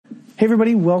Hey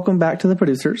everybody, welcome back to The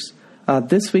Producers.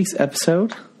 This week's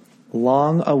episode,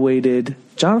 long-awaited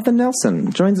Jonathan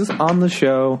Nelson joins us on the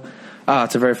show.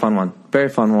 It's a very fun one.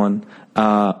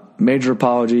 Major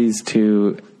apologies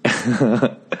to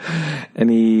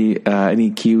any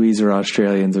Kiwis or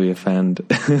Australians we offend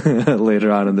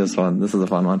later on in this one. This is a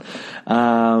fun one.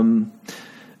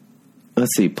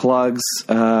 Let's see, plugs.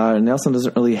 Nelson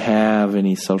doesn't really have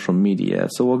any social media,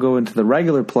 so we'll go into the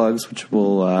regular plugs, which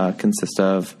will consist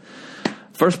of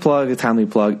first plug, a timely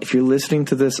plug. If you're listening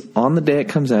to this on the day it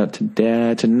comes out,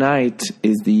 tonight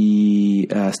is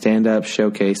the stand-up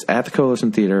showcase at the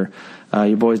Coalition Theater.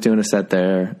 Your boy's doing a set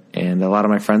there, and a lot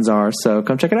of my friends are, so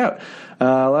come check it out.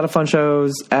 A lot of fun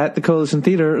shows at the Coalition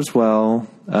Theater as well.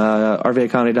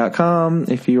 RVAcomedy.com.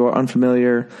 If you are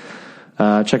unfamiliar,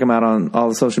 check them out on all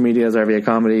the social medias. RVA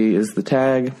Comedy is the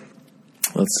tag.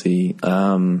 Let's see.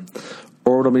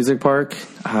 Orbital Music Park.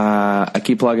 I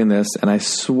keep plugging this, and I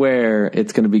swear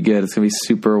it's going to be good. It's going to be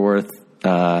super worth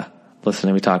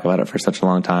listening to me talk about it for such a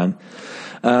long time.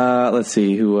 Let's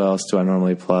see. Who else do I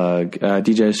normally plug?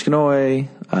 DJ Shkanoy,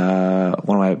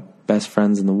 one of my best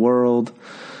friends in the world.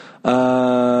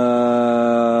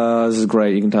 This is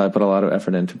great. You can tell I put a lot of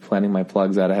effort into planning my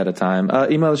plugs out ahead of time.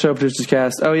 Email the show,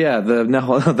 producerscast. Oh, yeah, the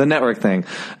network thing.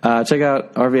 Check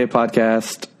out RVA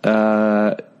Podcast.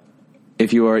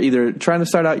 If you are either trying to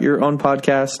start out your own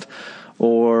podcast,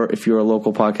 or if you're a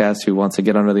local podcast who wants to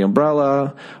get under the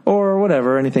umbrella, or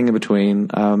whatever, anything in between.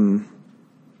 Not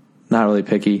really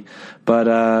picky. But,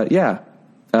 RVA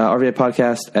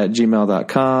Podcast at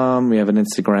gmail.com. We have an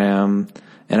Instagram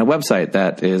and a website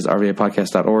that is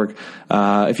rvapodcast.org.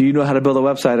 If you know how to build a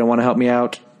website and want to help me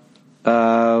out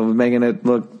making it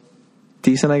look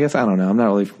decent, I guess. I don't know. I'm not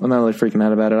really freaking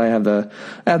out about it. I have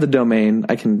the domain.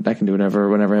 I can do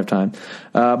whenever I have time.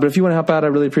 But if you want to help out, I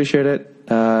really appreciate it.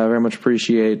 Very much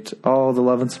appreciate all the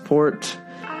love and support.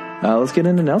 Let's get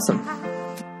into Nelson.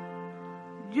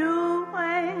 You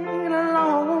ain't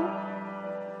alone,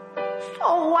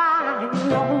 so I'm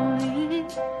lonely.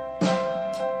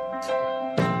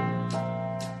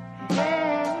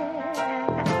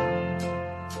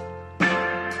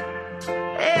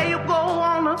 There you go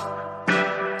on a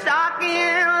dark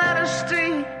end of the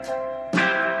street.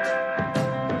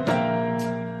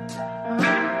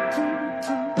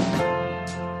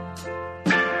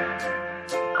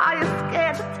 Are you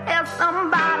scared to tell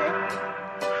somebody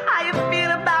how you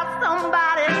feel about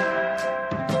somebody?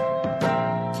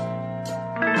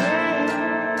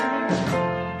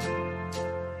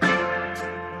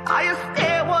 Are you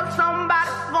scared what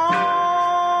somebody's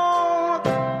gonna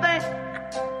think?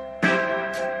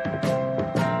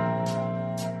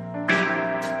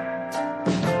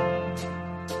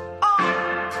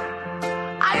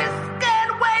 Are you scared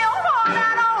to wear your heart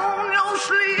out on your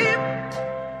sleeve?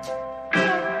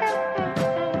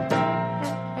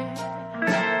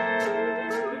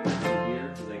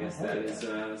 Because I guess that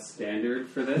is standard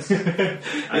for this.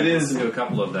 I've listened to a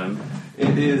couple of them.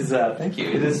 It is, thank you.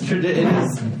 It is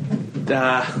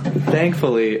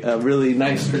thankfully, a really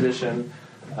nice tradition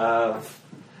of,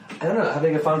 I don't know,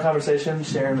 having a fun conversation,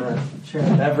 sharing a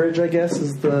beverage, I guess,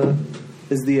 is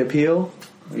the appeal.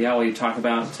 Yeah, well, you talk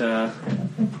about the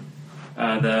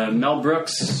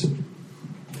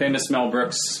famous Mel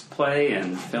Brooks play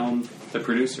and film, The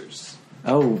Producers.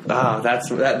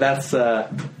 That's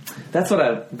what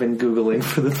I've been Googling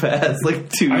for the past,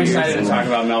 2 years. I'm excited to talk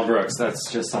about Mel Brooks.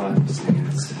 That's just on.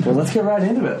 Well, let's get right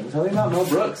into it. Tell me about Mel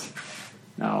Brooks.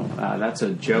 No, that's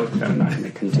a joke that I'm not going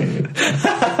to continue.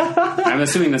 I'm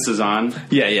assuming this is on.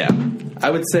 Yeah.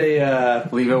 I would say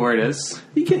Leave it where it is.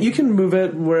 You can move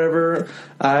it wherever.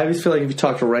 I always feel like if you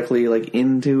talk directly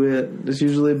into it, it's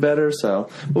usually better. So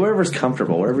wherever's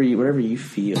comfortable, wherever you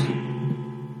feel.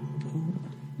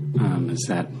 Is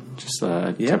that just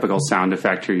a typical sound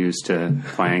effect you're used to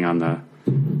playing on the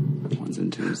ones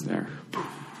and twos there?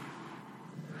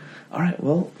 All right.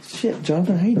 Well, shit,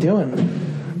 Jonathan, how you doing?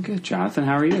 I'm good, Jonathan.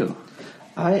 How are you?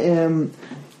 I am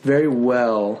very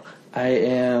well. I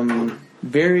am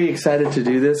very excited to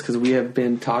do this because we have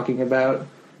been talking about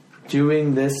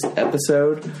doing this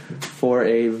episode for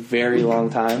a very long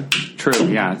time. True,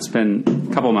 yeah. It's been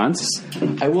a couple months.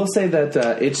 I will say that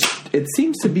it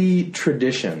seems to be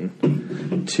tradition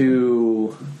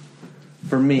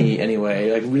for me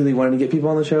anyway, really wanting to get people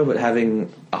on the show, but having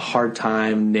a hard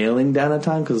time nailing down a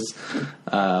time because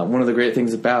one of the great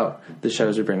things about the show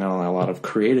is we bring on a lot of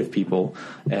creative people,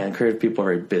 and creative people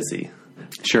are very busy.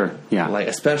 Sure, yeah.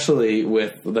 Especially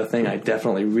with the thing I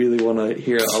definitely really want to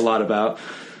hear a lot about,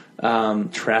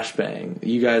 Trash Bang.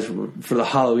 You guys, for the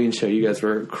Halloween show, you guys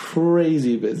were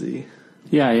crazy busy.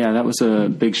 Yeah, that was a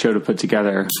big show to put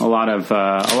together. A lot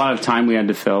of time we had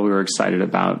to fill. We were excited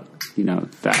about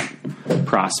that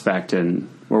prospect, and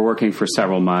we're working for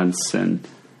several months, and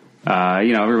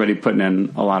everybody putting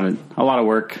in a lot of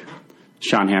work.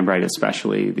 Sean Hambright,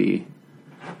 especially the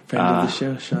friend of the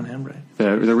show, Sean Hambright,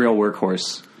 the real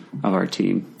workhorse of our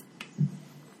team.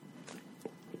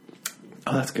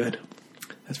 Oh, that's good.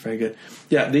 That's very good.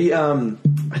 Yeah,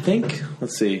 I think,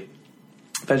 let's see.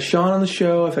 I've had Sean on the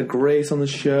show. I've had Grace on the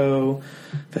show.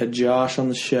 I've had Josh on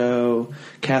the show.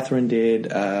 Catherine did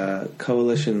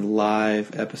Coalition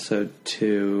Live episode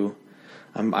 2.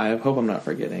 I hope I'm not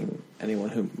forgetting anyone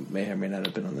who may or may not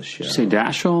have been on the show. Did you say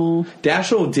Dashel?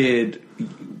 Dashel did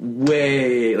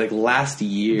way, last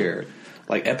year.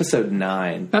 Episode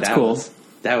 9. That's cool.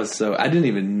 That was so... I didn't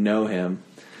even know him.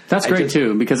 That's great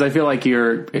too, because I feel like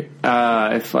you're, if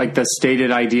the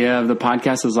stated idea of the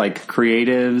podcast is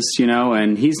creatives,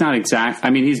 and he's not exact. I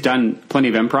mean, he's done plenty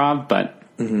of improv, but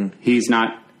he's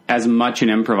not as much an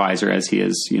improviser as he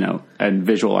is, a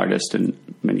visual artist in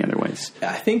many other ways.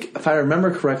 I think if I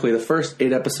remember correctly, the first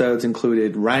 8 episodes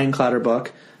included Ryan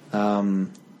Clatterbuck,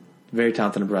 very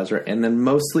talented improviser, and then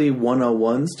mostly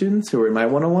 101 students who were in my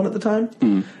 101 at the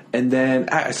time. And then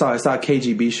I saw a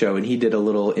KGB show, and he did a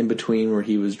little in between where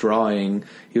he was drawing.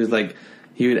 He was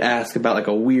he would ask about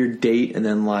a weird date, and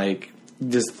then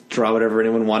just draw whatever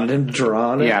anyone wanted him to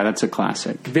draw on it. Yeah, that's a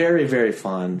classic. Very, very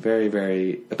fun. Very,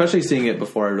 very, especially seeing it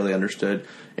before I really understood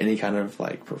any kind of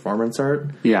performance art.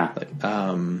 Yeah.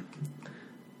 And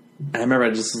I remember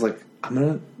I just was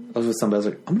I was with somebody. I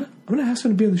was I'm gonna ask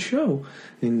him to be on the show.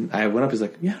 And I went up. He's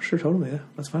like, yeah, sure, totally, yeah,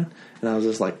 that's fine. And I was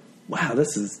just wow,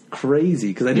 this is crazy,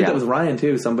 because I did that with Ryan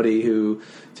too. Somebody who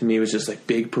to me was just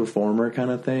big performer kind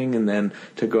of thing, and then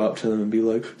to go up to them and be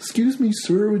like, "Excuse me,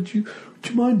 sir, would you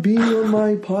mind being on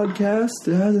my podcast?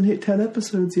 It hasn't hit 10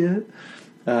 episodes yet."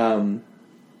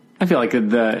 I feel like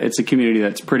it's a community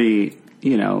that's pretty,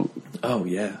 oh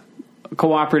yeah,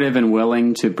 cooperative and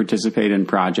willing to participate in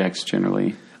projects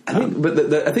generally. I think,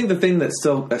 but I think the thing that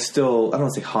still I don't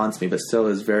want to say haunts me, but still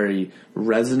is very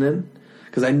resonant,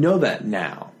 because I know that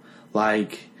now.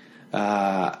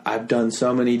 I've done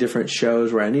so many different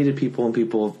shows where I needed people, and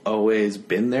people have always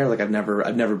been there. I've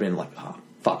never been oh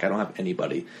fuck, I don't have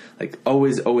anybody.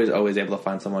 Always able to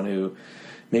find someone who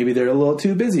maybe they're a little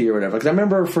too busy or whatever. Because I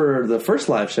remember for the first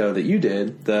live show that you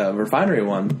did, the Refinery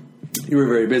one, you were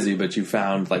very busy, but you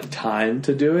found time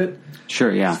to do it.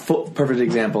 Sure, yeah. Perfect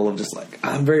example of just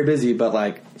I'm very busy,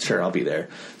 but sure, I'll be there.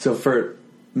 So for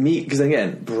me, because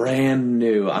again, brand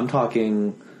new, I'm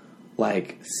talking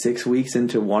 6 weeks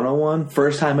into 101.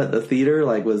 First time at the theater,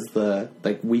 was the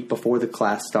week before the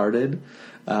class started.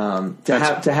 To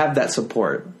have that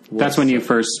support. That's when you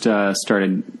first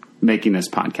started making this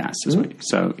podcast.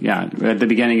 So yeah, at the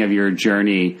beginning of your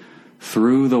journey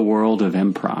through the world of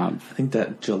improv. I think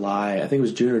that it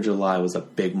was June or July was a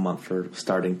big month for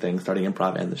starting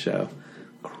improv and the show.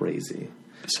 Crazy.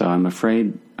 So I'm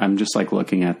afraid I'm just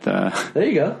looking at the... There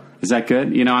you go. Is that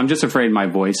good? I'm just afraid my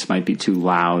voice might be too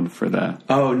loud for the...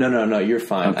 Oh, no, you're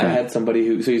fine. Okay. I had somebody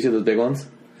who... So you see those big ones?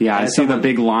 Yeah, I see the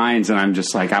big lines, and I'm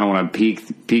just I don't want to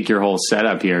peak your whole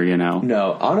setup here,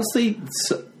 No, honestly,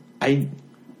 I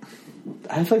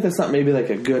feel that's not maybe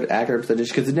a good accurate percentage,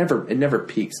 because it never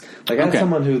peaks. I had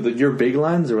someone who your big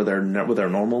lines or with their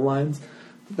normal lines.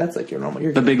 That's your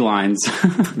normal. The big lines.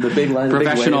 The big lines.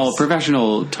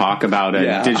 Professional talk about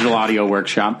a digital audio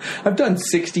workshop. I've done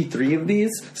 63 of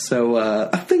these, so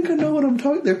I think I know what I'm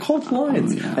talking. They're called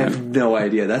lines. Yeah. I have no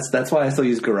idea. That's why I still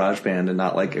use GarageBand and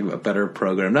not a better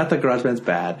program. Not that GarageBand's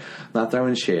bad. I'm not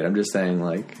throwing shade. I'm just saying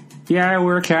Yeah, I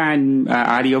work on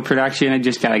audio production. I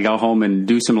just got to go home and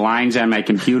do some lines on my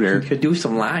computer. You could do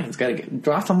some lines. Got to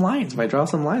draw some lines. If I draw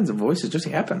some lines, the voices just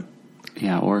happen.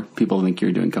 Yeah, or people think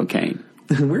you're doing cocaine.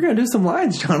 We're going to do some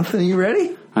lines, Jonathan. Are you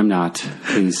ready? I'm not.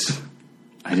 Please.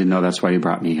 I didn't know that's why you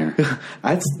brought me here.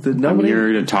 I'm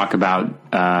here to talk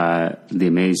about the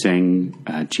amazing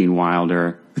Gene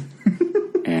Wilder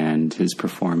and his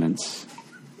performance.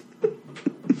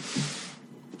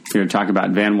 Here to talk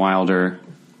about Van Wilder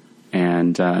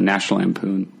and National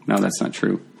Lampoon. No, that's not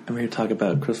true. I'm here to talk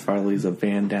about Chris Farley's A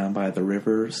Van Down by the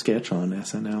River sketch on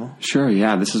SNL. Sure,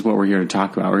 yeah. This is what we're here to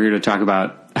talk about. We're here to talk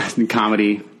about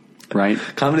comedy. Right,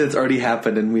 comedy that's already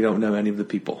happened, and we don't know any of the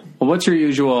people. Well, what's your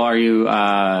usual? Are you,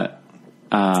 are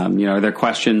there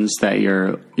questions that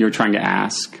you're trying to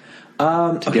ask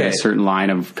to get a certain line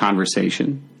of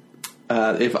conversation?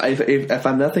 If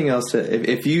I'm nothing else,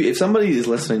 if somebody is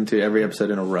listening to every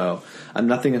episode in a row, I'm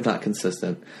nothing if not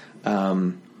consistent.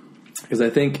 Because I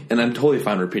think, and I'm totally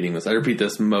fine repeating this. I repeat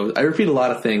a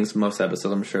lot of things most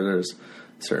episodes. I'm sure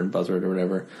certain buzzword or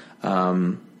whatever.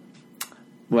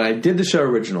 When I did the show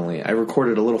originally, I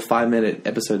recorded a little 5-minute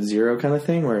episode 0 kind of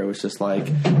thing where it was just like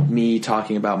me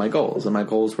talking about my goals. And my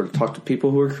goals were to talk to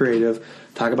people who are creative,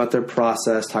 talk about their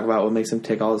process, talk about what makes them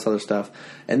tick, all this other stuff.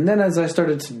 And then as I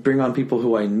started to bring on people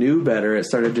who I knew better, it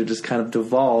started to just kind of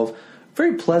devolve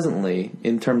very pleasantly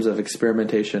in terms of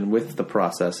experimentation with the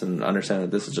process and understanding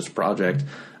that this is just a project,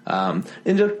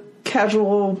 into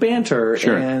casual banter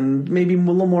and maybe a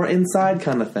little more inside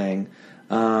kind of thing.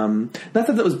 Not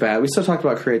that was bad. We still talked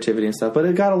about creativity and stuff, but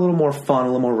it got a little more fun, a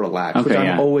little more relaxed. Okay, which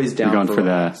I'm always down You're going for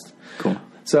relaxed. that. Cool.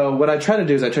 So what I try to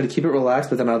do is I try to keep it relaxed,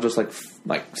 but then I'll just like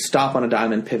stop on a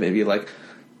dime and pivot and be like,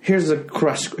 here's a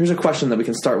question that we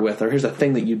can start with, or here's a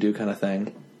thing that you do kind of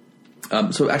thing.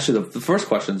 So actually the first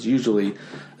question is usually,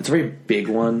 it's a very big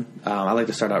one. I like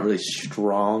to start out really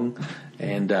strong.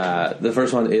 And the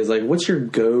first one is like, what's your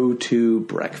go-to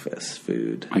breakfast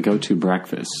food? My go-to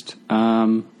breakfast.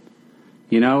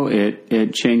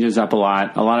 It changes up a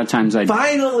lot. A lot of times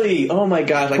Finally! Oh my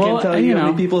gosh, I can't tell you how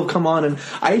many people have come on and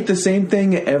I eat the same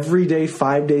thing every day,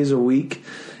 5 days a week.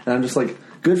 And I'm just like,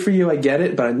 good for you, I get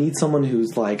it, but I need someone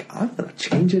who's like, I'm going to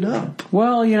change it up.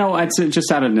 Well, it's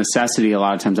just out of necessity. A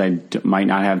lot of times I might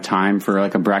not have time for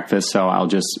like a breakfast, so I'll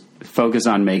just focus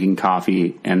on making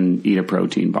coffee and eat a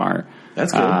protein bar.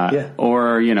 That's good, yeah.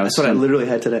 Or, That's what I literally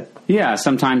had today. Yeah,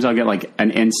 sometimes I'll get like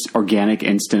an organic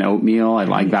instant oatmeal.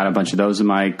 I've got a bunch of those in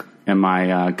my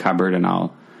cupboard, and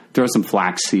I'll throw some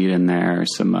flaxseed in there,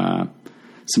 some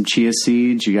chia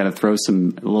seeds. You got to throw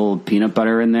some little peanut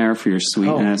butter in there for your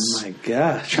sweetness. Oh my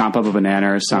gosh! Chop up a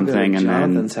banana or something, and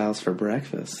Jonathan's house for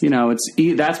breakfast.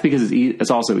 That's because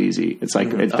it's also easy. It's like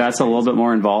that's a little bit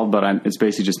more involved, but it's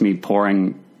basically just me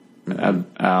pouring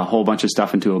a whole bunch of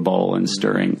stuff into a bowl and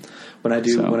stirring. When I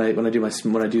do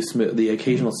the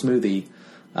occasional smoothie,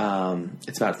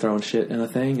 it's about throwing shit in a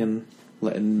thing and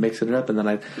mixing it up. And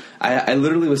then I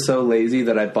literally was so lazy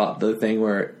that I bought the thing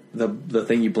where the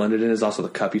thing you blend it in is also the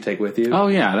cup you take with you. Oh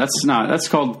yeah, that's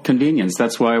called convenience.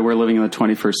 That's why we're living in the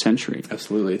 21st century.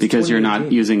 Absolutely, because you're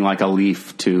not using like a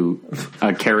leaf to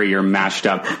carry your mashed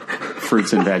up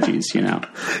fruits and veggies.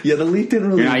 Yeah, the leaf didn't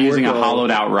really. You're not using a hollowed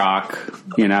out rock.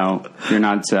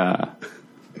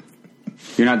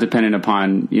 You're not dependent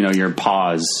upon your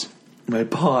paws. My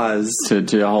paws to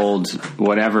hold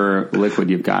whatever liquid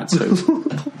you've got. So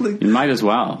you might as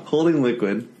well holding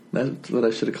liquid. That's what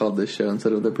I should have called this show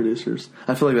instead of the producers.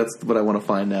 I feel like that's what I want to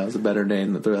find now is a better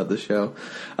name throughout the show.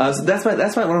 So that's one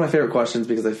of my favorite questions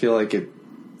because I feel like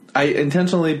I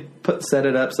intentionally set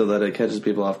it up so that it catches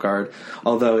people off guard.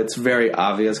 Although it's very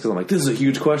obvious because I'm like, this is a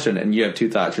huge question, and you have two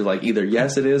thoughts. You're like, either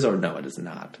yes it is or no it is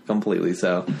not completely.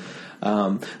 So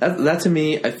that to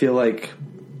me, I feel like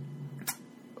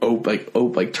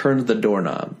turns the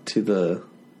doorknob to the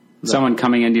someone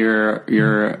coming into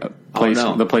your place,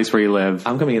 the place where you live.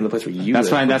 I'm coming in the place where you live.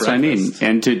 That's what I mean.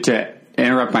 And to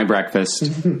interrupt my breakfast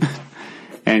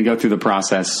and go through the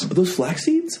process. Are those flax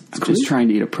seeds? I'm just trying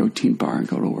to eat a protein bar and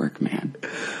go to work, man.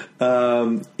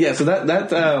 So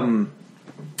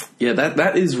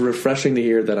that is refreshing to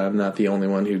hear that I'm not the only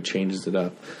one who changes it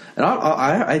up. And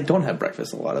I don't have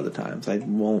breakfast a lot of the times. I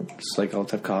won't. Just like I'll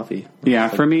have coffee. Yeah,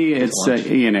 for me, it's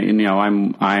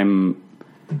I'm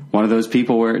one of those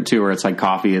people where it's like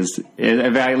coffee is.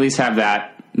 If I at least have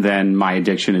that, then my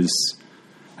addiction is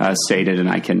sated, and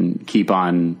I can keep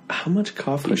on. How much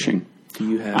coffee pushing? Do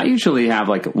you have? I usually have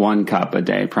like 1 cup a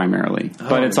day primarily,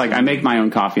 but it's like I make my own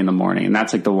coffee in the morning, and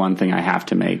that's like the one thing I have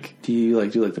to make. Do you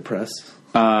do the press?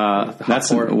 That's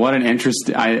what an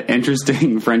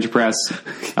interesting French press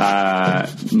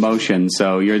motion.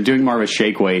 So you're doing more of a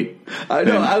shake weight. I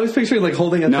know. I was picturing like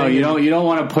holding a. No, thing you don't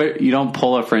want to you don't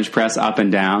pull a French press up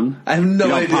and down. I have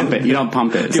no idea. Pump it. You don't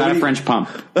pump it. It's not a French pump.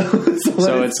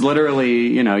 So it's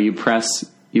literally you press.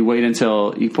 You wait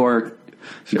until you pour.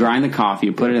 You grind the coffee.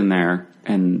 You put it in there,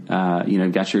 and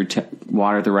got your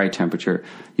water at the right temperature.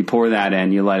 You pour that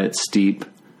in. You let it steep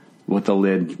with the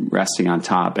lid resting on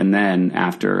top, and then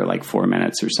after like 4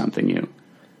 minutes or something, you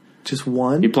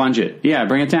plunge it. Yeah,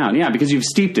 bring it down. Yeah, because you've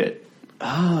steeped it.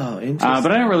 Oh, interesting.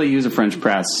 But I don't really use a French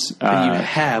press. But you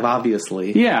have,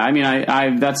 obviously. Yeah, I mean,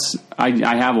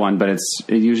 I have one, but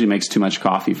it usually makes too much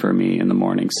coffee for me in the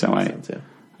morning, so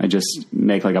I just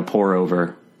make like a pour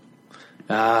over,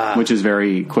 which is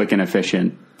very quick and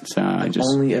efficient. So I've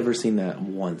only ever seen that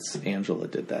once. Angela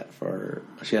did that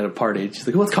she had a party. She's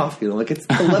like, what's coffee? And I'm like, it's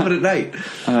 11 at night.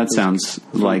 That sounds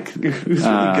like really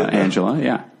good, Angela.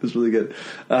 Yeah. It was really good.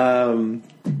 I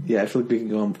feel like we can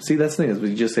go on. See, that's the thing is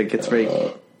we just, it gets very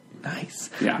Nice.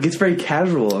 Yeah. It gets very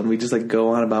casual, and we just like go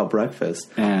on about breakfast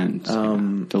and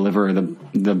deliver the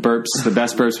burps, the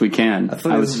best burps we can. I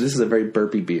thought this is a very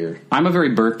burpy beer. I'm a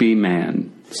very burpy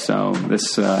man, so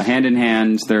this hand in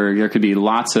hand, there could be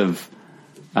lots of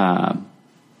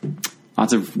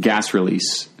gas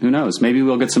release. Who knows? Maybe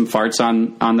we'll get some farts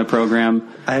on the program.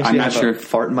 I'm not sure. A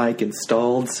fart mic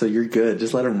installed, so you're good.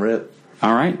 Just let them rip.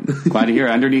 All right. Glad to hear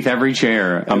it. Underneath every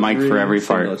chair, a mic for every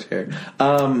fart. Chair.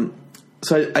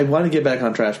 So I want to get back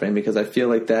on Trash Bang because I feel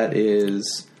like that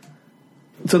is.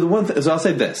 So the one. So I'll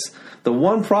say this: the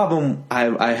one problem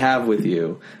I have with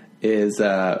you is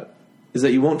that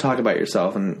you won't talk about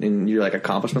yourself and your like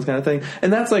accomplishments kind of thing,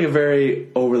 and that's like a very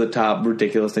over the top,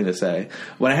 ridiculous thing to say.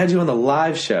 When I had you on the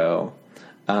live show,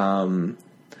 I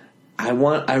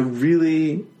wanted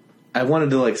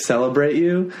to like celebrate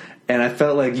you. And I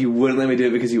felt like you wouldn't let me do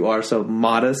it because you are so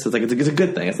modest. It's like it's a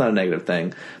good thing. It's not a negative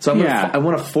thing. So I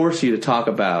want to force you to talk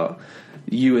about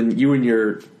you and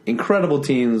your incredible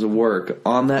team's work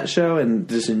on that show and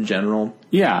just in general.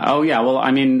 Yeah. Oh, yeah. Well,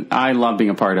 I mean, I love being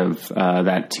a part of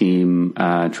that team.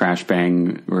 Trash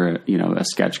Bang. We're a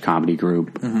sketch comedy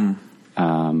group, and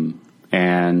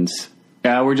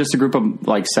we're just a group of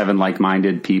like 7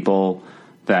 like-minded people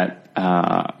that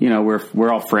we're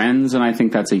all friends, and I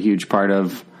think that's a huge part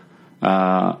of.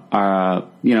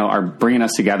 Are bringing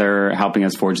us together, helping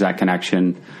us forge that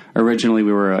connection. Originally,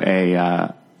 we were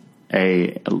a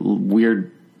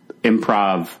weird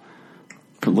improv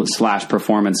 /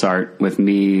 performance art with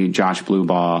me, Josh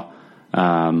Bluebaugh,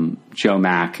 Joe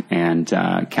Mack, and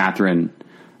Catherine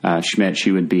Schmidt.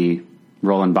 She would be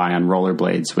rolling by on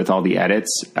rollerblades with all the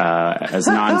edits as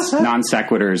non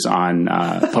sequiturs on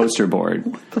poster board.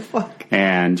 What the fuck?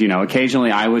 And,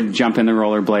 occasionally I would jump in the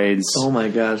rollerblades. Oh, my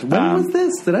gosh. When was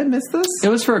this? Did I miss this? It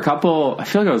was for I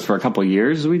feel like it was for a couple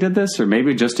years we did this, or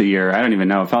maybe just a year. I don't even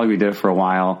know. It felt like we did it for a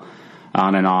while,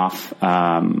 on and off.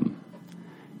 And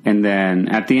then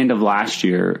at the end of last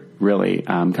year, really,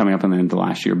 coming up on the end of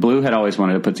last year, Blue had always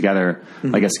wanted to put together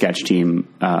like a sketch team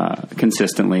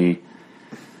consistently.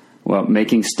 Well,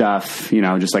 making stuff,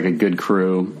 just like a good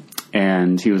crew.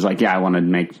 And he was like, yeah, I want to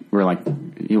make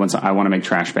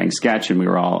Trash Bang sketch. And we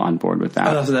were all on board with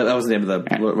that. Oh, so that was the name of the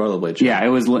rollerblade show. Yeah, it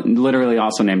was literally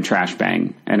also named Trash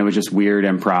Bang. And it was just weird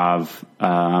improv,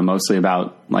 mostly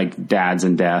about like dads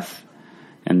and death.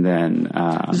 And then,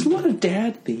 there's a lot of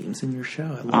dad themes in your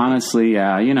show. Honestly,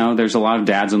 yeah, there's a lot of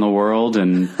dads in the world,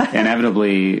 and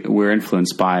inevitably we're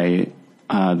influenced by,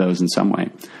 those in some way.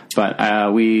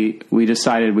 But we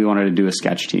decided we wanted to do a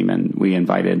sketch team, and we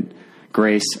invited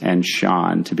Grace and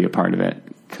Sean to be a part of it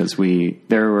because they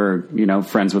were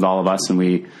friends with all of us, and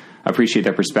we appreciate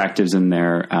their perspectives and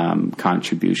their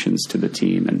contributions to the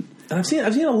team. And I've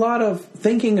seen a lot of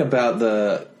thinking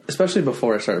about especially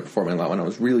before I started performing a lot when I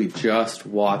was really just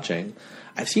watching.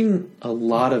 I've seen a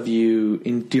lot of you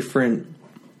in different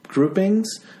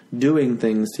groupings doing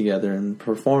things together and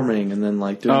performing, and then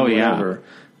like doing whatever. Yeah.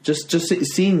 Just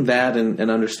seeing that and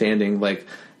understanding like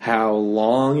how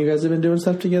long you guys have been doing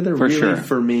stuff together. For really, sure.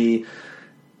 For me,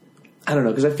 I don't know,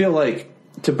 because I feel like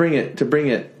to bring it to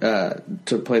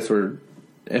a place where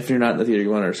if you're not in the theater,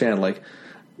 you want to understand. Like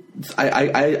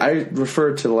I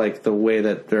refer to like the way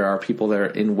that there are people there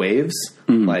in waves.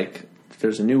 Mm-hmm. Like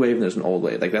there's a new wave and there's an old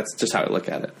wave. Like that's just how I look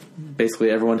at it.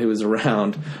 Basically, everyone who was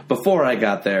around before I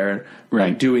got there,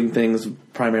 like doing things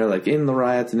primarily like in the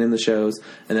riots and in the shows,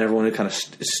 and then everyone who kind of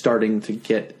is starting to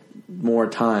get more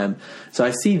time. So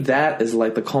I see that as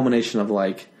like the culmination of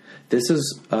like this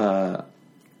is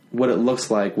what it looks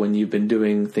like when you've been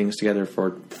doing things together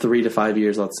for 3 to 5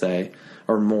 years, let's say,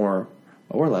 or more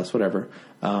or less, whatever.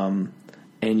 And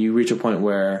you reach a point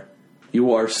where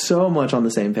you are so much on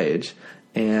the same page.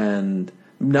 And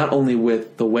not only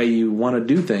with the way you want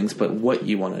to do things, but what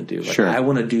you want to do. Like, sure. I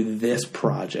want to do this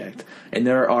project. And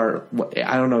there are,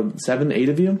 I don't know, 7, 8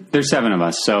 of you? There's 7 of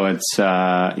us. So it's,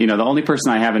 the only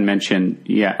person I haven't mentioned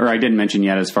yet, or I didn't mention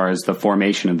yet as far as the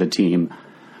formation of the team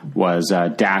was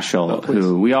Dashiell,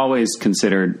 who we always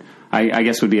considered, I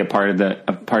guess would be a part of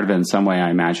it in some way, I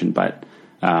imagine. But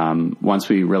once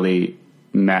we really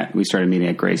met, we started meeting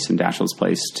at Grace and Dashiell's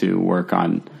place to work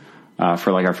on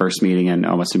for like our first meeting, and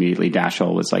almost immediately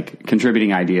Dashiell was like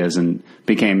contributing ideas and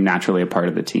became naturally a part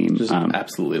of the team. Just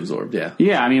absolutely absorbed, yeah.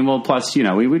 Yeah, I mean, well, plus,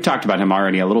 we talked about him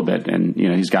already a little bit, and,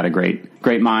 he's got a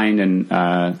great mind. And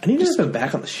I need to have him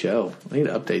back on the show. I need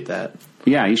to update that.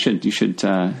 Yeah, you should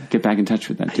get back in touch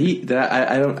with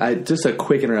that. Just a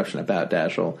quick interruption about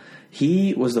Dashiell.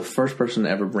 He was the first person to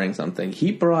ever bring something.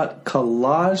 He brought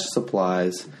collage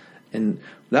supplies And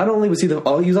not only was he he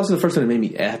was also the first one who made me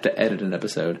have to edit an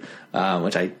episode,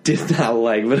 which I did not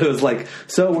like, but it was like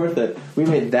so worth it. We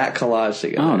made that collage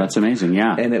together. Oh, that's amazing!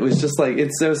 Yeah, and it was just like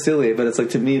it's so silly, but it's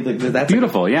like to me like that's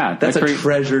beautiful. That's a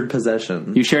treasured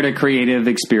possession. You shared a creative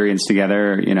experience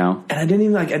together, you know. And I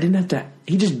didn't have to.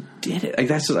 He just did it. Like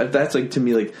that's like to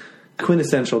me like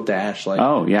quintessential Dash. Like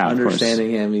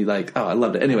understanding him. He like I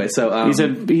loved it. Anyway, so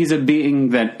he's a being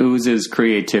that oozes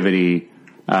creativity.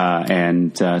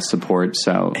 And support.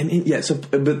 So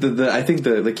but I think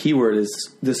the key word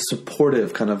is this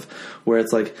supportive kind of where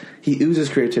it's like he oozes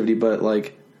creativity, but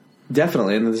like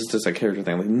definitely, and this is just a character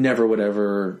thing. Like never would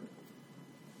ever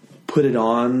put it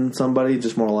on somebody.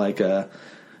 Just more like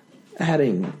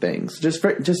adding things. Just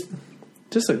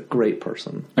a great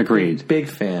person. Agreed. Big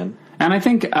fan. And I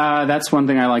think that's one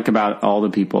thing I like about all the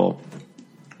people.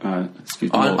 On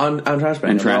Trash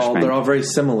Bang. They're all very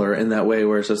similar in that way,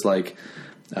 where it's just like.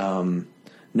 No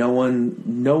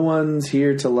one's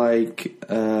here to like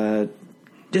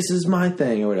this is my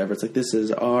thing or whatever. It's like this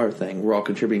is our thing. We're all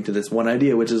contributing to this one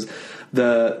idea, which is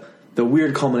the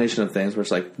weird culmination of things where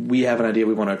it's like we have an idea,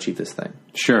 we want to achieve this thing.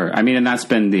 Sure. I mean, and that's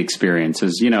been the experience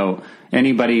is, you know,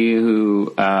 anybody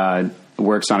who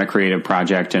works on a creative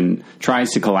project and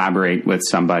tries to collaborate with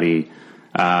somebody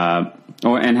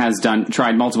and has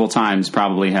tried multiple times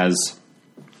probably has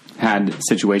had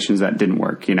situations that didn't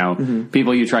work, you know,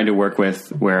 people you tried to work with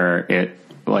where it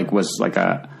like was like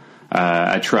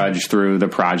a trudge through the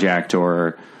project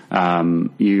or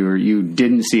you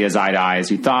didn't see as eye to eye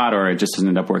as you thought, or it just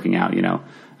ended up working out, you know.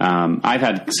 I've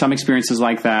had some experiences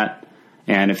like that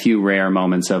and a few rare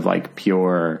moments of like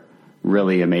pure,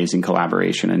 really amazing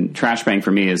collaboration. And Trash Bang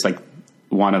for me is like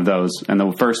one of those. And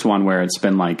the first one where it's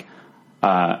been like,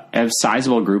 a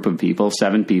sizable group of people,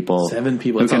 7 people. 7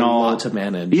 people. It's a lot to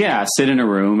manage. Yeah. Sit in a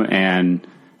room and,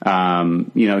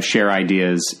 you know, share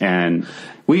ideas. And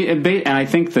I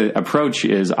think the approach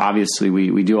is obviously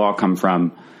we do all come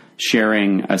from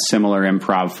sharing a similar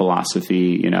improv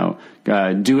philosophy, you know,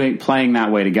 playing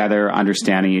that way together,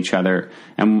 understanding each other.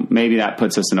 And maybe that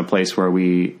puts us in a place where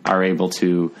we are able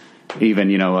to even,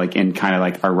 you know, like in kind of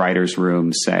like our writer's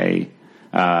room, say,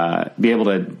 be able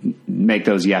to make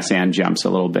those yes and jumps a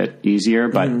little bit easier.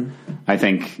 But I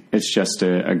think it's just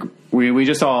we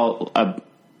just all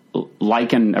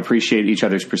like and appreciate each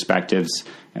other's perspectives,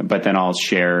 but then all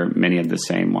share many of the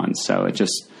same ones. So it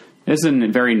just is a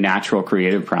very natural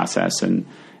creative process. And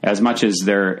as much as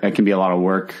it can be a lot of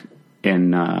work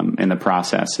in the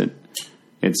process,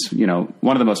 it's, you know,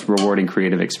 one of the most rewarding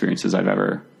creative experiences I've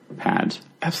ever had.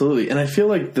 Absolutely. And I feel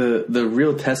like the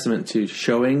real testament to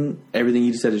showing everything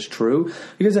you said is true,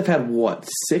 because I've had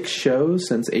 6 shows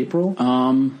since April?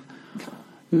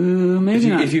 Maybe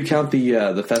not. If you count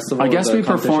the festival. I guess we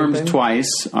performed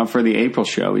twice for the April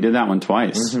show. We did that one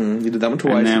twice. You did that one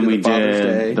twice. And then we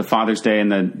did the Father's Day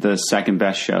and the second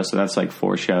best show. So that's like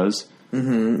 4 shows.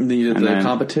 And then you did the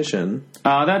competition.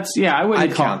 I'd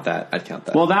count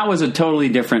that. Well, that was a totally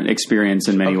different experience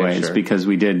in many ways, sure. Because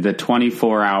we did the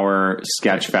 24-hour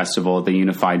sketch festival at the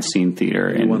Unified Scene Theater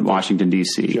in Washington,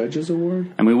 D.C. Judges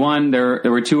Award? And we won. There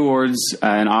were 2 awards,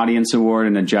 an Audience Award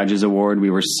and a Judges Award. We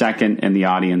were second in the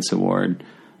Audience Award.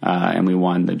 And we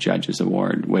won the Judges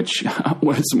Award, which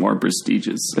was more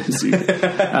prestigious.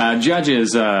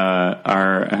 Judges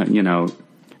are, you know,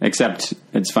 except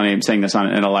it's funny, I'm saying this on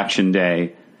an election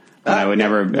day. And I would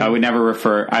never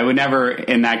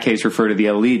in that case refer to the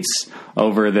elites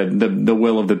over the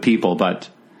will of the people. But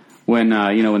when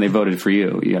they voted for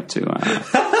you, you have to,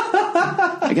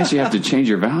 I guess you have to change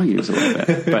your values a little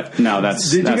bit. But no,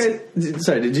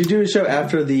 did you do a show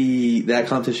after that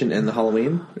competition and the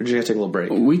Halloween, or did you guys take a little break?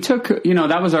 We took,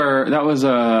 that was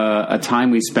a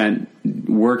time we spent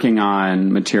working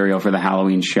on material for the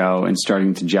Halloween show and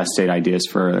starting to gestate ideas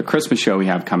for the Christmas show we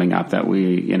have coming up that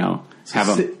we,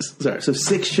 So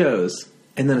 6 shows.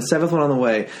 And then a 7th one on the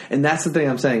way. And that's the thing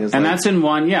I'm saying. And that's in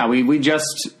one, we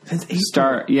just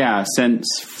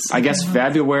since I guess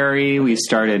February, we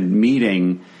started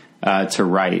meeting to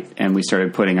write. And we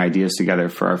started putting ideas together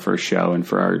for our first show and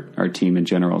for our team in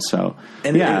general. So,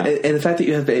 and the fact that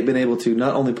you have been able to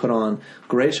not only put on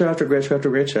great show after great show after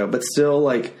great show, but still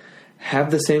like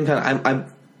have the same kind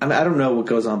of, I don't know what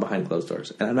goes on behind closed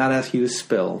doors. And I'm not asking you to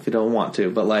spill if you don't want to,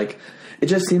 but like, it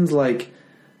just seems like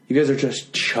you guys are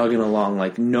just chugging along.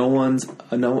 Like no one.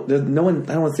 I don't want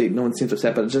to say no one seems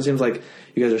upset, but it just seems like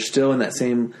you guys are still in that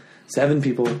same 7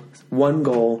 people, 1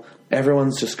 goal.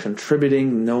 Everyone's just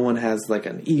contributing. No one has like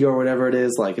an ego or whatever it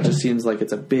is. Like it just seems like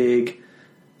it's a big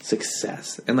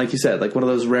success. And like you said, like one of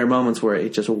those rare moments where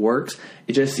it just works.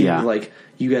 It just seems like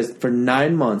you guys, for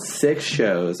 9 months, 6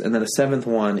 shows, and then a 7th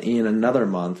one in another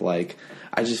month, like,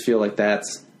 I just feel like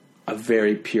that's a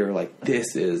very pure, like,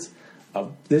 this is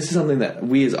something that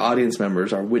we as audience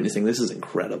members are witnessing. This is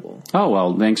incredible. Oh,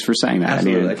 well, thanks for saying that.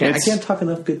 Absolutely. I mean, I can't talk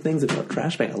enough good things about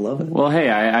Trash Bang. I love it. Well, hey,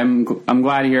 I'm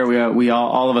glad to hear. We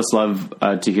all of us love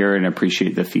to hear and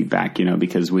appreciate the feedback, you know,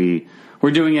 because we're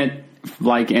doing it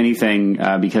like anything,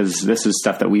 because this is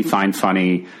stuff that we find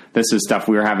funny. This is stuff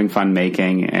we're having fun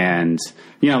making. And,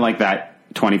 you know, like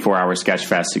that 24-hour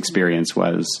Sketchfest experience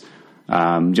was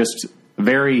just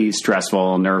very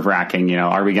stressful, nerve-wracking. You know,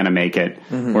 are we going to make it?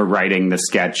 Mm-hmm. We're writing the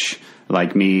sketch,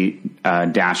 like me,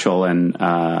 Dashiell,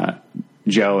 and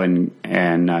Joe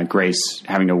and Grace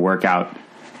having to work out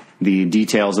the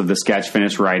details of the sketch,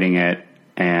 finish writing it,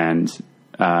 and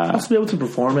also be able to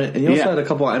perform it. And you also had a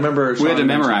couple. I remember we had to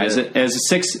memorize it.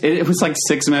 It was like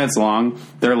 6 minutes long.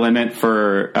 Their limit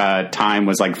for time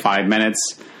was like 5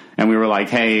 minutes. And we were like,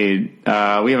 hey, we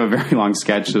have a very long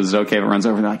sketch. Is it okay if it runs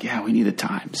over? They're like, yeah, we need the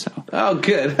time. So, oh,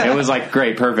 good. It was like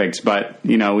great, perfect. But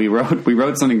you know, we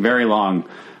wrote something very long.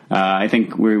 I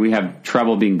think we have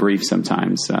trouble being brief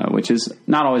sometimes, which is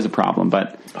not always a problem.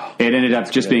 But it ended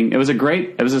up just being. It was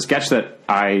a sketch that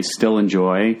I still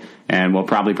enjoy, and we'll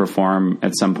probably perform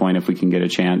at some point if we can get a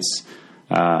chance.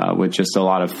 With just a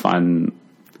lot of fun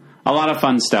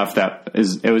stuff.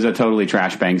 It was a totally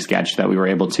Trash Bang sketch that we were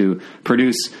able to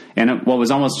produce in what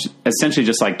was almost essentially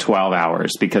just like 12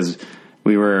 hours, because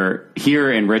we were here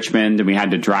in Richmond and we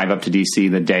had to drive up to DC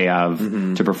the day of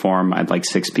to perform at like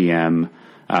 6 p.m.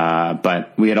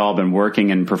 But we had all been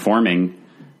working and performing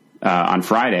on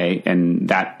Friday, and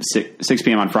that 6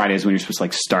 p.m. on Friday is when you're supposed to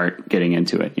like start getting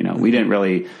into it. You know, we didn't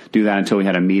really do that until we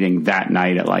had a meeting that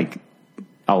night at like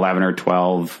 11 or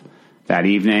 12 that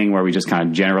evening, where we just kind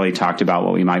of generally talked about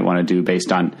what we might want to do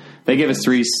based on, they gave us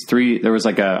three, there was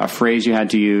like a phrase you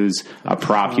had to use, a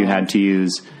prop you had to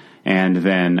use, and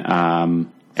then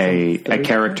a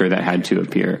character that had to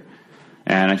appear.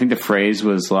 And I think the phrase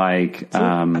was like,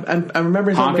 I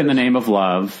remember honk in the name of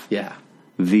love. Yeah.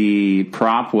 The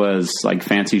prop was like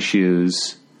fancy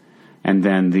shoes. And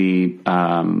then the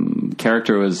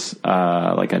character was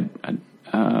like a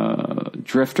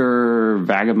drifter,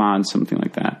 vagabond, something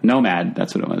like that. Nomad,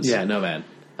 that's what it was. Yeah, Nomad.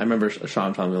 I remember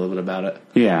Sean telling me a little bit about it.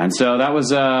 Yeah, and so that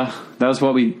was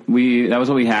what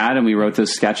we had, and we wrote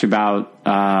this sketch about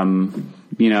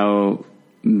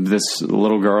this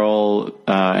little girl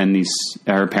and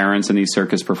her parents and these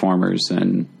circus performers,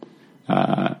 and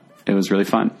it was really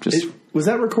fun. Was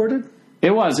that recorded? It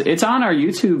was. It's on our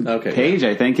YouTube page,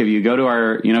 I think. If you go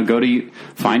to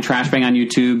find Trash Bang on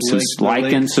YouTube,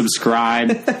 like and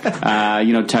subscribe.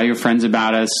 Tell your friends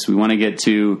about us. We want to get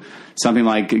to something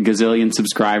like a gazillion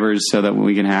subscribers so that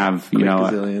we can have,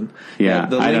 gazillion. Yeah,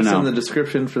 the links in the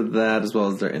description for that, as well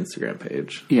as their Instagram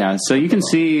page. Yeah, so you can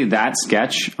see that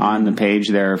sketch on the page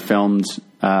there, filmed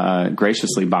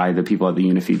graciously by the people at the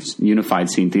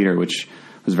Unified Scene Theater, which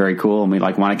was very cool. And we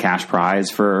want a cash prize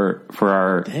for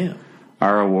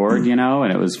our award,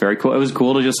 and it was very cool. It was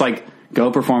cool to just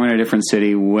go perform in a different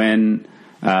city, win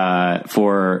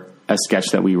for a sketch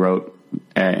that we wrote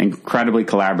incredibly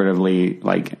collaboratively,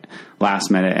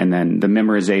 last minute, and then the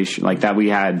memorization that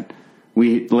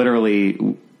we literally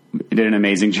did an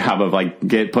amazing job of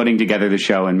putting together the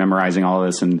show and memorizing all of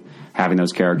this and having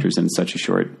those characters in such a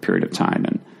short period of time.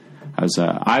 And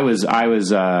I was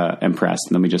impressed.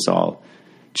 And then we just all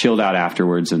chilled out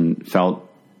afterwards and felt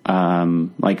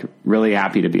really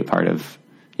happy to be a part of,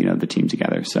 the team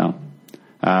together. So,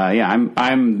 I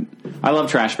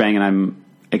love Trash Bang, and I'm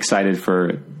excited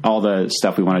for all the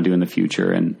stuff we want to do in the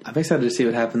future. And I'm excited to see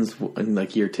what happens in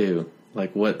year 2,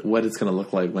 what it's going to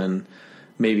look like when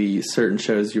maybe certain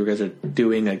shows you guys are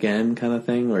doing again, kind of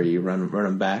thing, or you run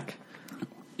them back.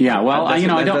 Yeah, well, that's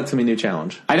going to be a new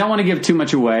challenge. I don't want to give too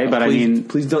much away, but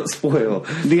please don't spoil.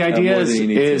 The idea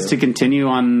is to continue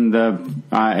on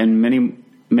in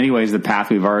many ways the path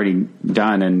we've already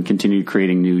done and continue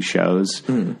creating new shows,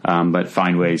 but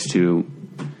find ways to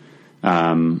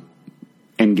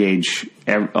engage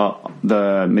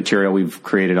the material we've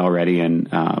created already, and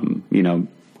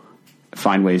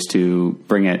find ways to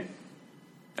bring it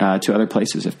to other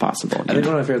places if possible. I think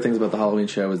one of my favorite things about the Halloween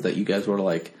show is that you guys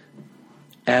were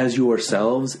as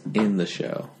yourselves in the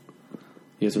show.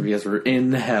 You guys were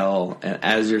in hell and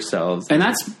as yourselves, and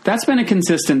that's been a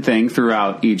consistent thing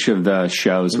throughout each of the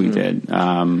shows we did.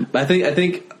 But I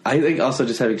think also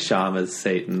just having Sham as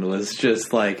Satan was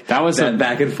just that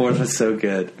back and forth was so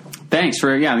good. Thanks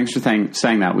for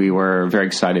saying that. We were very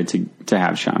excited to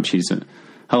have Sham. She's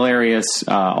hilarious,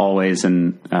 always,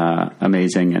 and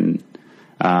amazing, and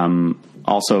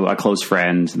also a close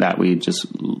friend that we just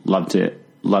loved to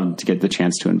get the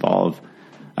chance to involve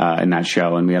in that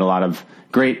show. And we had a lot of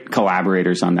great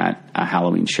collaborators on that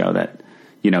Halloween show that,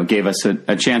 gave us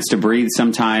a chance to breathe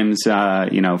sometimes,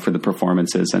 for the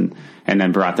performances, and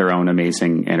then brought their own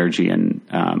amazing energy and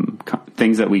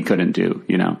things that we couldn't do,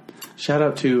 Shout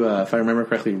out to, if I remember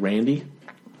correctly, Randy.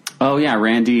 Oh yeah,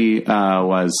 Randy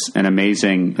is an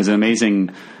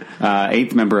amazing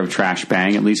eighth member of Trash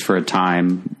Bang, at least for a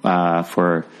time,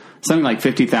 for something like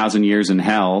 50,000 Years in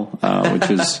Hell, which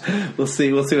is we'll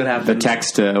see what happens. The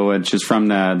text, which is from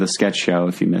the sketch show,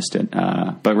 if you missed it.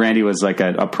 But Randy was like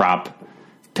a prop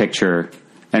picture,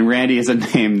 and Randy is a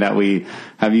name that we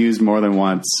have used more than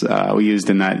once. We used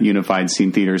in that Unified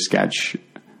Scene Theater sketch,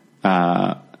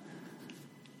 and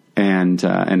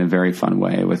in a very fun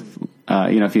way with.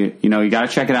 If you got to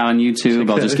check it out on YouTube.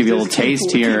 I'll just give you a little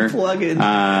taste here.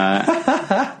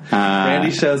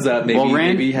 Randy shows up.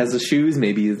 Maybe he has the shoes.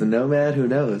 Maybe he's the nomad. Who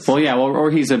knows? Well, yeah. Or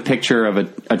he's a picture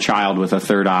of a child with a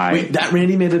third eye. Wait, that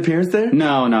Randy made an appearance there?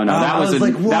 No. That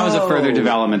was a further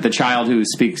development. The child who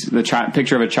speaks.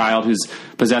 Picture of a child who's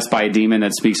possessed by a demon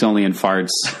that speaks only in farts,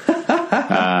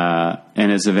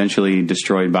 and is eventually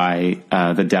destroyed by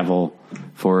the devil.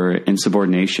 For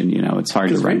insubordination, it's hard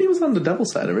to write. Randy was on the devil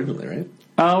side originally, right?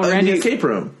 Oh, Randy, the escape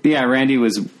room. Yeah, Randy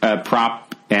was a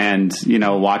prop and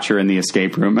watcher in the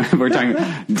escape room. We're talking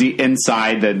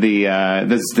inside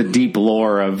the deep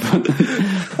lore of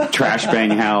Trash Bang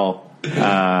Hell.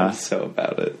 I'm so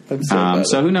about it.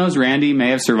 So who knows? Randy may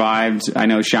have survived. I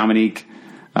know Shamanique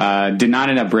did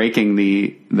not end up breaking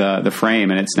the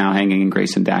frame, and it's now hanging in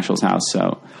Grayson Dashiell's house.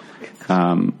 So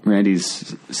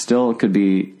Randy's still could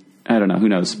be. I don't know. Who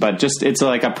knows? But just it's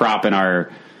like a prop in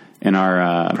our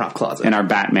prop closet, in our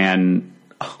Batman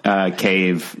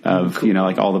cave of cool.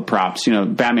 Like all the props.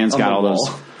 Batman's got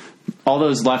all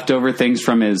those leftover things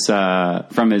from his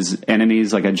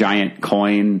enemies, like a giant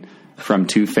coin from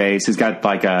Two-Face. He's got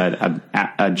like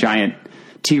a giant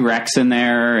T-Rex in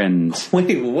there, and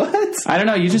wait, what? I don't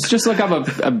know. You just look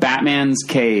up a Batman's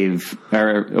cave,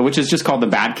 which is just called the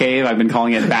Bat Cave. I've been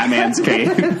calling it Batman's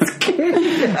Cave.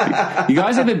 You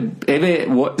guys ever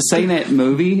seen that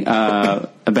movie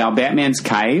about Batman's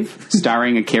Cave,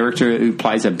 starring a character who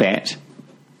plays a bat?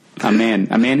 A man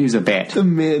who's a bat. A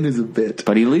man who's a bat.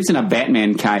 But he lives in a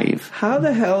Batman cave. How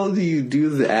the hell do you do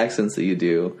the accents that you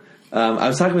do? I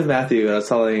was talking with Matthew, and I was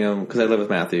telling him, because I live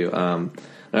with Matthew, and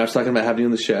I was talking about having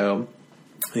him on the show. And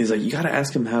he's like, you got to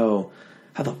ask him how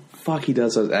the fuck he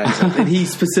does those accents. And he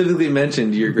specifically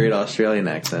mentioned your great Australian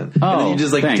accent. Oh, and then you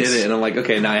just thanks. did it. And I'm like,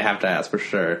 okay, now I have to ask for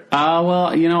sure.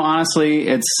 Well, honestly,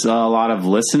 it's a lot of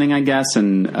listening, I guess,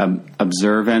 and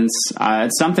observance.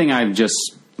 It's something I've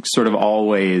just sort of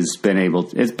always been able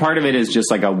to. Part of it is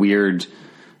just like a weird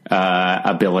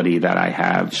ability that I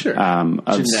have. Sure.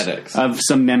 Genetics. Of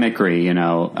some mimicry,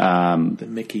 the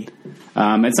Mickey.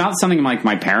 It's not something like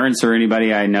my parents or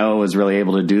anybody I know was really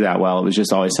able to do that well. It was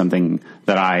just always something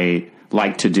that I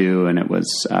liked to do, and it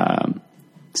was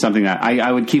something that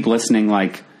I would keep listening,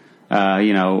 like,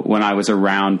 when I was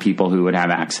around people who would have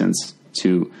accents,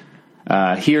 to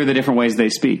hear the different ways they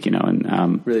speak,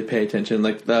 and really pay attention.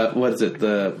 Like,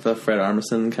 the Fred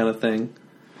Armisen kind of thing?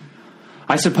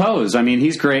 I suppose. I mean,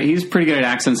 he's great. He's pretty good at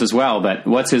accents as well. But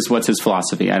what's his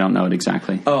philosophy? I don't know it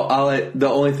exactly. Oh, the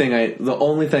only thing I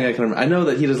can remember. I know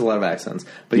that he does a lot of accents,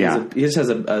 but he just has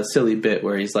a silly bit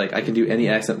where he's like, I can do any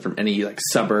accent from any like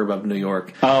suburb of New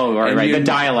York. Oh, right. The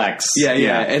dialects.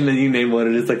 Yeah. And then you name one,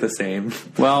 and it's like the same.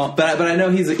 Well, but I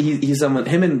know he's someone.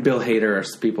 Him and Bill Hader are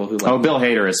people who. Like, Bill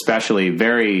Hader especially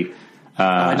very.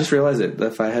 I just realized it.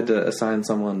 If I had to assign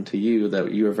someone to you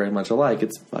that you were very much alike,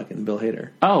 it's fucking Bill Hader.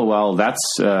 Oh, well, that's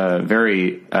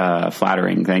very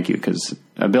flattering. Thank you. Because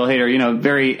Bill Hader,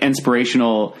 very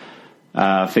inspirational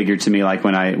figure to me. Like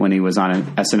when he was on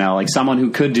SNL, like someone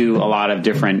who could do a lot of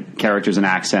different characters and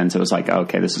accents. It was like,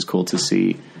 okay, this is cool to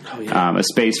see a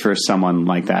space for someone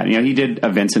like that. He did a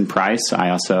Vincent Price.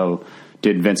 I also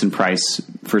did Vincent Price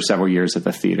for several years at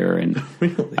the theater, and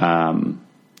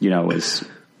was.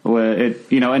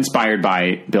 Inspired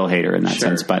by Bill Hader in that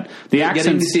sense, but the accents.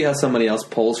 Getting to see how somebody else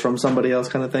pulls from somebody else,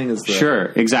 kind of thing, is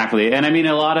sure, exactly. And I mean,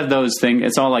 a lot of those things,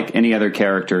 it's all like any other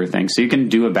character thing. So you can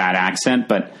do a bad accent,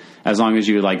 but as long as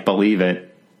you like believe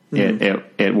it,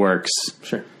 it works.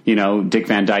 Sure. Dick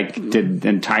Van Dyke did the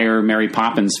entire Mary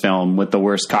Poppins film with the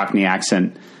worst Cockney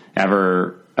accent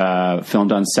ever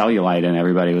filmed on cellulite, and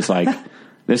everybody was like,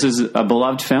 "This is a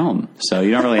beloved film." So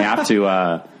you don't really have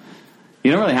to. You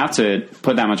don't really have to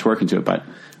put that much work into it, but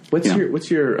what's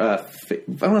your I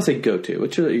don't want to say go to.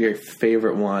 What's your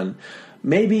favorite one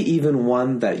maybe even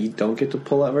one that you don't get to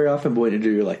pull out very often, but when you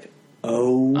do, you're like,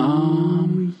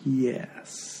 oh,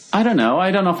 yes. I don't know.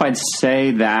 I don't know if I'd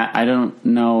say that. I don't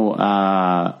know.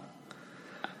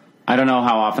 I don't know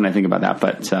how often I think about that,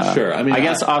 but sure. I mean, I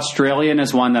guess Australian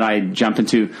is one that I jump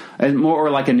into, more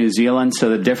like a New Zealand. So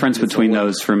the difference between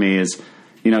those for me is,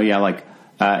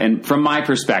 and from my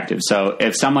perspective. So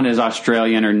if someone is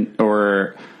Australian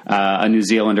or a New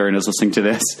Zealander and is listening to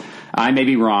this, I may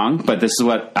be wrong, but this is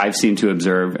what I've seemed to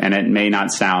observe, and it may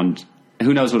not sound.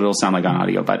 Who knows what it'll sound like on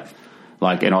audio, but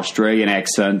like an Australian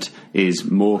accent is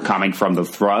more coming from the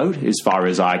throat, as far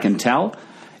as I can tell.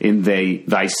 And they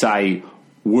say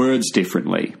words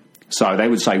differently. So they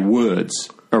would say words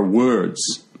or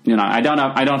words. I don't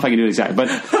know if I can do it exactly, but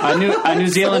a New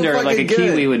Zealander, like a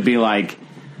Kiwi, would be like,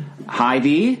 hi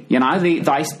there.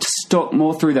 They stuck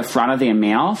more through the front of their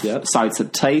mouth. Yep. So it's the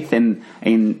teeth and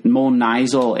more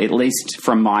nasal, at least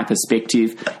from my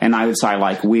perspective. And they would say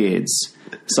like words.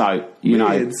 So,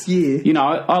 words,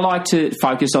 I like to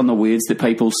focus on the words that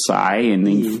people say and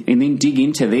then dig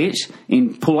into that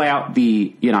and pull out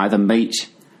the meat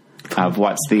of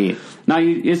what's there. No,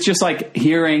 it's just like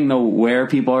hearing where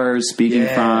people are speaking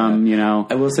from,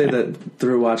 I will say that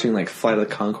through watching like Flight of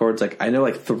the Conchords, like I know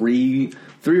like three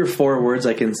or four words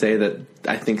I can say that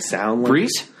I think sound like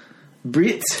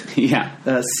Brit. Yeah.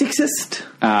 Sexist.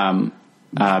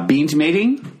 Beans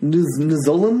meeting. New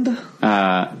Zealand.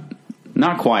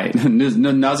 Not quite.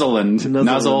 Nuzzleland.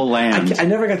 Nuzzleland. I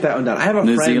never got that one down. I have a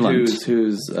New friend Zealand.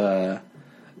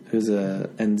 who's a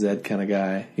NZ kind of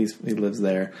guy. He lives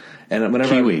there, and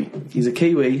whenever Kiwi. He's a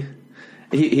Kiwi.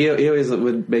 He always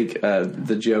would make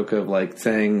the joke of like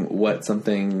saying what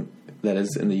something that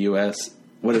is in the U.S.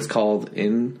 what it's called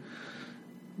in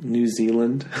New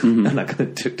Zealand. Mm-hmm. I'm not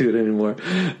going to do it anymore.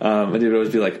 And it would always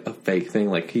be like a fake thing.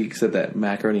 Like he said that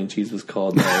macaroni and cheese was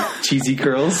called cheesy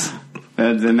curls.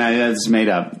 And that's made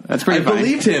up. That's pretty funny. I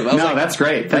believed him. I was like, that's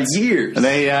great. That's years.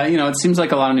 They, it seems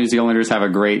like a lot of New Zealanders have a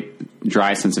great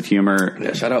dry sense of humor.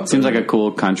 Yeah, shout out. Seems like a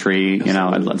cool country.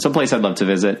 Someplace I'd love to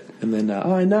visit. And then,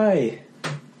 I know.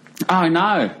 Oh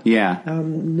no! Yeah.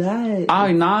 No. Oh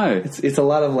no! It's a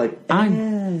lot of like.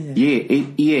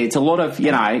 It's a lot of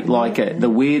the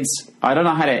words. I don't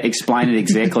know how to explain it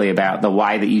exactly about the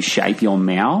way that you shape your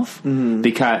mouth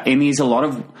because there's a lot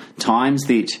of times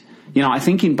that I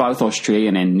think in both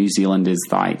Australian and New Zealanders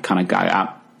they kind of go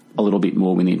up a little bit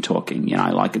more when they're talking.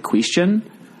 Like a question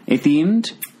at the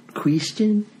end.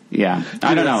 Question. Yeah,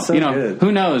 I don't know. So good.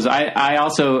 Who knows? I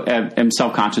also am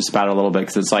self-conscious about it a little bit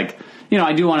because it's like.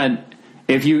 I do want to.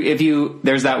 If you,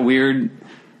 there's that weird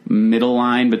middle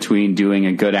line between doing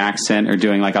a good accent or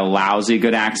doing like a lousy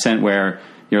good accent where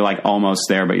you're like almost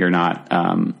there but you're not.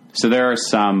 So there are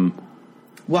some.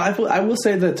 Well, I will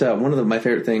say that one of my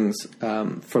favorite things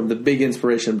from the big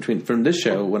inspiration from this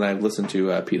show when I listened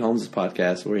to Pete Holmes'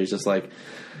 podcast where he's just like.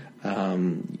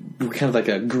 Kind of like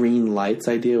a green lights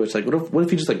idea, which like what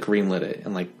if you just like greenlit it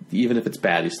and like even if it's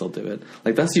bad you still do it.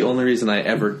 Like that's the only reason I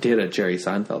ever did a Jerry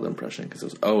Seinfeld impression because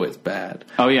it was it's bad.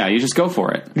 Oh yeah, you just go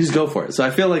for it. You just go for it. So I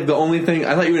feel like the only thing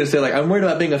I thought you were going to say like I'm worried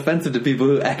about being offensive to people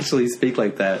who actually speak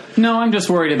like that. No, I'm just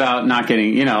worried about not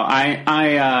getting.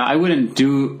 I wouldn't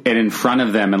do it in front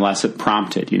of them unless it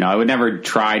prompted. I would never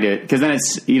try to because then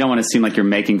you don't want to seem like you're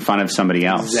making fun of somebody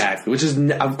else. Exactly, which is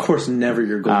of course never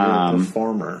your goal. You're a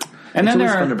performer. And it's then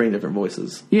always fun to bring different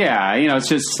voices. Yeah, it's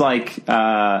just like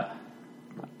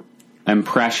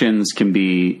impressions can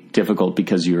be difficult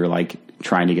because you're like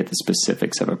trying to get the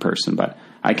specifics of a person. But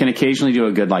I can occasionally do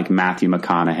a good like Matthew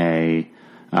McConaughey,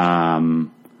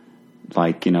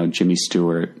 Jimmy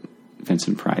Stewart,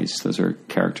 Vincent Price. Those are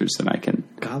characters that I can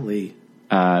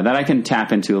that I can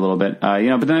tap into a little bit. But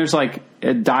then there's like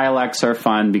dialects are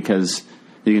fun because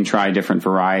you can try different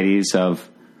varieties of.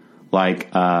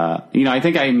 Like, I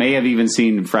think I may have even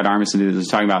seen Fred Armisen do this,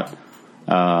 talking about,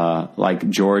 like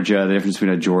Georgia, the difference between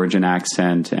a Georgian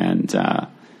accent and,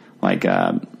 like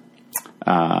a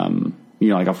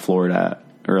Florida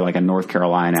or like a North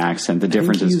Carolina accent. The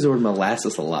difference is. You use the word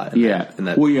molasses a lot.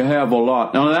 Well, you have a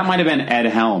lot. No, that might have been Ed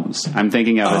Helms. I'm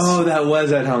thinking of. Oh, that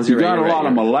was Ed Helms. You got a lot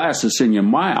of molasses in your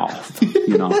mouth.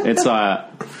 It's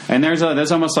and there's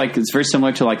almost like, it's very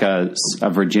similar to like a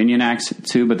Virginian accent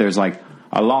too, but there's like,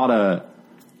 a lot of,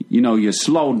 you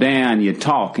slow down, you're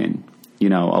talking, a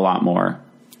lot more.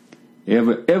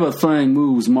 Everything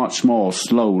moves much more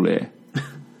slowly.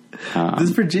 Does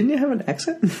Virginia have an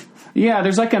accent? Yeah,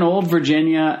 there's like an old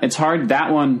Virginia. It's hard,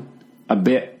 that one, a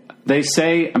bit. They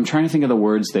say, I'm trying to think of the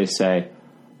words they say,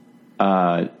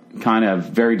 kind of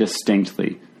very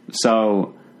distinctly.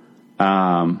 So,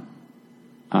 I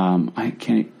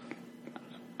can't,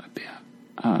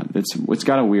 it's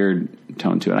got a weird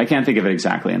tone to it. I can't think of it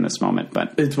exactly in this moment,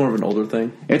 but It's more of an older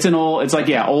thing. it's like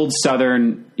old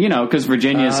Southern, because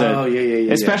Virginia's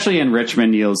especially in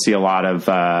Richmond, you'll see a lot of,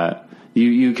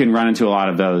 you can run into a lot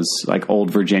of those like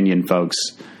old Virginian folks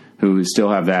who still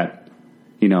have that,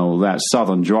 that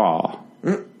Southern drawl.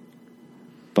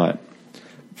 But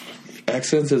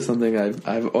Accents is something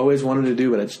I've always wanted to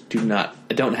do, but I just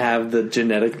I don't have the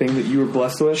genetic thing that you were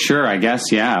blessed with. sure, I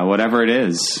guess, yeah, whatever it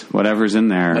is, whatever's in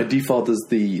there. My default is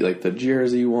the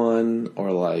Jersey one,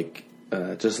 or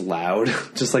just loud,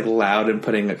 just like loud and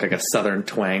putting like a Southern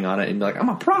twang on it, and be like, I'm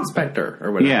a prospector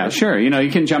or whatever. Yeah, sure.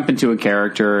 You can jump into a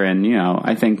character, and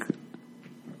I think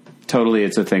totally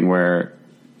it's a thing where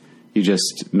you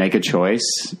just make a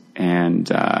choice, and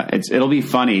it'll be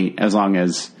funny as long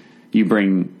as you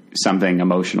bring something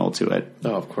emotional to it.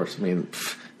 Oh, of course. I mean,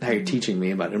 now you're teaching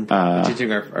me about improv. You're teaching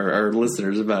our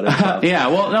listeners about it. Yeah,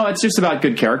 well, no, it's just about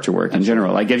good character work in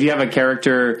general. Like, if you have a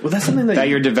character that's something that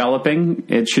you're developing,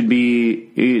 it should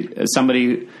be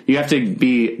somebody, you have to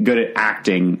be good at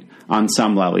acting on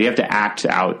some level. You have to act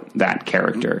out that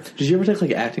character. Did you ever take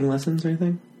like acting lessons or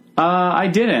anything? I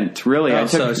didn't really.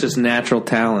 So it's just natural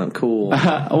talent. Cool.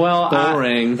 Well,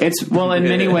 boring. In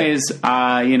many ways,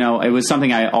 it was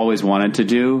something I always wanted to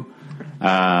do.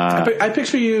 I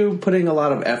picture you putting a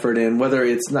lot of effort in, whether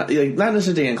it's not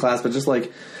necessarily in class, but just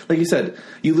like you said,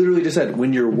 you literally just said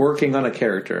when you're working on a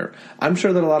character. I'm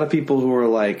sure that a lot of people who are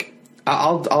like,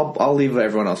 I'll leave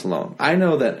everyone else alone. I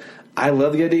know that I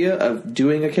love the idea of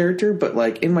doing a character, but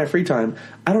like in my free time,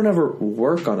 I don't ever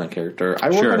work on a character.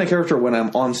 I work on a character when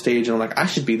I'm on stage and I'm like, I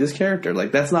should be this character.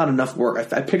 Like, that's not enough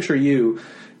work. I picture you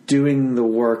doing the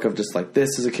work of just like,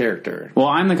 this is a character. Well,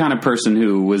 I'm the kind of person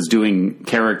who was doing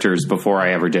characters before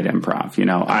I ever did improv.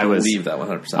 I believe that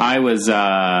 100%. I was,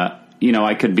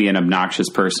 I could be an obnoxious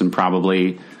person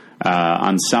probably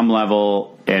on some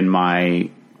level in my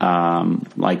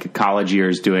college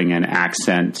years doing an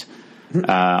accent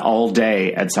all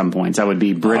day at some points. I would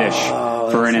be British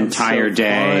for an entire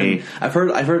day.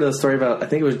 Fun. I've heard a story about, I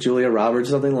think it was Julia Roberts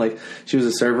or something, like she was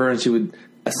a server and she would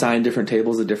assign different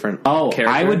tables to different characters.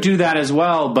 I would do that as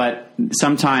well, but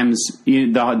sometimes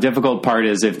the difficult part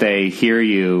is if they hear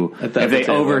you, if they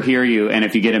overhear you, and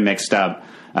if you get them mixed up,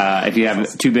 if you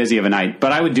have too busy of a night.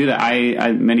 But I would do that.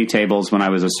 I many tables when I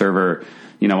was a server,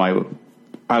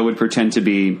 I would pretend to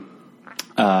be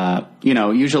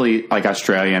usually like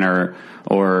Australian or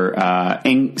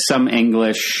some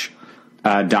English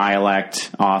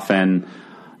dialect often,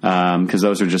 because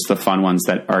those are just the fun ones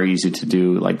that are easy to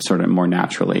do, like sort of more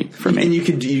naturally for me. And you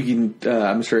can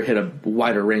I'm sure hit a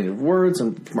wider range of words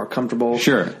and more comfortable,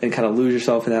 sure, and kind of lose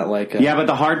yourself in that yeah. But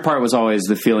the hard part was always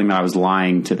the feeling that I was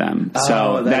lying to them.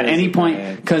 So at any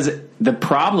point, because the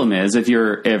problem is if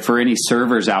for any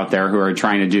servers out there who are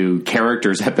trying to do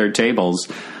characters at their tables.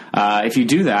 If you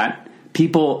do that,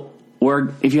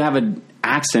 if you have an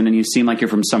accent and you seem like you're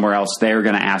from somewhere else, they're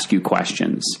going to ask you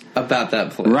questions about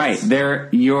that place.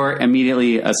 Right. You're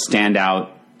immediately a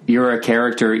standout. You're a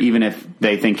character, even if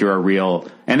they think you're a real.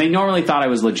 And they normally thought I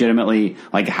was legitimately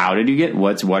like, how did you get?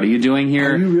 What are you doing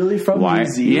here? Are you really from New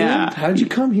Zealand? Yeah. How did you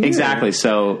come here? Exactly.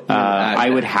 So I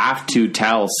would have to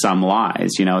tell some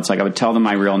lies. It's like I would tell them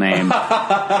my real name, but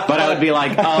I would be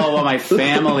like, oh, well, my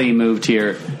family moved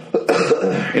here.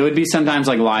 It would be sometimes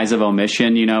like lies of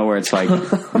omission, where it's like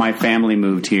my family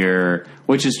moved here,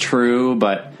 which is true,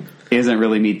 but isn't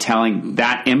really me telling.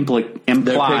 That implies.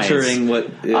 They're picturing what.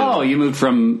 Oh, you moved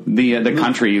from the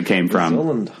country you came from. New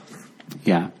Zealand.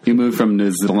 Yeah, you moved from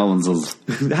New Zealand.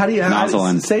 How do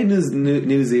you say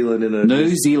New Zealand in a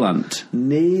New Zealand?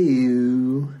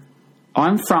 New.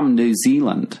 I'm from New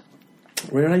Zealand.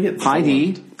 Where did I get? Hi,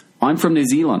 Dee. I'm from New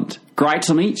Zealand. Great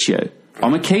to meet you.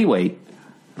 I'm a Kiwi.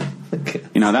 Okay.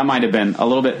 That might have been a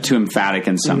little bit too emphatic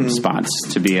in some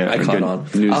spots to be a good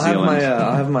New Zealand.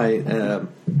 I'll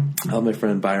have my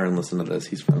friend Byron listen to this.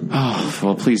 He's from. Oh,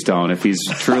 well, please don't. If he's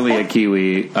truly a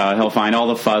Kiwi, he'll find all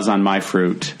the fuzz on my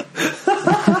fruit.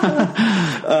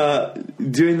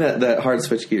 Doing that hard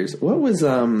switch gears. What was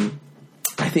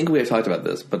I think we have talked about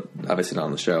this, but obviously not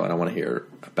on the show, and I want to hear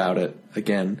about it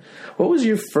again. What was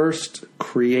your first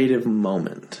creative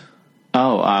moment?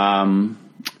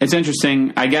 It's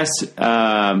interesting. I guess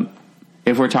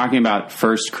if we're talking about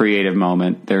first creative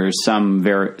moment, there's some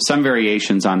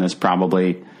variations on this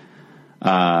probably.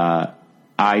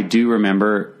 I do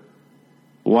remember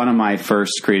one of my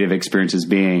first creative experiences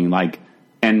being like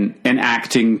an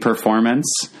acting performance,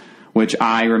 which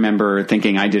I remember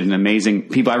thinking I did an amazing.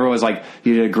 Everyone was like,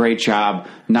 "You did a great job,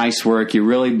 nice work. You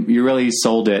really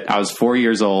sold it." I was 4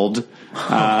 years old,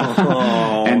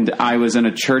 and I was in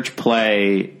a church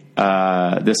play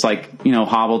this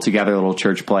hobbled together little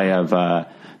church play of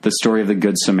the story of the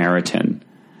Good Samaritan,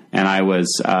 and I was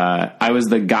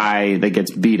the guy that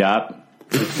gets beat up.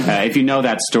 If you know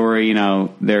that story,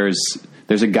 there's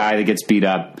a guy that gets beat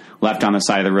up, left on the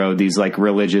side of the road. These like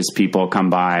religious people come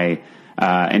by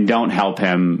and don't help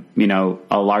him.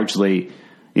 Largely,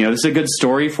 this is a good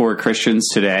story for Christians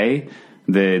today.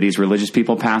 These religious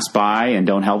people pass by and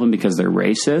don't help him because they're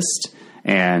racist,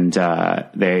 and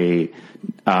they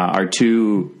are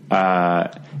too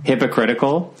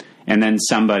hypocritical. And then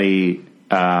somebody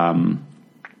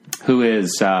who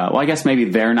is, I guess maybe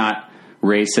they're not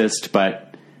racist,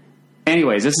 but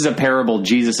anyways, this is a parable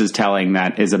Jesus is telling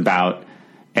that is about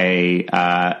a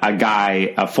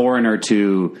guy, a foreigner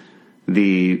to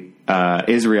the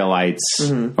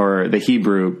Israelites or the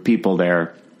Hebrew people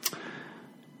there,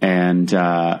 and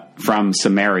from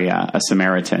Samaria, a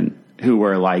Samaritan who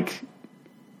were like,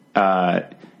 there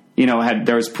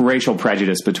was racial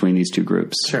prejudice between these two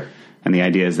groups. Sure. And the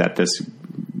idea is that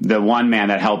the one man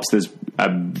that helps this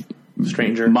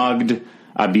stranger, mugged,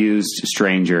 abused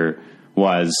stranger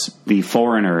was the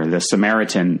foreigner, the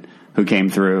Samaritan who came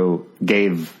through,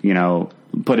 gave,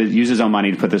 use his own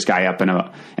money to put this guy up in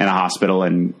a hospital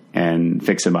and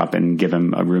fix him up and give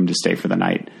him a room to stay for the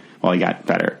night while he got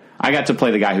better. I got to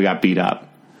play the guy who got beat up,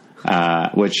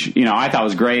 which, I thought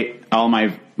was great. All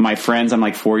my friends, I'm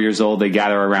like 4 years old, they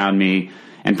gather around me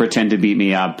and pretend to beat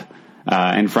me up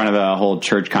in front of a whole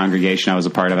church congregation I was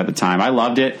a part of at the time. I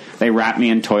loved it. They wrapped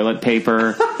me in toilet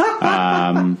paper,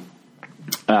 and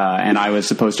I was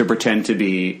supposed to pretend to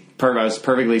be I was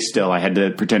perfectly still. I had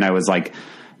to pretend I was like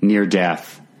near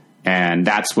death. And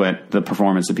that's what the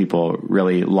performance that people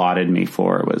really lauded me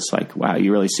for, was like, wow,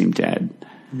 you really seem dead.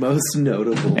 Most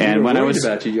notable. And when I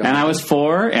was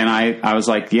 4, and I was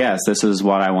like, yes, this is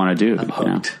what I want to do. I'm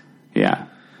hooked. Yeah.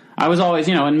 I was always,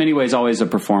 in many ways, always a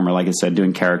performer. Like I said,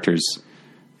 doing characters.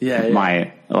 Yeah.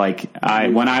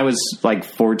 When I was like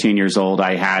 14 years old,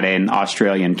 I had an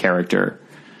Australian character.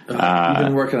 You've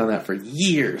been working on that for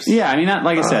years. Yeah. I mean,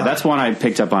 like I said, that's one I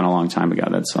picked up on a long time ago.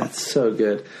 That's so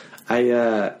good.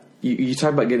 You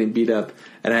talk about getting beat up,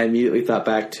 and I immediately thought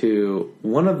back to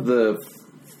one of the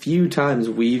few times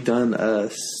we've done a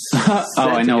set I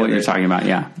know together. what you're talking about.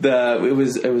 Yeah.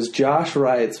 It was Josh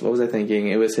Wright's. What was I thinking?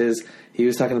 It was his. He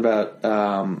was talking about.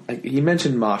 He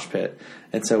mentioned mosh pit,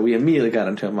 and so we immediately got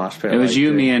into a mosh pit. It was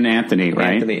you, me, and Anthony,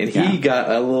 right? Anthony, and he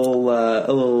got a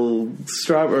little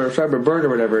strawberry burn or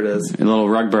whatever it is. A little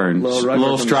rug burn. A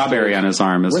little strawberry on his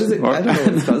arm. What is it? I don't know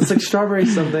what it's called. It's like strawberry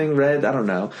something red. I don't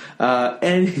know.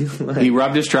 And he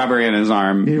rubbed a strawberry on his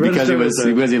arm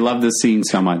because he loved the scene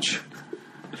so much.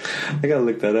 I gotta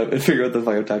look that up and figure out what the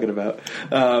fuck I'm talking about.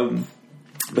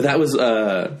 But that was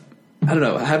I don't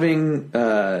know, having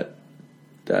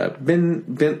been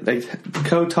like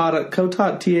co-taught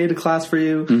TA to class for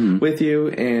you with you,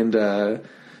 and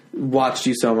watched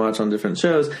you so much on different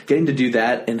shows. Getting to do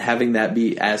that and having that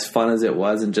be as fun as it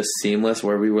was and just seamless,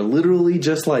 where we were literally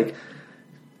just like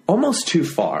almost too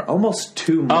far, almost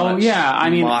too much. Oh yeah,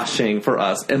 I mean, moshing for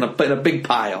us in a big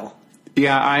pile.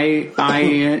 Yeah, I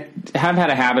have had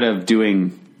a habit of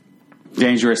doing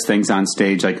dangerous things on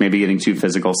stage, like maybe getting too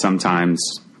physical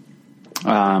sometimes,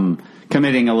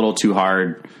 committing a little too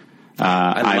hard.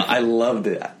 I loved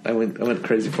it. I went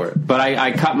crazy for it. But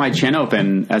I cut my chin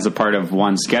open as a part of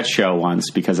one sketch show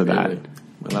once because of that. Really?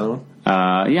 Another one?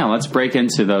 Yeah, let's break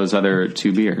into those other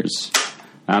 2 beers.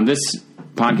 This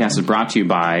podcast is brought to you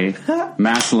by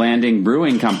Mass Landing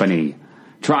Brewing Company.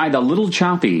 Try the Little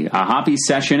Choppy, a hoppy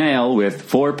session ale with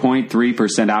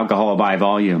 4.3% alcohol by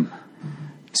volume.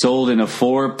 Sold in a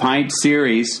 4-pint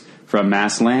series from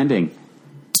Mass Landing.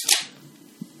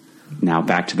 Now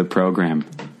back to the program.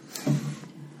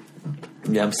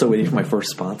 Yeah, I'm still waiting for my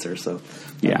first sponsor, so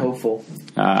I'm hopeful.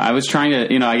 I was trying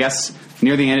to, I guess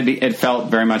near the end it felt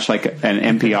very much like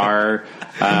an NPR,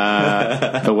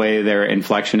 the way their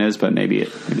inflection is, but maybe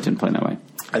it didn't play that way.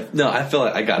 I feel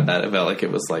like I got that. It felt like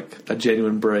it was like a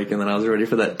genuine break, and then I was ready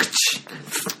for that.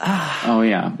 Oh,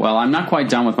 yeah. Well, I'm not quite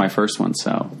done with my first one,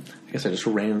 so I guess I just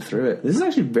ran through it. This is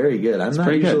actually very good. I'm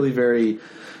not usually good. Very...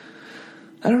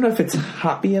 I don't know if it's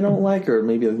hoppy I don't like, or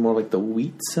maybe more like the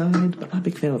wheat side, but I'm not a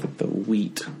big fan of like the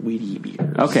weedy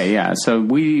beers. Okay, yeah. So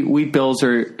wheat bills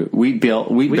are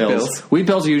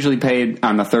usually paid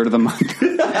on the 3rd of the month.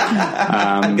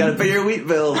 Gotta pay your wheat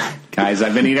bill. Guys,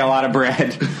 I've been eating a lot of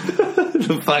bread.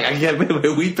 Fuck, I can't pay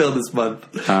my wheat bill this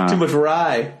month. Too much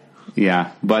rye.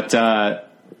 Yeah, but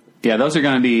those are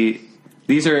going to be.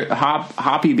 These are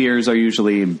hoppy beers are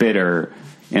usually bitter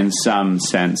in some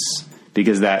sense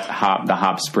because the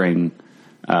hops bring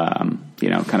kind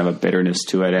of a bitterness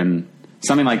to it, and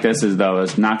Something like this is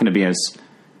not going to be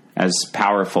as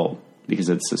powerful because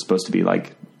it's supposed to be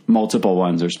like multiple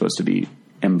ones are supposed to be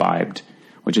imbibed,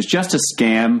 which is just a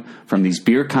scam from these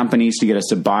beer companies to get us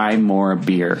to buy more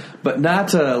beer. But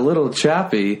not Little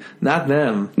Choppy, not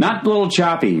them. Not Little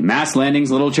Choppy. Mass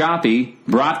Landing's Little Choppy,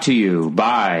 brought to you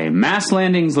by Mass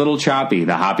Landing's Little Choppy,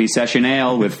 the hoppy session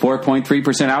ale with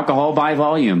 4.3% alcohol by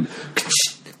volume.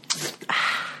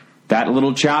 That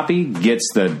Little Choppy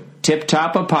gets the tip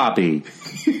top of poppy.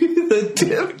 The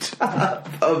tip top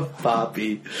of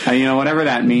poppy. And, whatever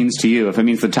that means to you. If it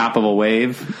means the top of a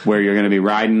wave, where you're going to be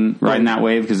riding that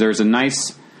wave, because there's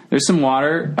some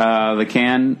water. The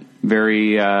can,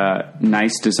 very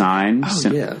nice design.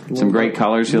 Some great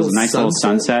colors. Feels a nice little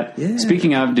sunset. Yeah.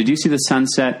 Speaking of, did you see the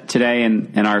sunset today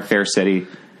in our fair city?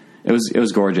 It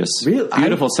was gorgeous. Really?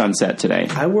 Beautiful sunset today.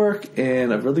 I work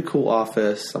in a really cool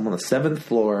office. I'm on the 7th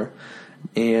floor.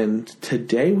 And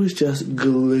today was just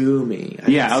gloomy.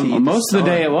 Most of the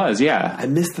day it was, yeah. I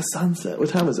missed the sunset. What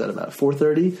time was that, about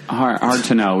 4:30? Hard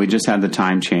to know. We just had the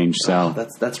time change, so.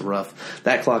 That's rough.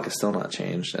 That clock is still not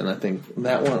changed. And I think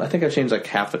I changed like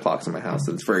half the clocks in my house.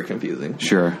 It's very confusing.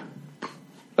 Sure.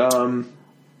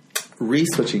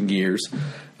 Re-switching gears.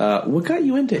 What got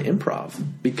you into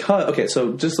improv?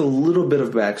 So just a little bit of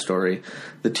backstory.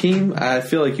 The team, I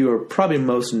feel like you are probably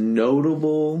most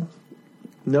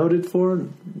noted for,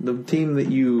 the team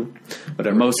that you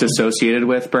most associated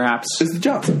with, perhaps, is the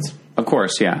Johnsons. Of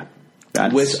course, yeah.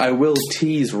 Which I will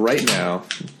tease right now.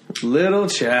 Little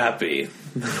Chappy.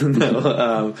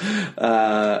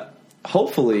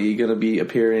 Hopefully going to be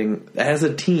appearing as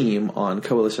a team on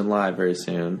Coalition Live very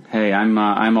soon. Hey, I'm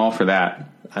all for that.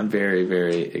 I'm very,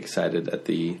 very excited at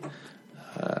the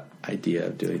idea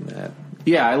of doing that.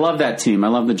 Yeah, I love that team. I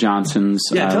love the Johnsons.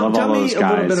 Yeah, I love all those guys.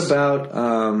 Tell me a little bit about,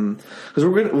 because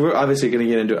we're obviously going to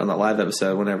get into it on that live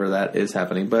episode whenever that is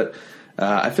happening. But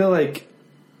I feel like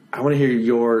I want to hear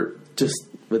your, just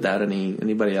without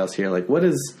anybody else here, like what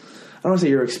is, I don't want to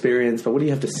say your experience, but what do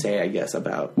you have to say, I guess,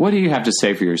 about? What do you have to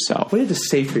say for yourself? What do you have to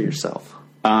say for yourself?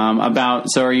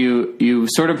 So are you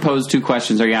sort of posed two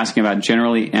questions. Are you asking about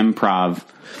generally improv?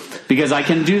 Because I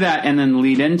can do that and then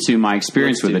lead into my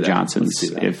experience with the Johnsons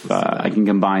if I can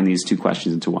combine these two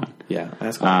questions into one. Yeah,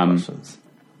 ask all the questions.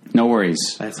 No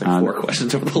worries. I asked like 4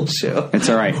 questions over the whole show. It's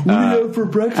all right. What do you have for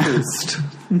breakfast?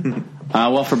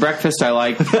 Well, for breakfast, I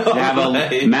like to have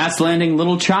a Mass Landing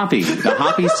Little Choppy, the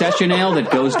hoppy session ale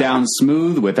that goes down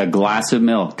smooth with a glass of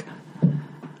milk.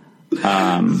 This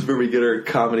is where we get our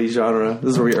comedy genre.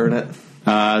 This is where we earn it.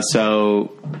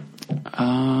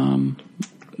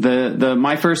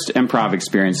 My first improv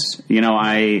experience,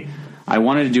 I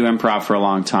wanted to do improv for a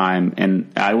long time,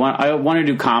 and I wanted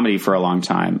to do comedy for a long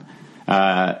time.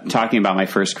 Talking about my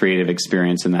first creative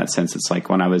experience in that sense, it's like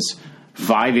when I was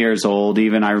 5 years old,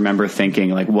 even I remember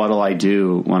thinking, like, what'll I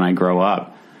do when I grow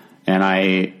up? And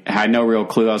I had no real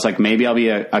clue. I was like, maybe I'll be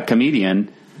a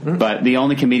comedian. Mm-hmm. But the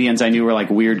only comedians I knew were like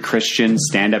weird Christian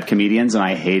stand-up comedians, and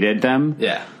I hated them.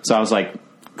 Yeah. So I was like,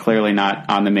 clearly not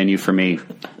on the menu for me.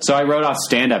 So I wrote off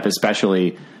stand-up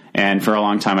especially, and for a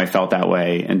long time I felt that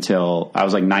way until I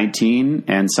was like 19,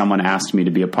 and someone asked me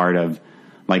to be a part of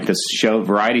like this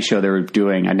variety show they were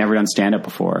doing. I'd never done stand-up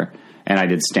before, and I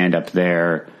did stand-up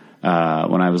there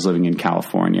when I was living in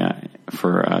California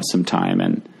for some time,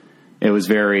 and it was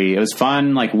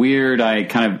fun, like weird. I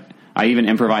even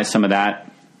improvised some of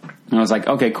that, and I was like,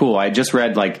 okay, cool. I just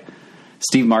read like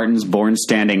Steve Martin's Born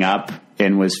Standing Up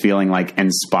and was feeling like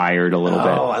inspired a little bit.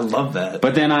 Oh, I love that.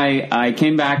 But then I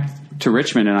came back to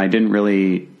Richmond, and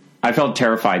I felt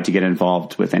terrified to get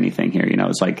involved with anything here.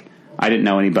 It's like I didn't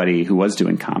know anybody who was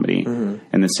doing comedy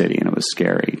in the city, and it was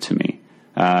scary to me.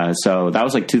 So that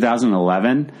was like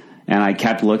 2011, and I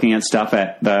kept looking at stuff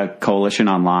at the Coalition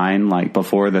online, like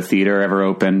before the theater ever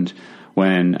opened,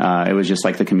 when it was just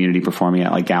like the community performing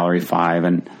at like Gallery 5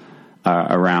 and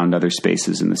around other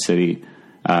spaces in the city.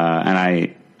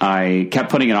 And I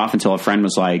kept putting it off until a friend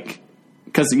was like,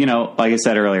 because, like I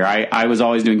said earlier, I was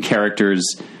always doing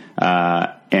characters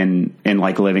in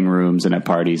like living rooms and at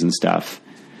parties and stuff.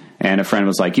 And a friend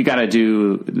was like, you want to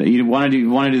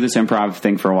do this improv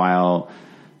thing for a while.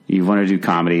 You want to do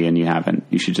comedy and you haven't.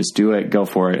 You should just do it, go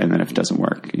for it. And then if it doesn't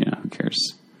work, who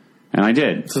cares? And I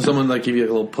did. So someone like gave you a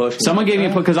little push? Someone gave me a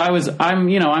push because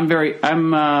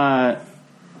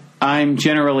I'm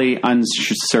generally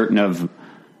uncertain of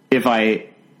if I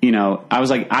was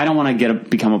like, I don't want to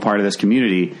become a part of this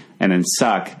community and then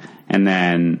suck and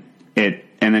then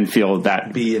feel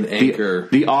that be an anchor,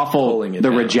 the awful, the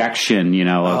down. Rejection,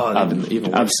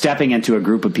 of stepping into a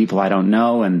group of people I don't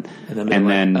know and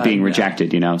then being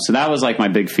rejected, So that was like my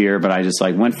big fear, but I just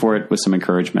like went for it with some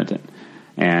encouragement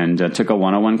and took a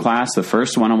 101 class, the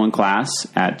first 101 class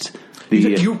at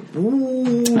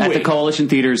the Coalition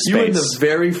Theater space. You were in the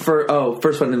very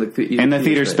first one in the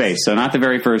theater space. So not the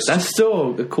very first. That's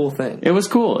still a cool thing. It was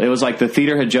cool. It was like the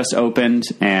theater had just opened,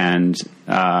 and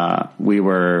we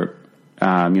were,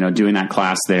 doing that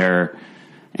class there.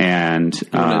 And you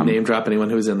want to name drop anyone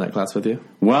who was in that class with you?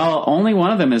 Well, only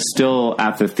one of them is still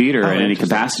at the theater in any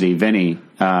capacity. Vinny.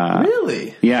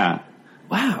 Really? Yeah.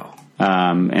 Wow.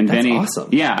 And That's Vinny, awesome.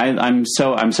 Yeah, I'm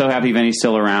so happy Vinny's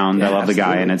still around. Yeah, I love the guy,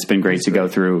 absolutely. and it's been great to go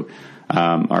through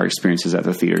our experiences at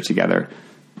the theater together.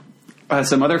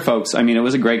 Some other folks, I mean, it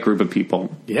was a great group of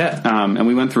people. Yeah. And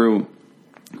we went through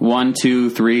 1,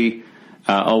 2, 3,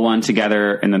 01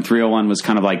 together, and then 301 was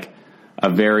kind of like a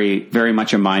very, very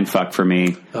much a mind fuck for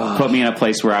me. Put me in a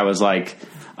place where I was like,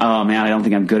 oh man, I don't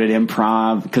think I'm good at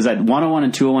improv, because that 101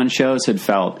 and 201 shows had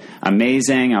felt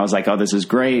amazing. I was like, oh, this is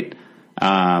great.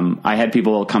 I had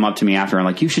people come up to me after and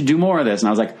like, you should do more of this. And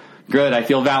I was like, good. I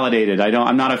feel validated.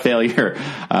 I'm not a failure.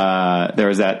 There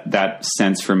was that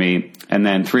sense for me. And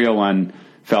then 301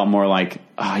 felt more like,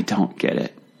 oh, I don't get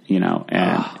it,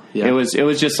 and it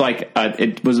was just like,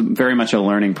 it was very much a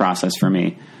learning process for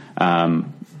me.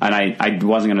 And I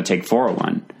wasn't going to take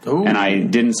 401. Ooh. And I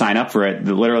didn't sign up for it.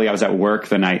 Literally, I was at work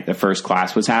the night the first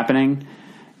class was happening.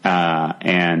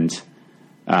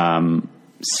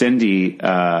 Cindy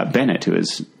Bennett, who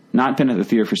has not been at the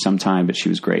theater for some time, but she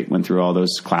was great, went through all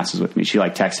those classes with me. She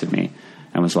texted me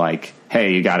and was like,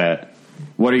 hey,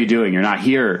 what are you doing? You're not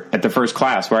here at the first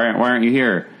class. Why aren't you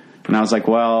here? And I was like,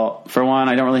 well, for one,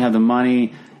 I don't really have the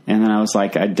money. And then I was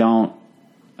like,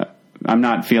 I'm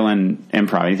not feeling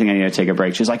improv. I think I need to take a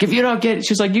break. She's like, if you don't get,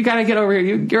 she's like, you got to get over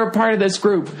here. You're a part of this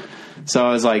group. So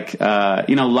I was like,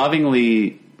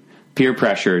 lovingly peer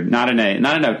pressured, not in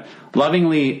a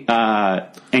lovingly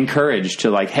encouraged to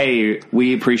like, hey,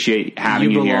 we appreciate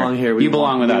having you here. You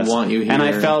belong with us. Want you here. And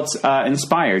I felt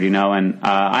inspired, and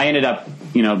I ended up,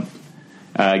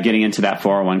 getting into that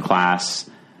 401 class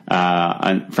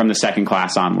from the second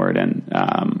class onward,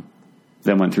 and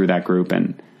then went through that group,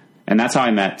 and that's how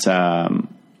I met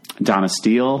Donna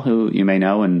Steele, who you may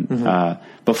know, and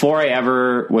before I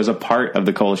ever was a part of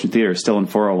the Coalition Theater, still in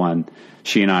 401,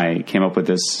 she and I came up with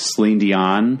this Celine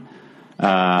Dion.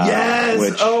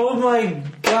 Yes! Oh my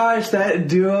gosh, that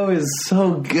duo is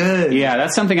so good. Yeah,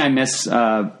 that's something I miss.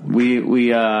 We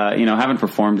haven't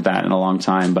performed that in a long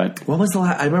time, but when was the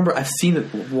last? I remember I've seen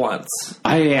it once.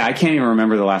 I can't even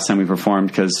remember the last time we performed,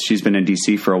 because she's been in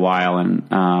DC for a while, and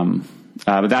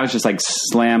but that was just like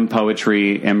slam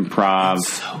poetry, improv,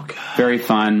 so good, very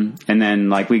fun. And then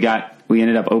like we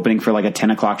ended up opening for like a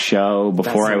 10:00 show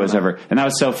before I was ever, and that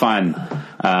was so fun.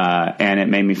 And it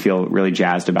made me feel really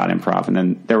jazzed about improv. And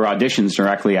then there were auditions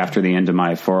directly after the end of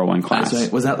my 401 class.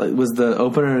 Right. Was the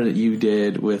opener that you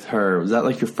did with her, was that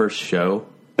like your first show?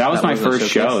 That was my first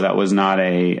show. That was not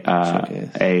a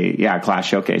class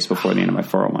showcase before the end of my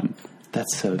 401.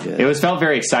 That's so good. It felt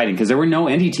very exciting because there were no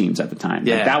indie teams at the time.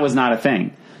 Yeah. Like, that was not a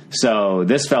thing. So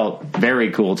this felt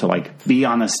very cool to like be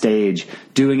on the stage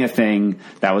doing a thing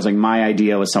that was like my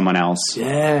idea with someone else.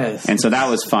 Yes. And so that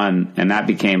was fun, and that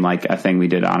became like a thing we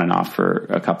did on and off for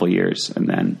a couple years. And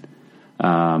then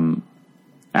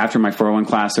after my 401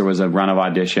 class, there was a run of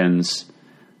auditions.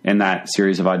 In that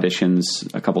series of auditions,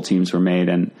 a couple teams were made,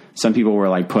 and some people were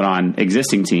like put on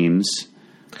existing teams.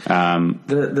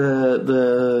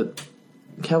 The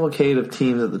cavalcade of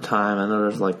teams at the time, I know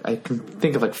there's I can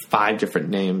think of 5 different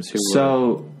names.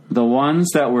 The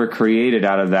ones that were created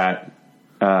out of that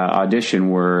audition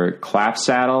were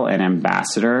Clapsaddle and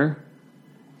Ambassador,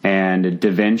 and Da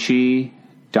Vinci,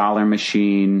 Dollar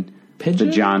Machine, Pigeon?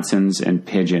 the Johnsons, and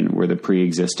Pigeon were the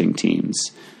pre-existing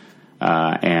teams.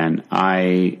 And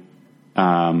I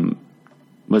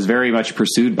was very much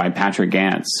pursued by Patrick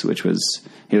Gantz,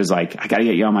 he was like, I got to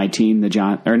get you on my team. He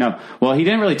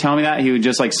didn't really tell me that. He would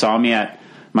just saw me at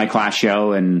my class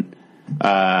show, and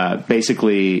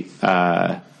basically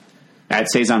at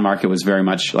Cezanne Market was very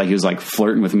much he was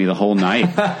flirting with me the whole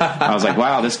night. I was like,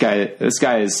 wow, this guy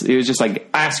he was just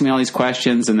asking me all these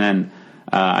questions, and then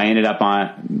I ended up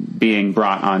being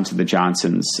brought onto the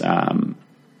Johnsons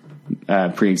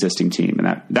pre-existing team,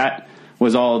 and that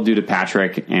was all due to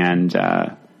Patrick and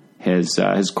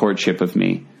his courtship of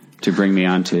me to bring me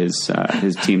onto his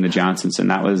team, the Johnsons, and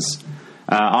that was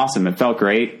awesome. It felt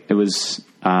great. It was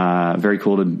very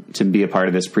cool to be a part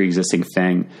of this pre-existing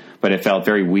thing, but it felt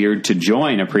very weird to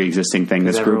join a pre-existing thing.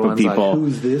 This group of people,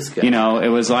 who's this guy? It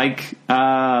was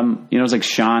it was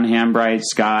Sean Hambright,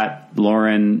 Scott,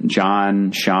 Lauren,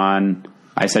 John, Sean.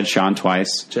 I said Sean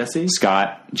twice. Jesse?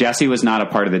 Scott. Jesse was not a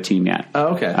part of the team yet.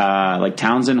 Oh, okay. Like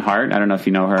Townsend Hart. I don't know if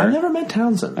you know her. I never met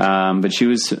Townsend. But she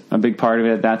was a big part of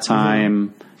it at that time.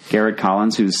 Mm-hmm. Garrett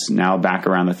Collins, who's now back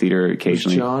around the theater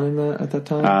occasionally. Was John in that at that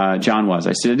time? John was.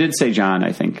 I did say John,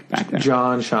 I think, back then.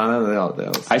 John, Shauna, they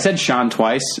all. I said Sean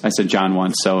twice. I said John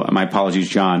once, so my apologies,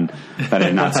 John, that I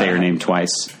did not say your name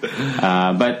twice.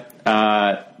 But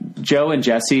Joe and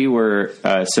Jesse were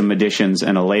some additions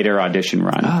in a later audition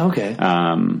run. Oh, okay.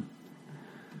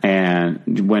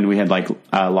 And when we had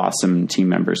lost some team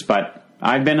members. But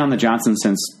I've been on the Johnsons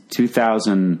since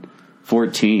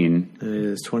 2014. It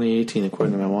is 2018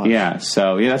 according to my watch. Yeah,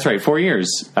 so that's right. 4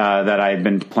 years that I've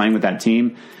been playing with that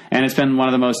team, and it's been one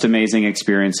of the most amazing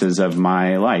experiences of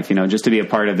my life. Just to be a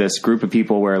part of this group of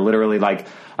people where literally like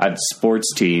a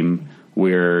sports team,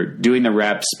 we're doing the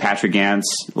reps. Patrick Gantz,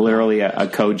 literally a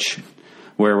coach,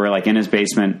 where we're like in his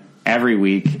basement every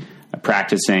week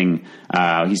practicing.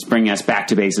 He's bringing us back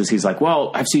to basics. He's like,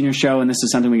 well, I've seen your show and this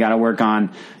is something we got to work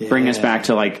on. Yeah. Bring us back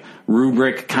to like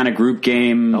rubric kind of group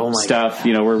game stuff.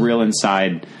 God. We're real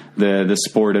inside the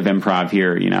sport of improv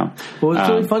here, Well, what's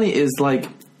really funny is like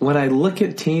when I look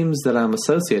at teams that I'm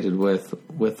associated with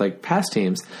like past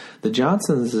teams, the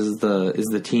Johnsons is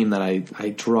the team that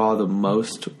I draw the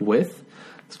most with.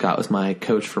 Scott was my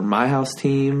coach for my house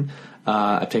team.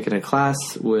 I've taken a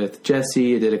class with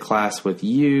Jesse. I did a class with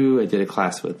you. I did a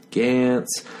class with Gantz.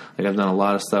 Like I've done a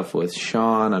lot of stuff with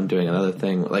Sean. I'm doing another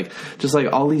thing. Like just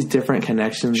like all these different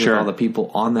connections with all the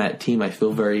people on that team. I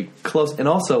feel very close. And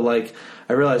also like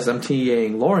I realized I'm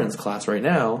TAing Lauren's class right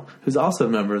now, who's also a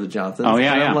member of the Johnsons. Oh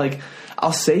yeah, and yeah. I'm like,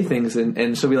 I'll say things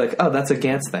and she'll be like, oh, that's a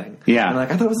Gantz thing. Yeah. And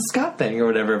like I thought it was a Scott thing or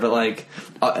whatever. But like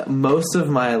most of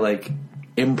my like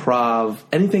improv,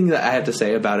 anything that I have to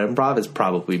say about improv has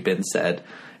probably been said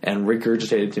and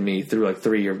regurgitated to me through like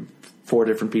 3 or 4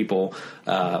 different people,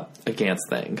 a Gantz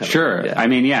thing. Sure. I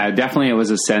mean, yeah, definitely it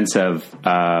was a sense of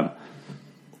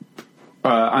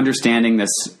understanding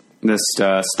this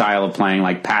style of playing,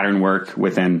 like pattern work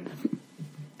within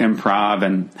improv,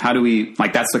 and how do we,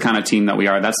 like, that's the kind of team that we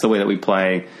are. That's the way that we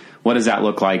play. What does that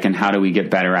look like, and how do we get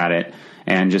better at it?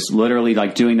 And just literally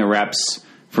like doing the reps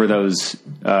for those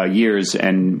years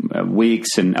and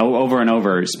weeks and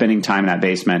over, spending time in that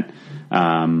basement.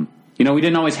 We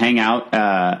didn't always hang out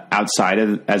outside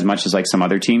of as much as like some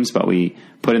other teams, but we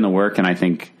put in the work, and I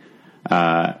think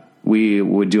we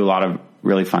would do a lot of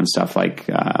really fun stuff like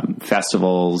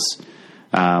festivals.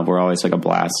 Were always like a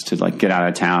blast to like get out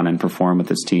of town and perform with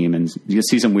this team, and you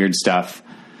see some weird stuff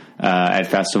at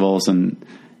festivals and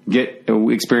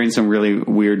experience some really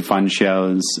weird, fun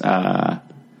shows.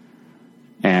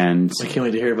 And I can't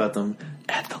wait to hear about them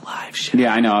at the live show.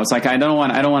 Yeah, I know. I was like, I don't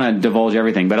want to divulge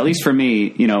everything, but at least for me,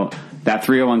 that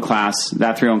 301 class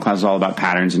was all about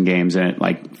patterns and games, and it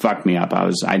like fucked me up. I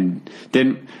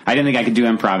didn't think I could do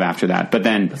improv after that. But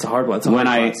then that's a hard one. When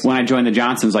I joined the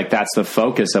Johnsons, like that's the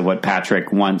focus of what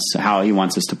Patrick wants, how he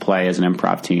wants us to play as an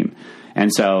improv team.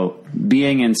 And so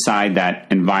being inside that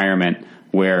environment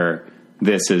where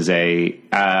this is a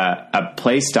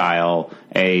play style,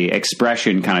 a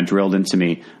expression kind of drilled into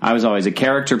me. I was always a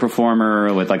character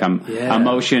performer with like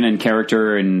emotion and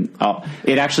character, and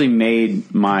it actually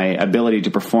made my ability to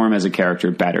perform as a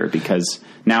character better, because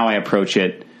now I approach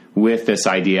it with this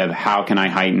idea of how can I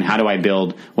heighten, how do I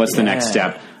build, what's the next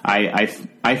step. I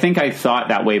think I thought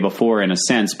that way before in a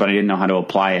sense, but I didn't know how to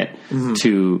apply it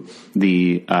to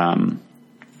the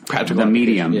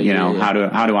medium,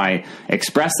 how do I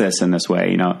express this in this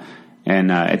way,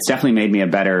 and it's definitely made me a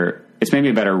better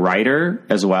writer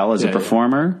as well as a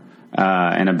performer,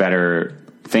 and a better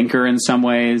thinker in some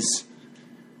ways,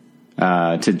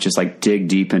 to just like dig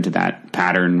deep into that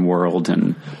pattern world.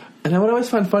 And what I always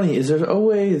find funny is there's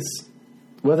always,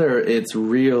 whether it's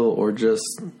real or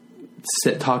just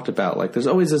talked about, like there's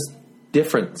always this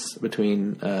difference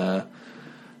between,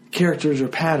 characters or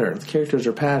patterns kind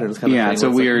of thing. It's a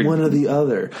weird, like one or the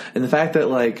other. And the fact that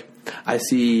like I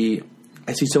see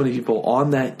so many people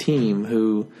on that team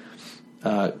who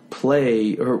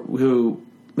play, or who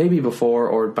maybe before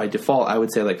or by default I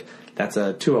would say like that's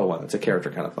a 201, it's a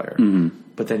character kind of player. Mm-hmm.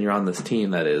 But then you're on this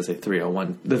team that is a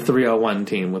 301, the 301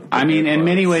 team with. I mean, in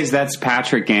many ways, that's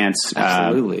Patrick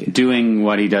Gantz doing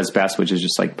what he does best, which is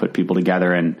just like put people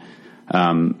together and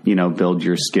build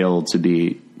your skill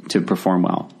to perform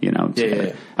well,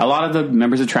 A lot of the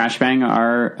members of Trash Bang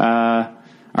are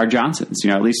Johnsons,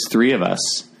 at least 3 of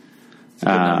us.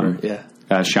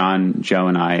 Sean, Joe,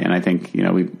 and I think,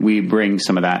 we bring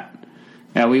some of that.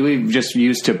 We've just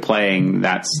used to playing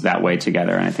that way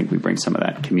together, and I think we bring some of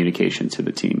that communication to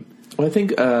the team. Well, I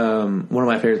think one of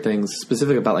my favorite things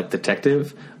specific about like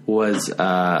Detective was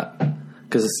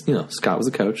because Scott was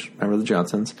a coach. Remember the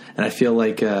Johnsons, and I feel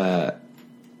like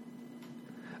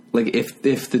if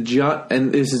the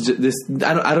and this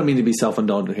I don't mean to be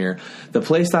self-indulgent here. The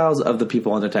play styles of the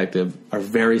people on Detective are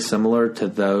very similar to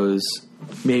those,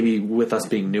 maybe with us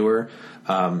being newer.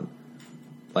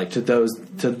 Like to those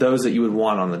that you would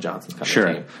want on the Johnsons kind Sure.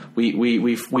 of team.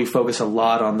 We focus a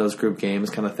lot on those group games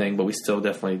kind of thing, but we still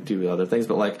definitely do other things.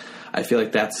 But like I feel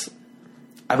like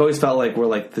I've always felt like we're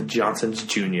like the Johnsons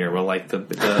Junior. We're like the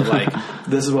like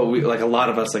this is what we like. A lot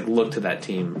of us like look to that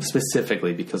team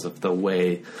specifically because of the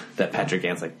way that Patrick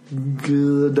Gant's like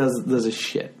does his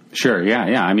shit. Sure,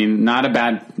 yeah. I mean, not a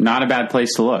bad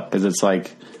place to look, because it's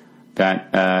like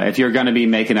that. If you're going to be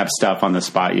making up stuff on the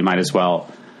spot, you might as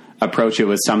well approach it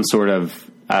with some sort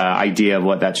of idea of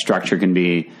what that structure can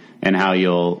be and how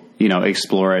you'll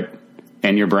explore it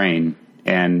in your brain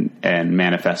and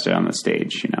manifest it on the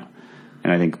stage.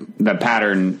 And I think the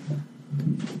pattern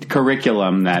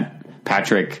curriculum that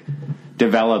Patrick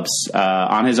develops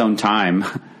on his own time.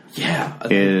 Yeah,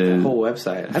 the whole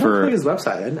website. I don't plug his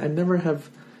website. I never have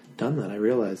done that. I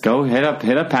realized. Go hit up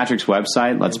Patrick's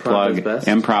website. Let's plug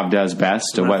Improv Does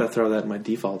Best. I'm gonna have to throw that in my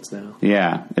defaults now.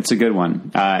 Yeah, it's a good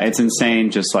one. It's insane,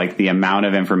 just like the amount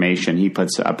of information he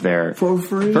puts up there for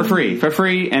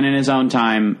free, and in his own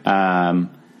time.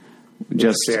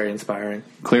 Just it's very inspiring.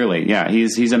 Clearly, yeah,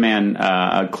 he's a man,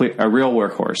 a real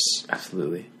workhorse.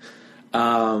 Absolutely.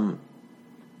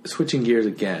 Switching gears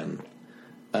again.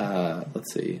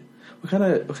 Let's see. What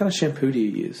kind of shampoo do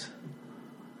you use?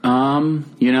 I'm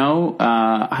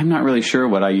not really sure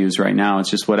what I use right now. It's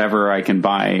just whatever I can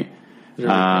buy.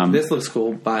 This looks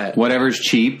cool. Buy it. Whatever's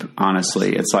cheap.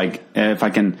 Honestly, it's like if I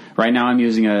can. Right now, I'm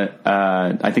using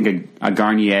I think a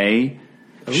Garnier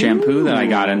shampoo that I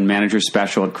got in Manager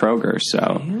Special at Kroger.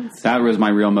 So that was my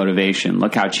real motivation.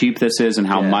 Look how cheap this is and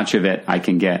how much of it I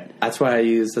can get. That's why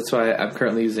I'm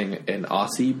currently using an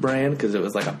Aussie brand, because it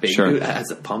was like a big. Sure. It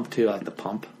has a pump too. I like the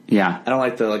pump. Yeah. I don't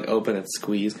like the open and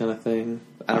squeeze kind of thing.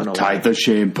 I don't know. Type the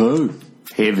shampoo.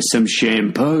 Have some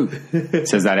shampoo. It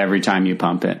says that every time you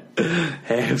pump it. Put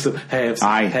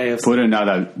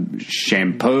another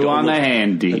shampoo on the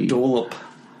handy. A dollop.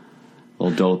 A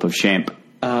little dollop of shampoo.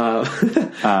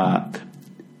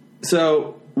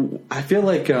 So I feel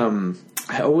like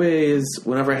I always,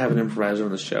 whenever I have an improviser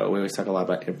on the show, we always talk a lot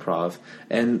about improv.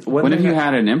 And when have you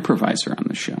had an improviser on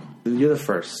the show? You're the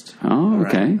first. Oh,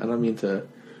 okay. Right? I don't mean to.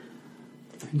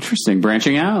 Interesting,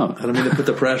 branching out. I don't mean to put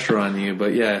the pressure on you,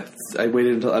 but yeah, I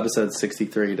waited until episode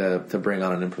 63 to bring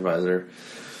on an improviser.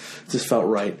 It just felt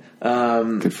right.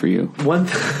 Good for you. One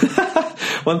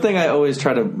thing I always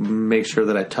try to make sure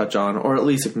that I touch on, or at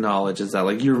least acknowledge, is that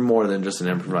like you're more than just an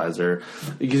improviser.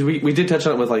 Because we did touch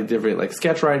on it with like different like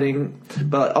sketch writing,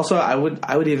 but also I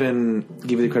would even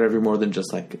give you the credit for more than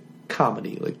just like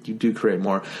comedy. Like you do create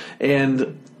more,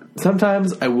 and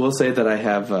sometimes I will say that I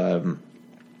have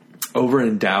over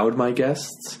endowed my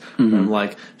guests. Mm-hmm. I'm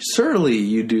like, surely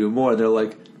you do more. They're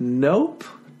like, nope.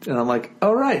 And I'm like,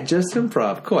 all right, just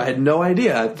improv. Cool. I had no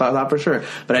idea. I thought for sure.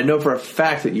 But I know for a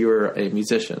fact that you were a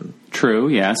musician. True,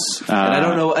 yes. And I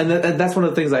don't know. And that's one of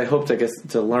the things I hope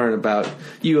to learn about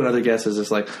you and other guests is just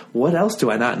like, what else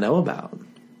do I not know about?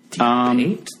 Do you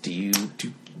paint? Do you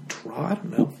draw? I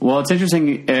don't know. Well, it's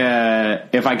interesting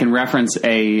if I can reference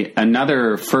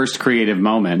another first creative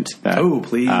moment. Oh,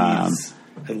 please.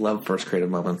 I love first creative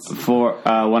moments. For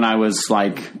when I was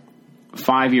like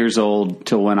 5 years old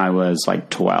till when I was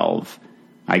like 12,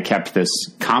 I kept this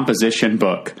composition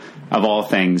book of all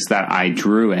things that I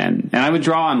drew in, and I would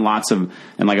draw on like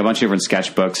a bunch of different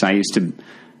sketchbooks. I used to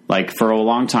like for a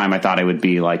long time I thought I would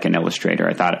be like an illustrator.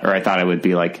 I thought I would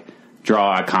be like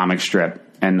draw a comic strip,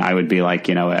 and I would be like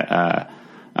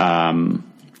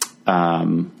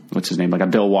what's his name, like a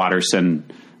Bill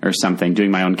Watterson or something,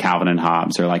 doing my own Calvin and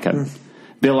Hobbes, or like a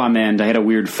Bill Amend. I had a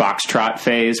weird foxtrot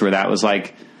phase where that was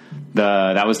like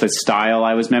the style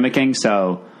I was mimicking.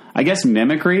 So I guess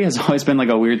mimicry has always been like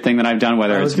a weird thing that I've done,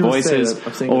 whether it's voices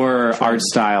or art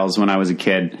styles. When I was a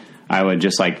kid, I would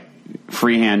just like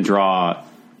freehand draw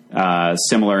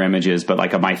similar images, but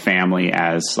like of my family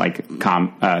as like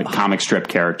comic strip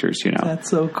characters, That's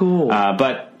so cool.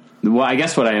 But I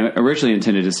guess what I originally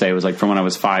intended to say was like from when I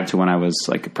was 5 to when I was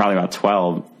like probably about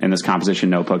 12, in this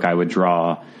composition notebook, I would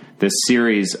draw this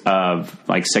series of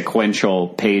like sequential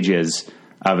pages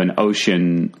of an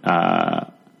ocean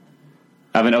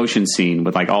scene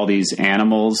with like all these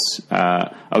animals,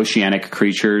 oceanic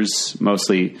creatures,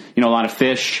 mostly, a lot of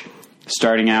fish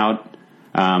starting out.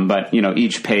 But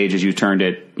each page as you turned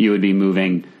it, you would be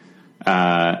moving,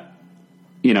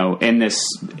 in this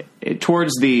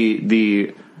towards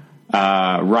the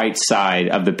right side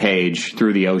of the page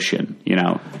through the ocean, you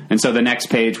know. And so the next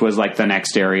page was like the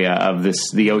next area of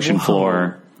the ocean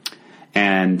floor.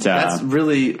 And that's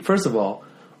really, first of all,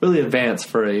 really advanced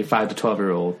for a 5 to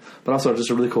 12-year-old, but also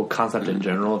just a really cool concept in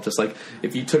general. Just like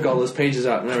if you took all those pages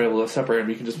out and were able to separate them,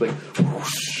 you could just like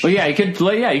whoosh. Well, you could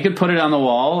put it on the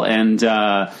wall, and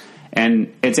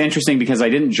it's interesting because I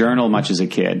didn't journal much as a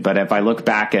kid, but if I look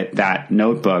back at that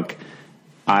notebook,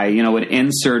 I would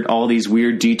insert all these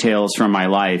weird details from my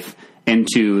life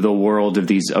into the world of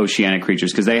these oceanic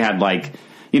creatures, because they had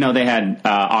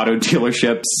auto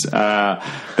dealerships.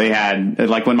 They had,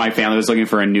 like, when my family was looking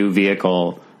for a new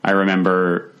vehicle, I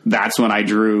remember that's when I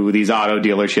drew these auto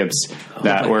dealerships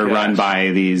that were run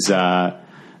by these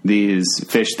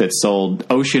fish that sold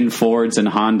ocean Fords and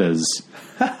Hondas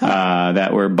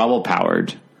that were bubble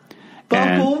powered.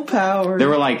 Bubble powered. They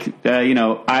were like,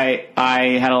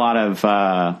 I had a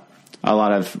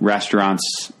lot of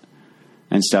restaurants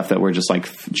and stuff that were just like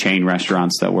chain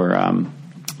restaurants that were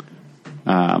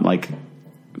like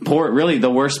poor, really the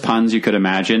worst puns you could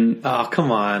imagine. Oh,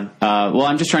 come on. Well,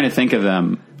 I'm just trying to think of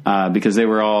them because they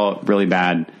were all really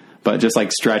bad, but just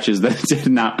like stretches that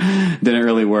didn't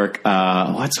really work.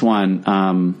 What's one?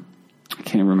 I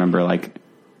can't remember. Like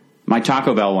my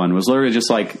Taco Bell one was literally just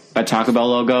like a Taco Bell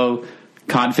logo,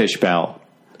 Codfish Bell.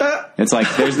 It's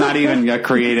like there's not even a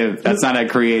creative. That's not a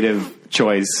creative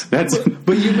choice. But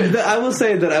I will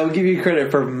say that I will give you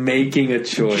credit for making a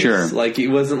choice. Sure, like it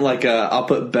wasn't like I'll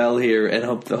put Bell here and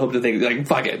hope to think like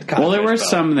fuck it. Well, there were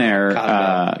some there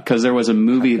because there was a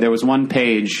movie. There was one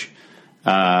page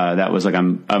that was like or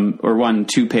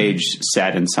 2-page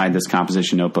set inside this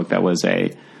composition notebook that was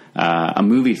a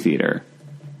movie theater.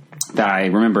 That I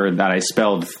remember that I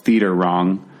spelled theater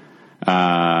wrong,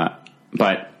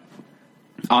 but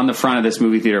on the front of this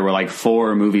movie theater were like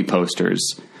 4 movie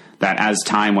posters that as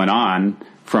time went on,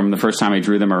 from the first time I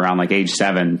drew them around like age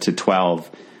 7 to 12,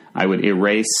 I would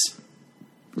erase,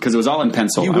 because it was all in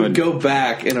pencil. You would go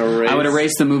back and erase. I would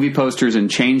erase the movie posters and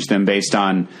change them based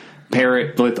on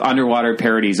with underwater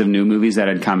parodies of new movies that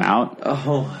had come out.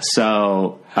 Oh.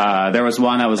 So there was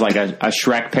one that was like a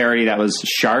Shrek parody that was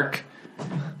Shark.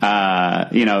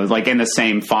 Like in the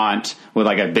same font with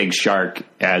like a big shark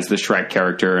as the Shrek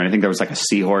character. And I think there was like a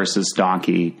seahorse as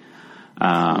donkey.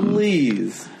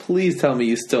 Please tell me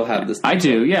you still have this notebook. I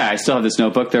do. Yeah, I still have this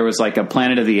notebook. There was like a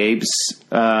Planet of the Apes.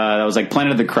 That was like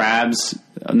Planet of the Crabs.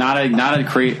 Not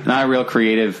a real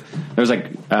creative. There was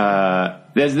like,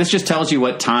 this just tells you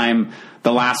what time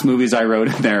the last movies I wrote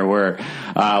in there were,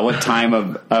 what time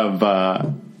of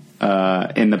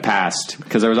in the past,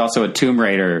 because there was also a Tomb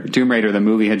Raider, the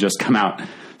movie had just come out.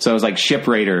 So it was like Ship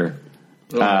Raider,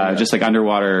 just like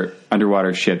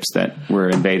underwater ships that were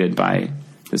invaded by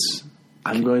this.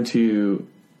 I'm going to,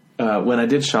 when I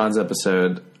did Sean's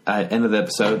episode, I ended the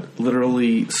episode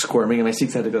literally squirming in my seat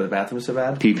because I had to go to the bathroom so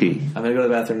bad. PP. I'm going to go to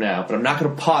the bathroom now, but I'm not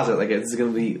going to pause it. Like, it's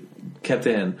going to be kept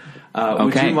in. Okay.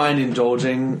 Would you mind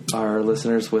indulging our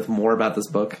listeners with more about this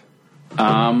book?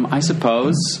 I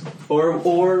suppose.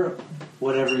 Or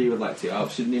whatever you would like to. I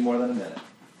shouldn't need more than a minute.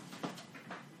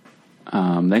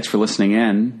 Thanks for listening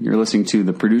in. You're listening to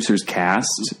the Producers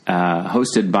Cast,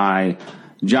 hosted by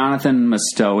Jonathan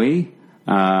Mostowy.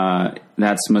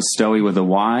 That's Mostowy with a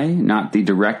Y, not the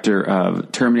director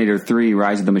of Terminator 3,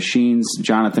 Rise of the Machines,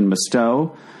 Jonathan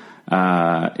Mostow.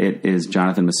 It is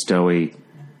Jonathan Mostowy,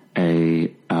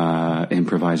 a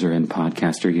improviser and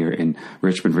podcaster here in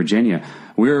Richmond, Virginia.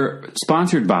 We're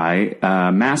sponsored by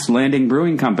Mass Landing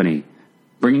Brewing Company,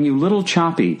 bringing you Little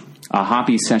Choppy, a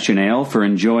hoppy session ale for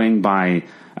enjoying by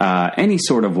any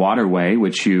sort of waterway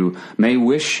which you may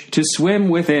wish to swim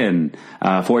within.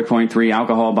 4.3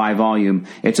 alcohol by volume.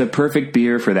 It's a perfect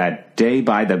beer for that day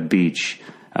by the beach.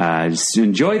 Just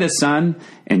enjoy the sun,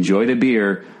 enjoy the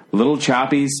beer. Little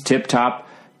Choppy's tip top,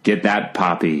 get that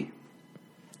poppy.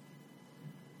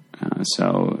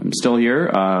 So I'm still here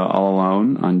all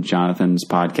alone on Jonathan's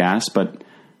podcast, but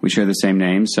we share the same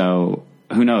name, so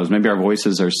who knows? Maybe our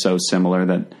voices are so similar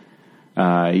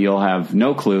that you'll have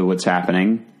no clue what's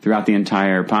happening throughout the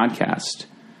entire podcast.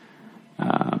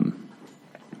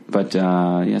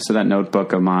 So that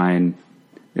notebook of mine,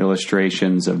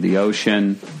 illustrations of the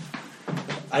ocean.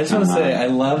 I just want to say, I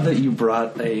love that you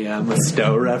brought a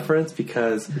Mostow reference,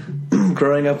 because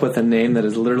growing up with a name that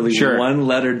is literally one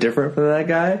letter different from that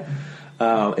guy,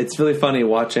 It's really funny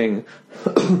watching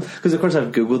because, of course,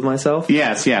 I've Googled myself.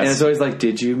 Yes. And it's always like,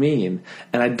 "Did you mean?"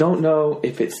 And I don't know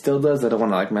if it still does. I don't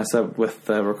want to like mess up with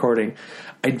the recording.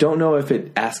 I don't know if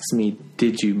it asks me,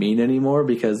 "Did you mean?" anymore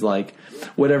because like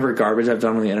whatever garbage I've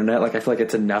done on the internet, like I feel like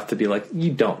it's enough to be like,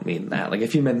 "You don't mean that." Like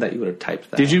if you meant that, you would have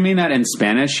typed that. Did you mean that in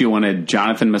Spanish? You wanted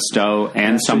Jonathan Musto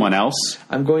and someone else?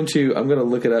 I'm going to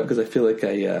look it up because I feel like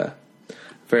I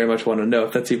very much want to know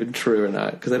if that's even true or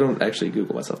not because I don't actually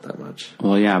Google myself that much.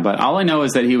 Well, yeah, but all I know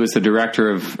is that he was the director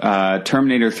of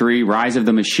Terminator 3: Rise of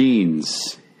the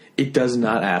Machines. It does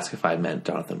not ask if I meant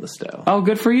Jonathan Musto. Oh,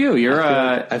 good for you! You're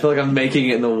I feel like I'm making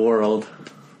it in the world.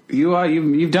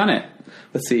 You've done it.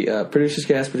 Let's see, Producers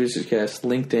Cast,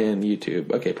 LinkedIn,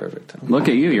 YouTube. Okay, perfect. Look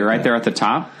at you! You're right there at the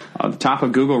top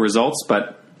of Google results.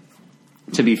 But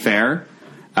to be fair,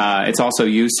 it's also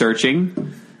you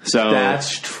searching. So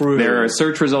that's true. Their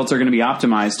search results are going to be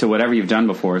optimized to whatever you've done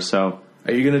before. So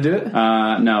are you going to do it?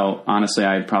 No, honestly,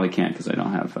 I probably can't because I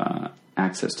don't have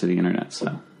access to the internet.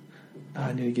 So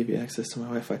I need to give you access to my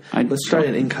Wi-Fi. Let's try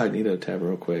an incognito tab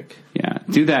real quick. Yeah,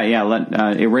 do that. Yeah,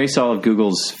 let erase all of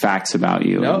Google's facts about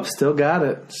you. Nope, still got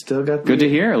it. Still got. Good to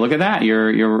hear. Look at that.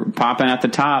 You're popping at the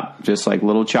top, just like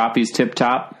little Choppy's tip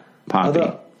top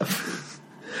poppy.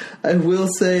 I will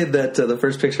say that the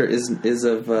first picture is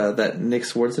of that Nick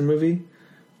Swardson movie.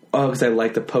 Oh, because I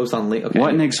like the post on link. Okay.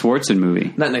 What Nick Swardson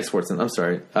movie? Not Nick Swardson. I'm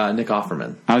sorry, Nick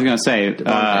Offerman. I was going to say,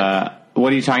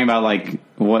 what are you talking about? Like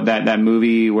what that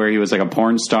movie where he was like a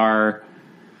porn star?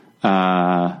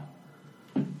 Yeah,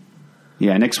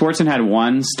 Nick Swardson had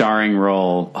one starring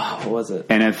role. Oh, what was it?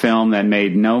 In a film that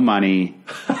made no money.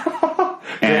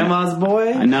 Grandma's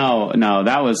Boy? No,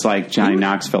 that was like Johnny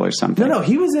Knoxville or something. No,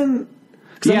 he was in.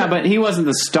 Yeah, but he wasn't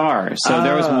the star. So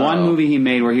there was one movie he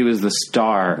made where he was the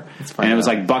star. And it was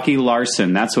like Bucky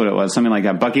Larson. That's what it was. Something like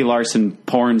that. Bucky Larson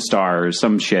porn star or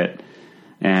some shit.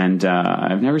 And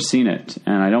I've never seen it.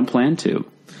 And I don't plan to.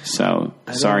 So,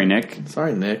 sorry, Nick.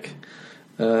 Sorry, Nick.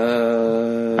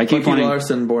 I keep Bucky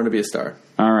Larson, Born to be a Star.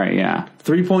 All right, yeah.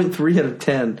 3.3 out of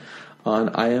 10 on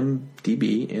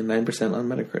IMDb and 9% on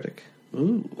Metacritic.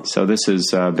 Ooh. So this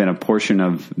has been a portion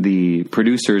of the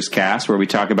Producers Cast where we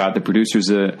talk about the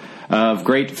producers of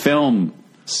great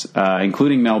films,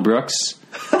 including Mel Brooks,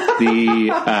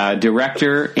 the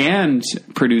director and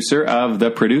producer of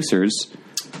The Producers.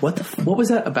 What was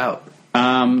that about?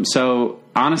 So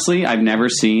honestly, I've never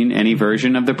seen any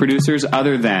version of The Producers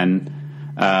other than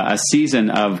a season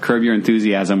of Curb Your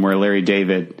Enthusiasm where Larry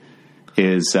David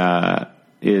is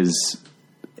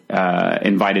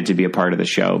invited to be a part of the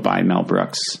show by Mel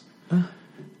Brooks.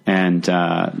 And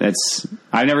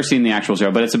I've never seen the actual show,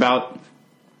 but it's about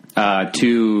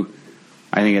two,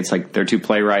 I think it's like they're two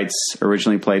playwrights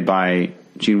originally played by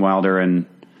Gene Wilder and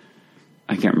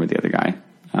I can't remember the other guy.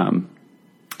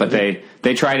 But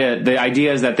they try to, the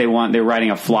idea is that they're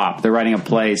writing a flop. They're writing a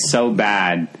play so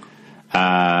bad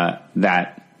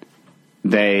that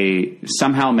they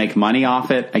somehow make money off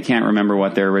it. I can't remember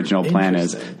what their original plan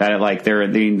is. That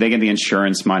they get the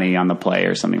insurance money on the play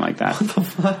or something like that. What the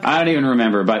fuck? I don't even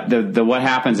remember. But the what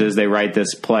happens is they write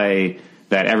this play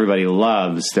that everybody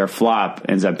loves. Their flop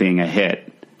ends up being a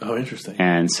hit. Oh, interesting.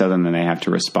 And so then they have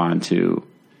to respond to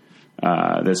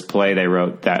this play they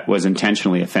wrote that was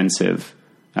intentionally offensive.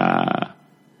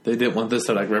 They didn't want this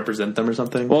to like represent them or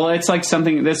something. Well, it's like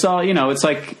something that's all it's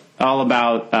like all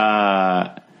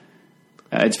about.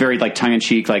 It's very like tongue in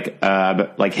cheek,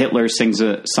 like Hitler sings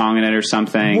a song in it or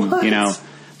something, What?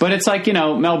 But it's like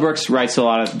Mel Brooks does a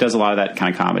lot of that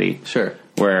kind of comedy, Sure.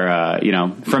 Where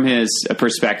from his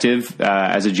perspective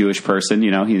as a Jewish person,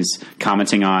 he's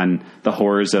commenting on the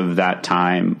horrors of that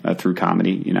time through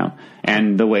comedy,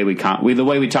 and the way we talk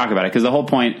about it. Because the whole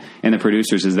point in The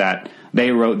Producers is that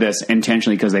they wrote this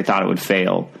intentionally because they thought it would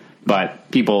fail, but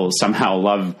people somehow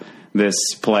love this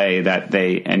play that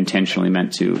they intentionally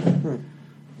meant to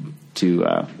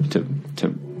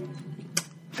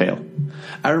fail.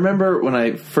 I remember when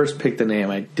I first picked the name,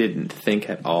 I didn't think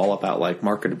at all about like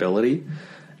marketability.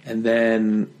 And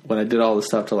then when I did all the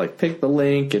stuff to like pick the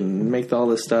link and make all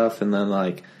this stuff, and then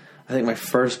like I think my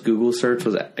first Google search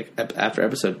was after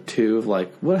episode 2 of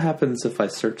like, what happens if I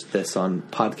search this on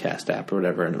podcast app or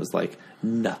whatever, and it was like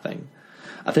nothing.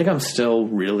 I think I'm still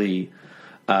really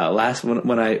when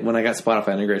I got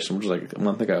Spotify integration, which was like a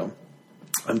month ago,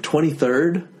 I'm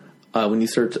 23rd when you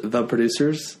search The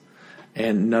Producers.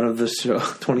 And none of the show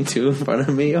 22 in front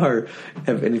of me have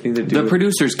anything to do with... The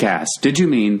Producers Cast. Did you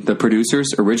mean The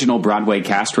Producers original Broadway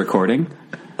cast recording?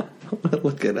 I'm going to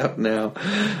look it up now.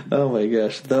 Oh my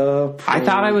gosh. I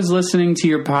thought I was listening to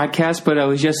your podcast, but I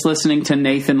was just listening to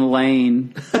Nathan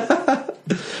Lane.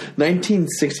 No,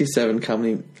 1967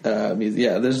 comedy music.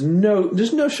 Yeah, there's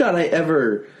no shot I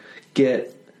ever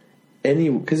get any,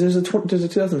 because there's a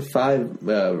 2005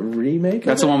 remake.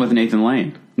 That's the one with Nathan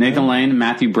Lane. Nathan Lane,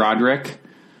 Matthew Broderick,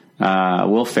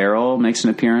 Will Ferrell makes an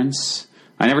appearance.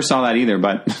 I never saw that either,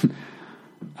 but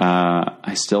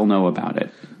I still know about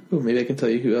it. Ooh, maybe I can tell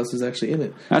you who else is actually in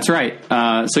it. That's right.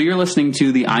 So you're listening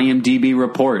to the IMDb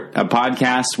Report, a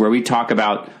podcast where we talk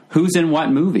about who's in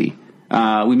what movie.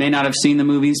 We may not have seen the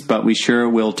movies, but we sure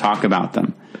will talk about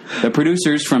them. The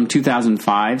producers from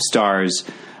 2005 stars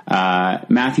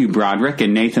Matthew Broderick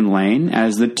and Nathan Lane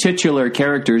as the titular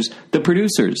characters, the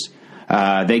producers.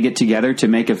 They get together to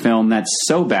make a film that's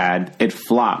so bad it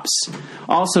flops.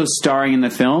 Also starring in the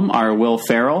film are Will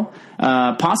Ferrell,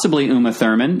 possibly Uma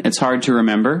Thurman. It's hard to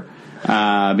remember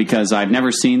because I've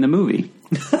never seen the movie.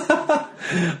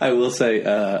 I will say,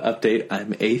 update,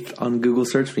 I'm 8th on Google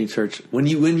search when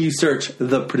you search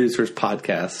the Producers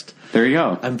Podcast. There you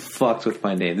go. I'm fucked with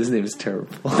my name. This name is terrible.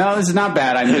 No, this is not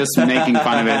bad. I'm just making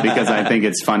fun of it because I think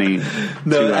it's funny.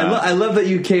 No, I love that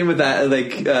you came with that. I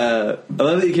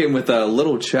love that you came with a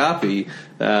Little Choppy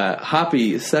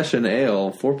Hoppy Session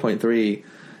Ale 4.3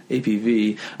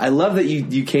 APV. I love that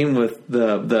you came with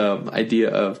the idea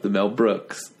of the Mel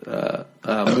Brooks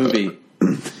movie.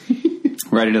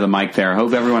 Right into the mic there.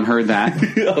 Hope everyone heard that.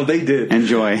 Oh, they did.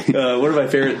 Enjoy. One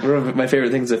of my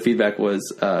favorite things of feedback was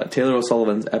Taylor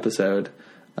O'Sullivan's episode.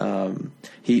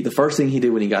 The first thing he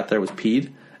did when he got there was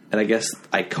peed, and I guess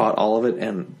I caught all of it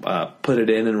and put it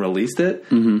in and released it.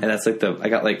 Mm-hmm. And that's I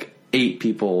got 8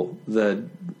 people the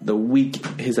week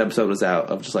his episode was out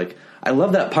of just I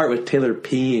love that part with Taylor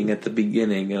peeing at the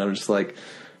beginning, and I'm just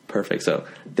perfect. So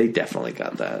they definitely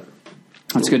got that.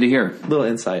 That's good to hear. Little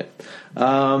insight.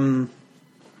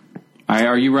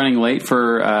 Are you running late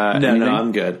for anything? No,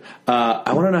 I'm good.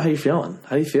 I want to know how you're feeling.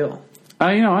 How do you feel?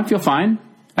 I feel fine.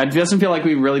 It doesn't feel like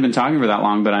we've really been talking for that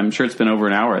long, but I'm sure it's been over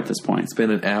an hour at this point. It's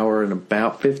been an hour and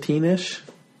about 15-ish.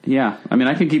 Yeah. I mean,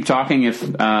 I can keep talking if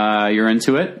you're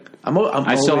into it.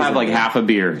 I still have half a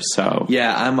beer, so.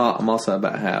 Yeah, I'm also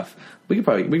about half. We could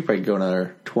probably go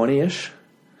another 20-ish.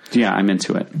 Yeah, I'm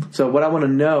into it. So what I want to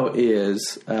know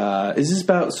is this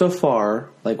about so far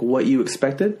what you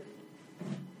expected?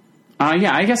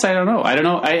 Yeah, I guess I don't know.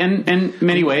 In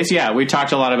many ways, yeah. We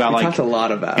talked a lot about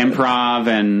improv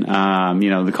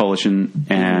and the coalition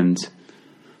and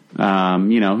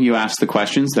you asked the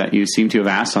questions that you seem to have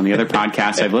asked on the other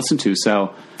podcasts I've listened to.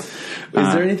 So,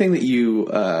 is there anything that you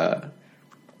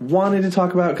wanted to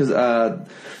talk about? Because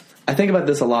I think about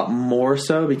this a lot more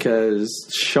so because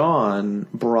Sean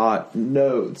brought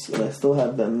notes, and I still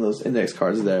have them, those index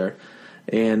cards there,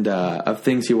 and of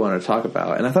things he wanted to talk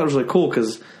about. And I thought it was really cool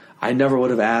because I never would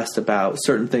have asked about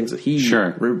certain things that he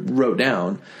wrote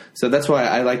down. So that's why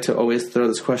I like to always throw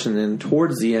this question in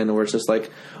towards the end where it's just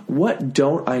what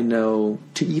don't I know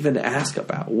to even ask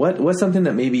about? What's something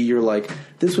that maybe you're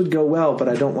this would go well, but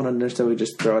I don't want to necessarily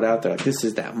just throw it out there. This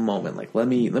is that moment. Let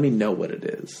me know what it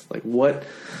is. What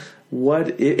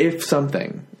if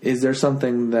something, is there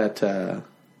something that that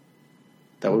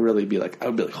would really be I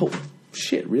would be oh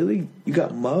shit, really? You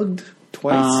got mugged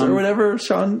twice or whatever?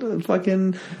 Sean I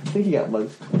think he got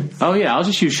mugged twice. Oh yeah, I'll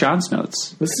just use Sean's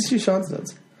notes. Let's just use Sean's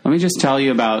notes. Let me just tell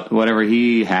you about whatever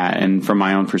he had and from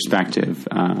my own perspective.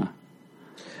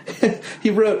 He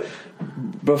wrote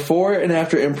before and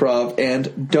after improv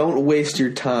and don't waste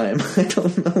your time. I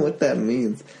don't know what that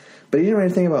means. But he didn't write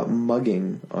anything about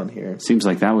mugging on here. Seems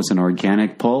like that was an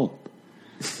organic pull.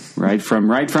 right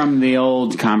from the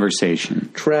old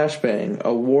conversation. Trash Bang,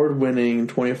 award-winning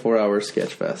 24-hour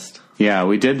sketch fest. Yeah,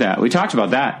 we did that. We talked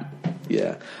about that.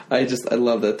 Yeah. I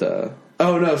love that.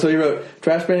 So he wrote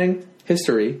Trash Bang,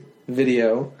 history,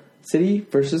 video, city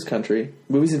versus country,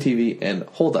 movies and TV, and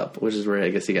Hold Up, which is where I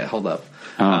guess he got Hold Up.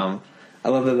 I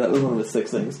love that was one of the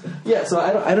 6 things. Yeah, so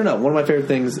I don't know. One of my favorite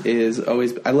things is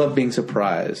always, I love being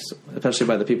surprised, especially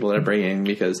by the people that are bringing,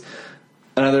 because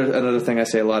another thing I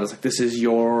say a lot is this is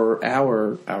your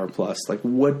hour plus.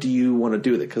 What do you want to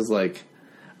do with it? Because I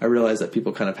realize that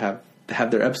people kind of have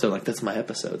their episode that's my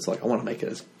episode. So I want to make it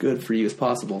as good for you as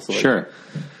possible. So sure,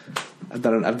 I've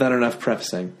done enough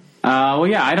prefacing. Well,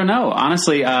 yeah, I don't know.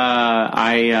 Honestly,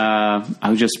 I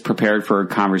was just prepared for a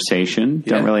conversation.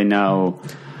 Yeah. Don't really know.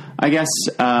 I guess,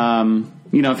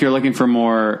 if you're looking for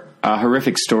more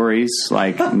horrific stories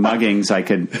like muggings, I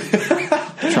could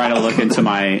try to look into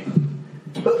my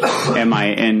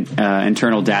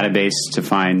internal database to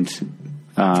find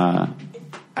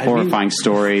horrifying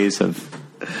stories of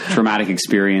traumatic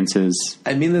experiences.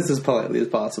 I mean this as politely as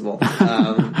possible.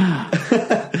 Don't.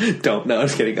 No, I'm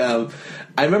just kidding.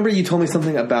 I remember you told me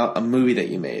something about a movie that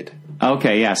you made.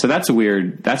 Okay, yeah. So that's a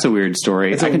weird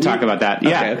story. I can talk about that.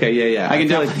 Yeah. Okay, yeah. I can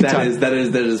feel definitely that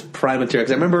is prime material,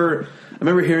 because I remember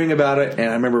hearing about it, and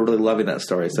I remember really loving that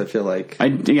story. So I feel like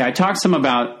I talked some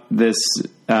about this.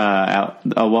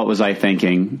 What was I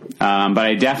thinking? But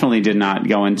I definitely did not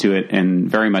go into it in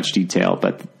very much detail.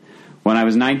 But when I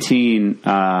was 19,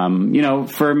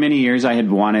 for many years I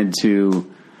had wanted to.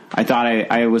 I thought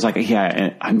I was like,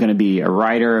 yeah, I'm going to be a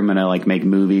writer. I'm going to like make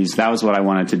movies. That was what I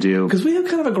wanted to do. Because we have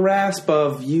kind of a grasp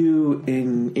of you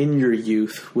in your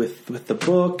youth with the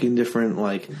book and different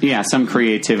some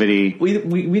creativity. We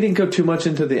didn't go too much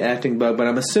into the acting bug, but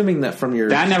I'm assuming that from your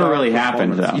that never really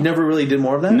happened though. You never really did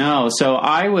more of that? No. So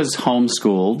I was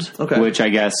homeschooled, which I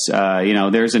guess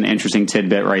there's an interesting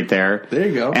tidbit right there. There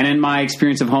you go. And in my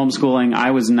experience of homeschooling,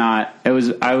 I was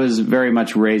very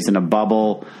much raised in a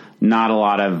bubble. Not a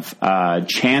lot of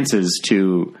chances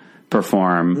to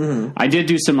perform. Mm-hmm. I did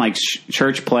do some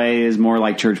church plays, more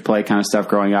like church play kind of stuff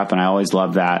growing up, and I always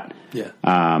loved that. Yeah.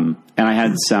 And I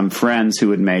had some friends who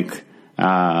would make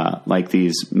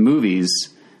these movies,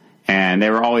 and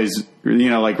they were always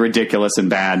ridiculous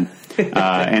and bad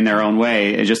in their own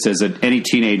way, just as any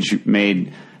teenage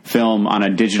made film on a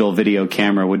digital video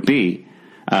camera would be.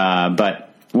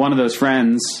 But one of those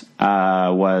friends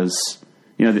was.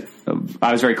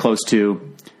 I was very close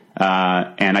to,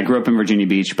 and I grew up in Virginia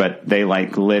Beach, but they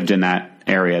lived in that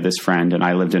area, this friend, and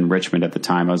I lived in Richmond at the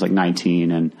time. I was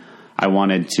 19, and I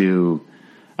wanted to,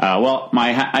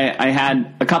 I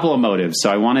had a couple of motives.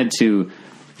 So I wanted to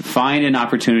find an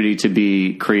opportunity to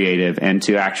be creative and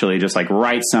to actually just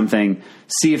write something,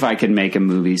 see if I could make a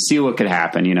movie, see what could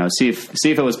happen, see if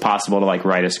it was possible to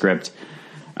write a script,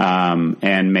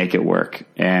 and make it work.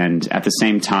 And at the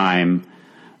same time,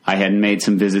 I had made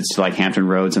some visits to Hampton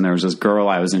Roads, and there was this girl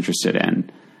I was interested in,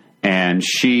 and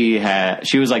she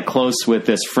was close with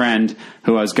this friend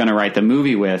who I was going to write the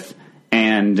movie with,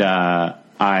 and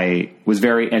I was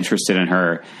very interested in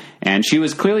her, and she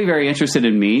was clearly very interested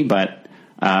in me, but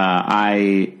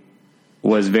I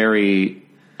was very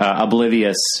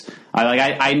oblivious.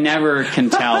 I never can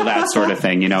tell that sort of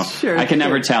thing, Sure, I can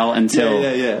never tell until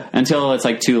until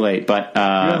it's too late. But you're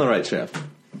on the right track.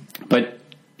 But.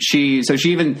 We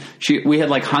had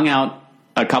hung out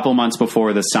a couple months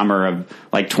before the summer of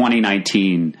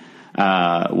 2019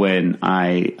 when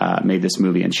I made this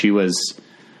movie, and she was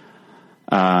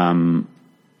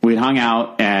we'd hung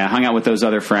out with those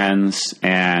other friends,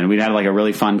 and we'd had a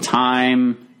really fun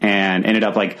time, and ended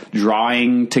up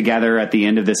drawing together at the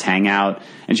end of this hangout,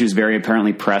 and she was very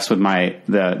apparently impressed with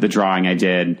the drawing I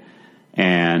did,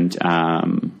 and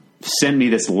sent me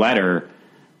this letter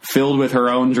filled with her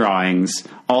own drawings,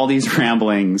 all these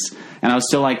ramblings, and I was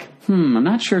still I'm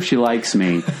not sure if she likes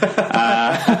me. And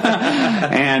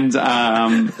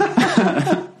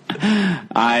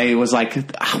I was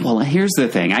well, here's the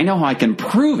thing. I know how I can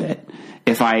prove it.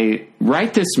 If I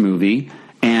write this movie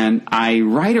and I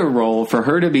write a role for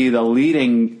her to be the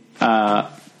leading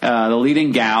gal,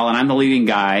 and I'm the leading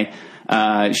guy,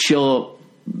 she'll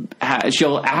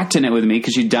act in it with me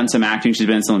because she'd done some acting. She's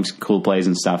been in some cool plays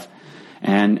and stuff.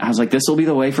 And I was this will be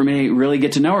the way for me to really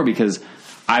get to know her, because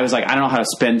I was I don't know how to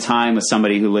spend time with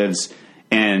somebody who lives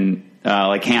in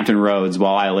Hampton Roads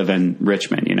while I live in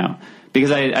Richmond,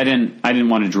 because I didn't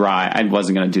want to drive. I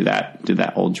wasn't going to do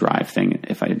that old drive thing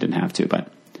if I didn't have to.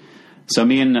 But so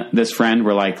me and this friend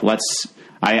were I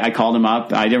called him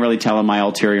up. I didn't really tell him my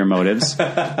ulterior motives,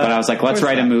 but I was let's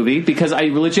write a movie, because I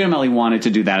legitimately wanted to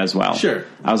do that as well. Sure.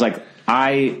 I was we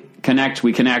connect.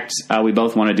 We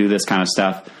both want to do this kind of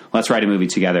stuff. Let's write a movie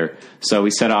together. So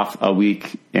we set off a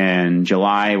week in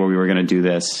July where we were going to do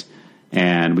this,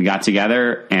 and we got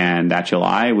together, and that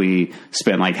July we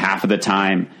spent half of the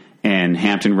time in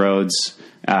Hampton Roads,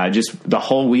 just the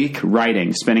whole week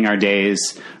writing, spending our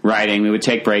days writing. We would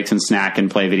take breaks and snack and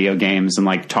play video games and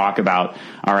talk about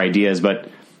our ideas. But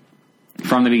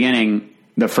from the beginning,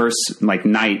 the first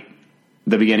night,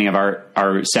 the beginning of our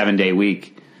 7-day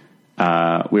week,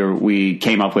 we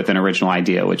came up with an original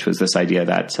idea, which was this idea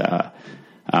that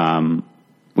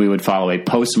we would follow a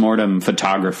postmortem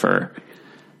photographer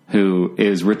who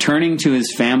is returning to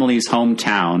his family's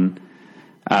hometown,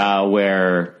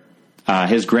 where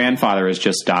his grandfather has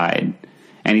just died,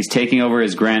 and he's taking over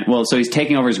his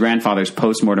grandfather's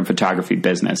postmortem photography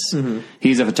business. Mm-hmm.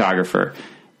 He's a photographer,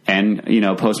 and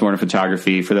postmortem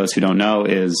photography, for those who don't know,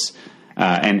 is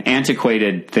an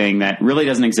antiquated thing that really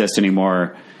doesn't exist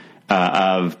anymore.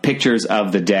 Of pictures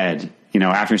of the dead,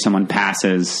 after someone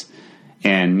passes,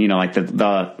 and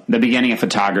the beginning of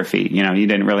photography. You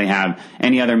didn't really have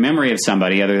any other memory of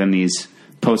somebody other than these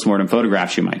postmortem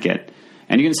photographs you might get.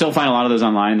 And you can still find a lot of those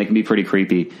online. They can be pretty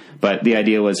creepy. But the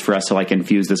idea was for us to like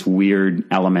infuse this weird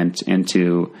element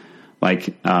into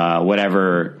like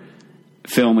whatever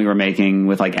film we were making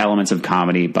with like elements of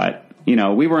comedy. But we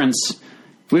were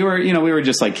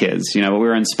just like kids, but we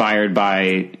were inspired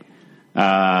by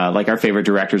like our favorite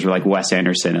directors were like Wes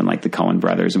Anderson and like the Coen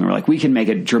brothers, and we were like, we can make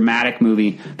a dramatic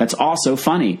movie that's also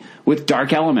funny with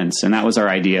dark elements, and that was our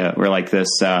idea. We're like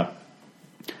this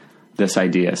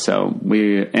idea. So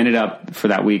we ended up for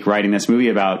that week writing this movie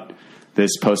about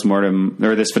this postmortem,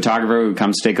 or this photographer who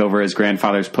comes to take over his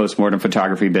grandfather's postmortem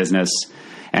photography business,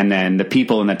 and then the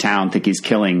people in the town think he's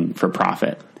killing for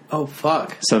profit. Oh,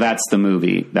 fuck. So that's the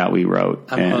movie that we wrote.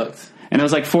 I'm hooked. And it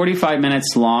was like 45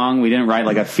 minutes long. We didn't write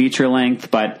like a feature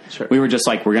length, but we were just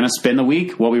like, we're going to spend the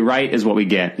week. What we write is what we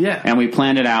get. Yeah. And we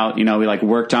planned it out. We like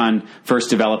worked on first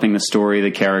developing the story,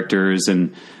 the characters,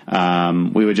 and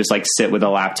we would just like sit with a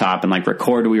laptop and like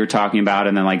record what we were talking about,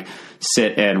 and then like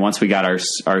sit, and once we got our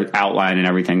outline and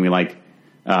everything, we like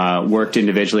worked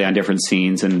individually on different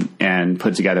scenes and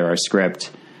put together our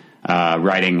script,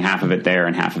 writing half of it there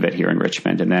and half of it here in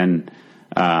Richmond. And then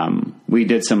we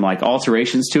did some like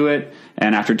alterations to it,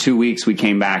 and after 2 weeks we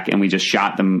came back and we just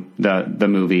shot the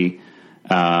movie,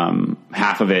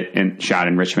 half of it shot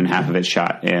in Richmond, half of it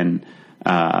shot in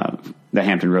the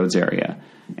Hampton Roads area.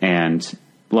 And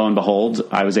lo and behold,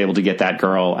 I was able to get that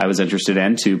girl I was interested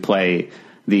in to play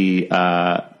the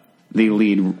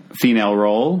lead female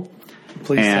role.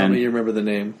 Please tell me you remember the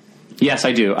name. Yes,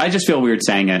 I do. I just feel weird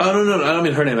saying it. Oh, no. I don't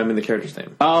mean her name. I mean the character's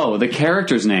name. Oh, the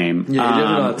character's name. Yeah, you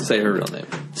don't have to say her real name.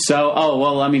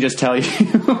 Let me just tell you.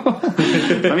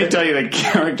 Let me tell you the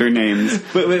character names.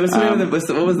 Wait, what's the name of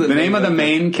what was the name of the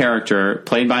main character,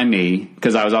 played by me,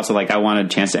 because I was also like, I wanted a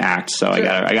chance to act, so sure.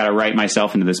 I got to write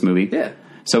myself into this movie. Yeah.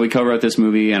 So we co-wrote this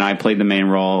movie, and I played the main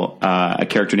role, a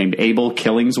character named Abel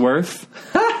Killingsworth.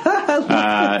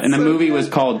 And the movie was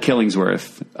called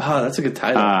Killingsworth. Oh, that's a good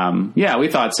title. Yeah, we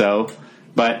thought so.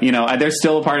 But, there's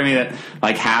still a part of me that,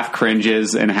 like, half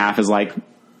cringes and half is like,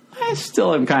 I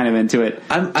still am kind of into it.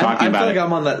 I feel like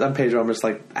I'm on that page where I'm just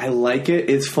like, I like it.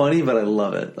 It's funny, but I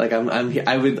love it. Like,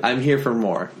 I'm here for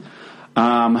more.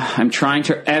 I'm trying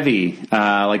to Evie.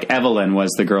 Like Evelyn was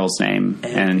the girl's name,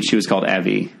 and she was called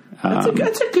Evie.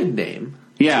 That's a good name.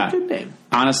 Yeah. That's a good name.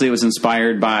 Honestly, it was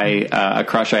inspired by a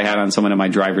crush I had on someone in my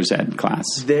driver's ed class.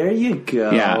 There you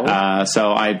go. Yeah.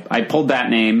 So I pulled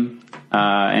that name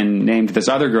and named this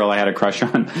other girl I had a crush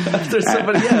on. After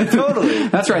somebody, yeah, totally.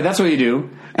 That's right. That's what you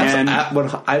do. And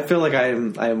I feel like I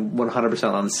am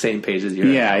 100% on the same page as you.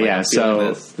 Yeah, like, yeah.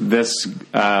 So this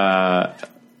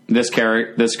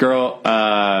girl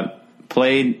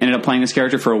ended up playing this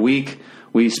character for a week.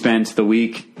 We spent the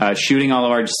week shooting all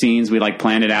of our scenes. We like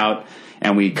planned it out,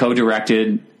 and we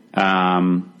co-directed.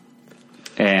 And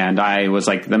I was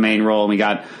like the main role. And we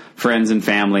got friends and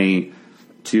family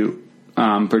to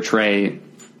portray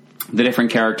the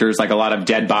different characters, like a lot of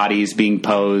dead bodies being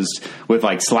posed with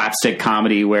like slapstick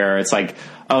comedy, where it's like,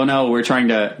 oh no, we're trying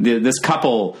to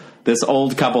this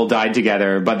old couple died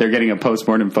together, but they're getting a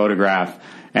postmortem photograph.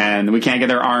 And we can't get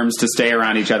their arms to stay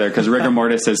around each other because rigor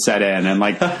mortis has set in. And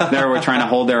like, we're trying to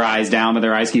hold their eyes down, but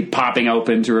their eyes keep popping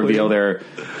open to reveal their.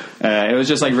 It was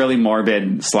just like really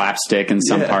morbid slapstick in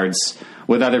some parts,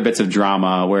 with other bits of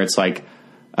drama where it's like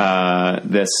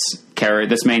this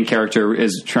main character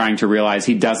is trying to realize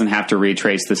he doesn't have to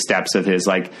retrace the steps of his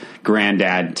like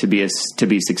granddad to be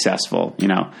successful.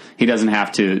 He doesn't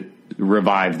have to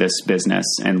revive this business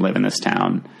and live in this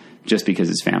town just because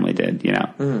his family did,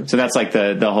 So that's like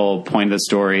the whole point of the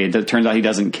story. It turns out he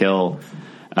doesn't kill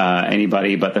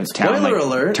anybody, but the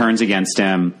town turns against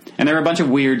him. And there are a bunch of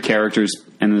weird characters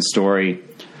in the story.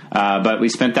 But we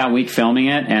spent that week filming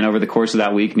it, and over the course of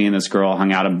that week, me and this girl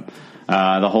hung out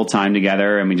the whole time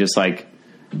together, and we just like,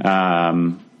 I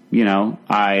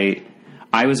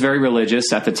was very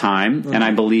religious at the time, and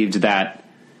I believed that,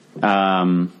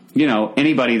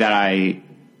 anybody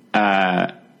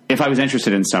that if I was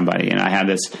interested in somebody and I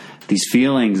had these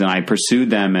feelings and I pursued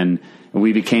them and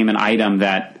we became an item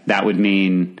that would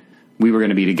mean we were going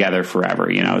to be together forever.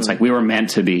 It's like we were meant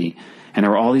to be. And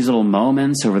there were all these little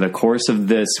moments over the course of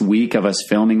this week of us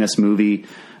filming this movie.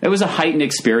 It was a heightened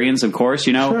experience, of course,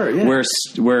 Sure, yeah.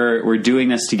 We're doing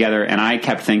this together. And I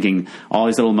kept thinking all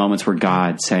these little moments were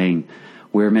God saying,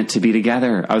 we're meant to be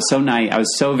together. I was so naive. I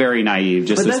was so very naive.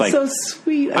 Just but that's like, so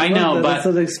sweet. I know, but that's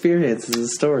an experience. It's a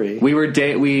story. We were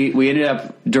we ended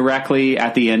up directly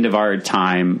at the end of our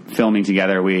time filming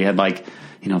together. We had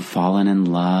fallen in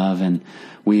love, and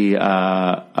we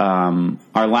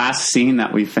our last scene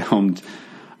that we filmed.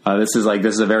 This is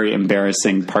a very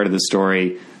embarrassing part of the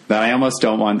story. that I almost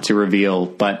don't want to reveal,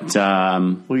 but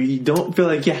Well, you don't feel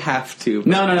like you have to.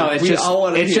 no. It's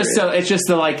just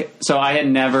so I had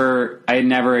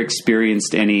never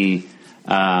experienced any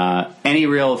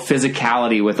real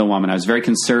physicality with a woman. I was a very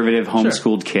conservative,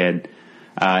 homeschooled kid.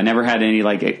 Never had any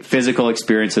like physical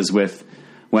experiences with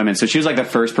women. So she was like the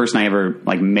first person I ever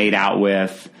like made out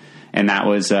with. And that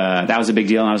was a big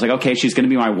deal. And I was like, okay, she's going to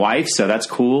be my wife, so that's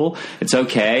cool. It's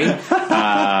okay.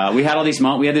 We had all these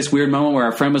moments. We had this weird moment where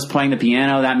our friend was playing the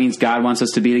piano. That means God wants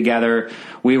us to be together.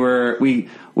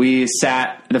 We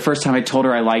sat, the first time I told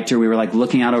her I liked her, we were like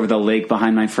looking out over the lake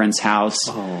behind my friend's house.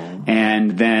 Oh.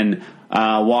 And then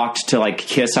walked to like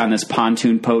kiss on this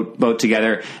pontoon boat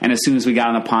together. And as soon as we got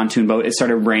on the pontoon boat, it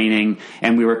started raining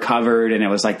and we were covered, and it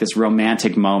was like this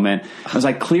romantic moment. I was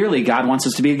like, clearly God wants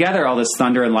us to be together. All this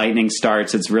thunder and lightning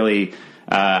starts. It's really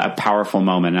a powerful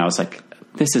moment. And I was like,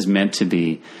 this is meant to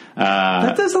be.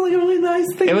 That does sound like a really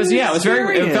nice thing.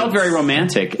 It felt very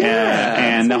romantic.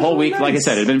 Yeah, and the whole week, nice. Like I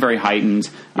said, it had been very heightened.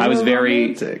 I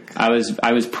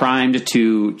was primed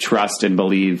to trust and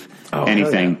believe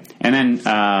anything. Yeah. And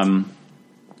then,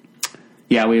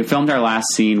 we filmed our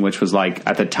last scene, which was like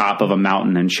at the top of a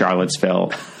mountain in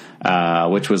Charlottesville,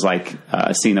 which was like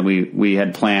a scene that we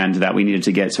had planned that we needed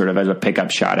to get sort of as a pickup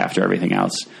shot after everything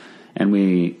else. And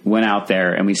we went out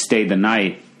there and we stayed the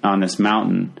night on this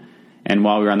mountain. And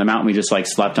while we were on the mountain, we just like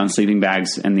slept on sleeping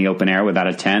bags in the open air without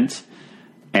a tent.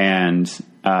 And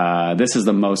this is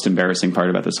the most embarrassing part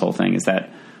about this whole thing, is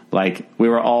that like we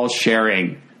were all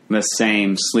sharing the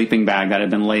same sleeping bag that had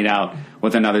been laid out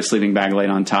with another sleeping bag laid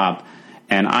on top.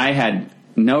 And I had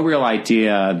no real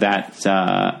idea that,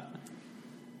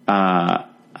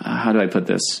 how do I put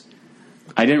this?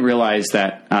 I didn't realize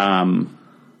that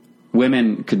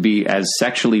women could be as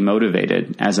sexually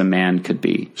motivated as a man could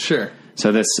be. Sure.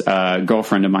 So this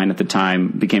girlfriend of mine at the time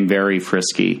became very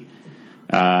frisky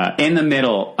in the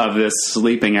middle of this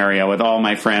sleeping area with all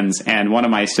my friends and one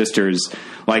of my sisters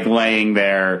like laying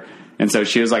there. And so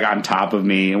she was like on top of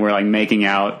me and we're like making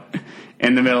out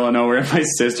in the middle of nowhere. And my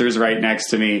sister's right next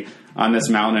to me on this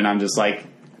mountain. And I'm just like,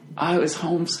 I was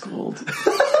homeschooled.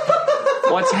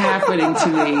 What's happening to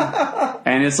me?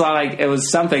 And it's like, it was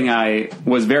something I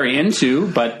was very into,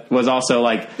 but was also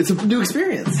like, it's a new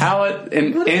experience. How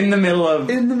in the middle of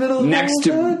next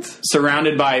to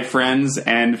surrounded by friends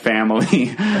and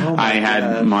family, I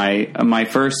had my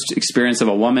first experience of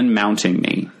a woman mounting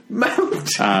me.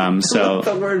 So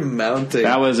the word mounting.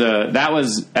 That was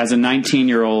as a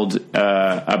 19-year-old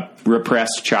a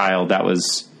repressed child. That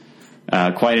was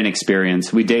quite an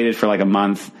experience. We dated for like a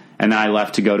month. And then I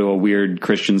left to go to a weird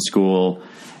Christian school,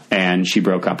 and she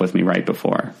broke up with me right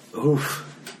before. Oof.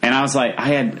 And I was like,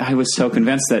 I was so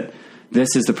convinced that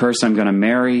this is the person I'm going to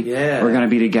marry. Yeah. We're going to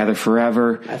be together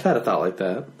forever. I've had a thought like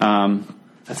that. I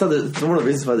thought that one of the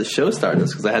reasons why the show started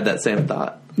was because I had that same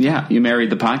thought. Yeah, you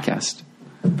married the podcast.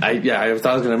 I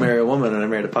thought I was going to marry a woman, and I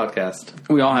married a podcast.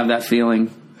 We all have that feeling.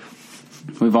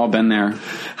 We've all been there.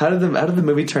 How did the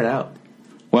movie turn out?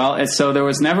 Well, so there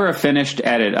was never a finished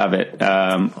edit of it.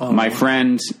 My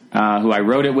friend who I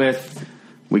wrote it with,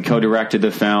 we co-directed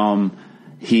the film.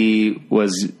 He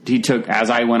took, as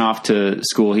I went off to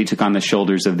school, he took on the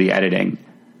shoulders of the editing.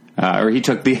 Or he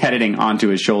took the editing onto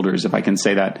his shoulders, if I can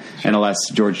say that in a less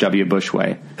George W. Bush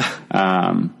way.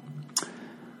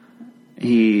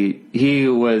 He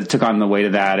took on the weight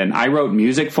of that, and I wrote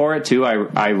music for it too.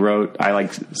 I wrote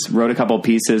a couple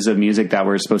pieces of music that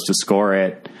were supposed to score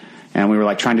it. And we were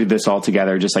like trying to do this all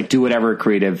together, just like do whatever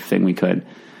creative thing we could.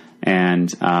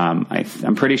 And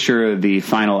I'm pretty sure the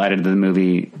final edit of the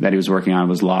movie that he was working on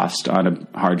was lost on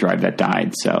a hard drive that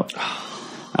died. So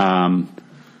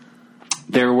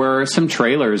there were some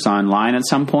trailers online at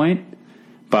some point,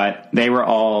 but they were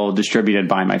all distributed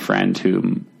by my friend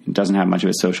who doesn't have much of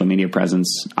a social media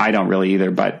presence. I don't really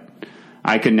either, but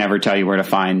I could never tell you where to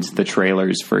find the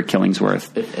trailers for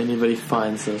Killingsworth. If anybody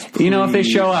finds those, please. If they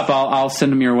show up, I'll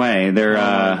send them your way. They're,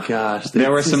 oh my gosh,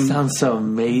 there were some. Sounds so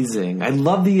amazing. I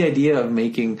love the idea of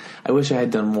making. I wish I had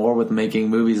done more with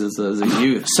making movies as a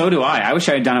youth. So do I. I wish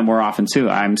I had done it more often too.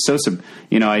 I'm so.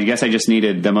 I guess I just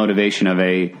needed the motivation of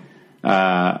a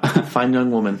fine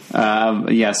young woman.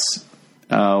 Yes.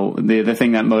 The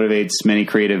thing that motivates many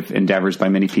creative endeavors by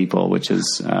many people, which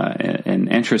is an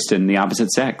interest in the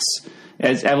opposite sex.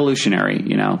 It's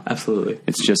evolutionary, Absolutely.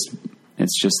 It's just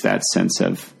that sense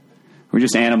of we're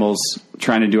just animals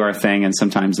trying to do our thing, and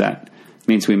sometimes that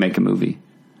means we make a movie.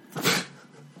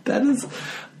 That is,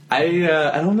 I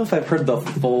don't know if I've heard the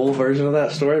full version of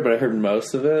that story, but I heard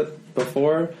most of it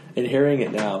before, and hearing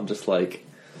it now, I'm just like,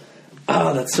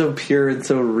 Oh, that's so pure and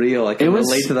so real. I can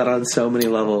relate to that on so many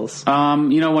levels.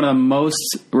 One of the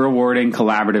most rewarding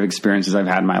collaborative experiences I've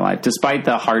had in my life, despite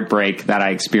the heartbreak that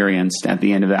I experienced at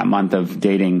the end of that month of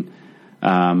dating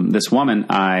this woman.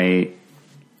 I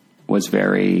was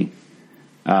very.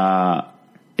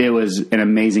 It was an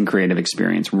amazing creative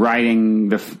experience. Writing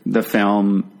the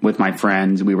film with my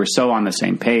friends, we were so on the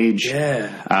same page.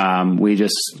 Yeah.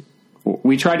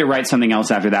 We tried to write something else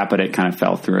after that, but it kind of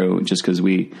fell through just because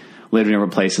we lived in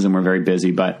different places and we're very busy.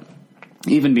 But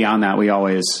even beyond that, we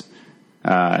always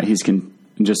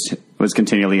was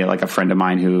continually like a friend of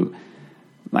mine who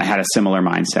had a similar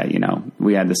mindset.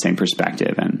 We had the same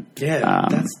perspective, and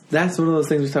that's one of those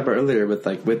things we talked about earlier with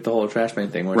the whole Trash Man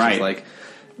thing, where it's just like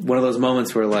one of those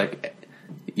moments where like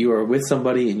you are with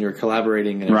somebody and you're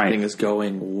collaborating and everything is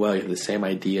going well. You have the same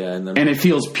idea, and it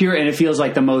feels pure, and it feels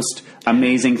like the most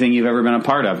amazing thing you've ever been a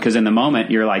part of. Because in the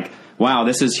moment, you're like, "Wow,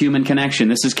 this is human connection.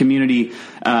 This is community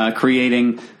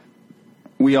creating."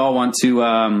 We all want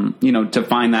to, to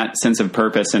find that sense of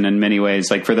purpose, and in many ways,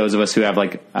 like for those of us who have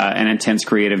like an intense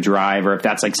creative drive, or if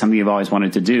that's like something you've always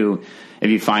wanted to do, if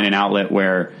you find an outlet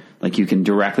where like you can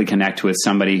directly connect with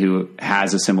somebody who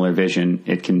has a similar vision,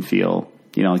 it can feel,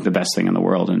 like the best thing in the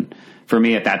world. And for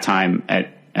me at that time,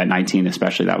 at 19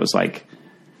 especially, that was like,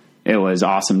 it was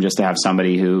awesome just to have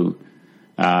somebody who,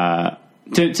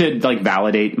 to like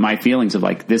validate my feelings of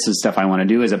like, this is stuff I want to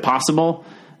do. Is it possible?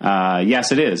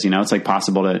 Yes, it is. It's like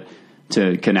possible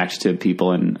to connect to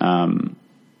people and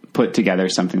put together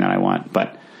something that I want.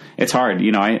 But it's hard.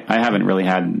 I haven't really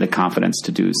had the confidence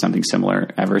to do something similar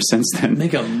ever since then.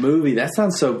 Make a movie. That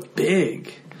sounds so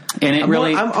big. And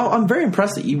I'm very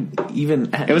impressed that you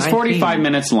even. It was 45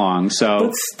 minutes long,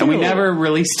 and we never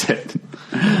released it.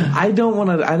 I don't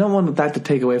want that to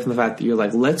take away from the fact that you're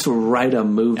like, let's write a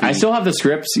movie. I still have the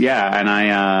scripts, and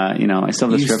I still have the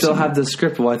scripts. You still have the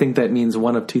script. Well, I think that means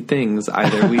one of two things: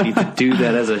 either we need to do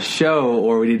that as a show,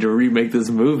 or we need to remake this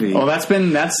movie. Well,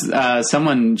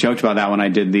 someone joked about that when I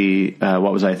did the.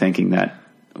 What was I thinking that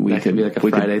could be like a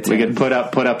Friday? We could put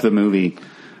up the movie.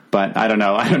 But I don't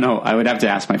know. I would have to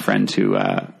ask my friend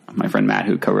Matt,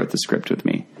 who co-wrote the script with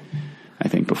me, I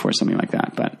think, before something like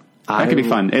that. But that could be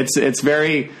fun. It's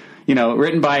very,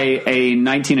 written by a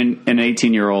 19 and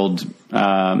 18-year-old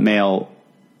male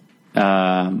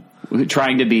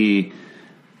trying to be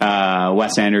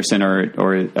Wes Anderson or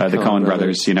the Coen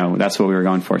brothers. That's what we were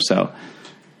going for. So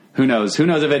who knows? Who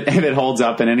knows if it holds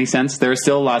up in any sense? There are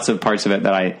still lots of parts of it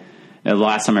that the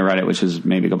last time I read it, which was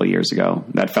maybe a couple of years ago,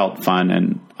 that felt fun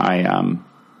and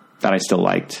that I still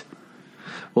liked.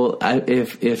 Well,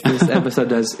 if this episode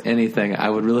does anything, I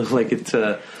would really like it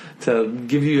to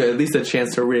give you at least a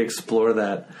chance to re-explore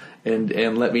that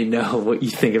and let me know what you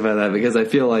think about that, because I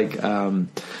feel like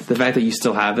the fact that you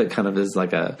still have it kind of is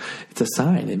like it's a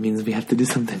sign. It means we have to do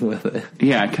something with it.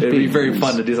 Yeah, it'd be very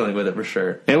fun to do something with it for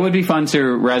sure. It would be fun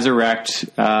to resurrect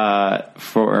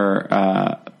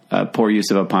for. Poor use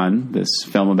of a pun, this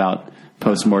film about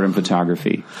postmortem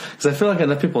photography. Because I feel like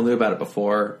enough people knew about it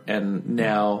before, and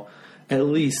now at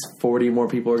least 40 more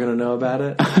people are going to know about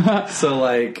it. So,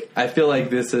 like, I feel like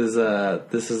this is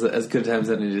as good a time as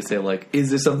any to say, like,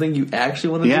 is this something you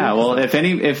actually want to do? Yeah, well, if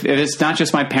it's not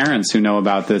just my parents who know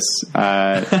about this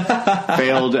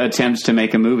failed attempt to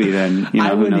make a movie, then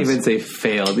I wouldn't even say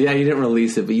failed. Yeah, you didn't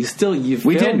release it, but you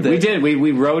filmed it. We did.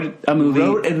 We wrote a movie.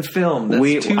 Wrote and filmed.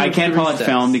 I can't call it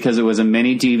film because it was a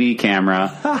mini DV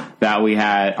camera that we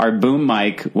had. Our boom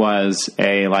mic was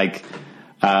a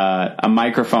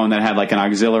microphone that had like an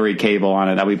auxiliary cable on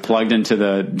it that we plugged into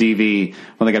the DV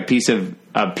with like a piece of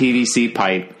PVC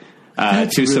pipe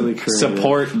to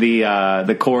support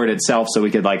the cord itself, so we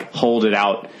could like hold it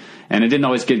out. And it didn't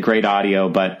always get great audio,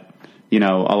 but a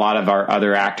lot of our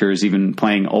other actors, even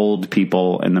playing old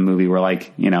people in the movie, were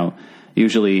like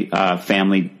usually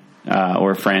family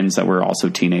or friends that were also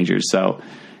teenagers. So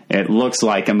it looks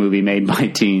like a movie made by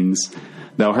teens.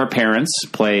 Though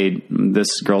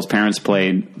this girl's parents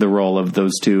played the role of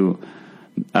those two,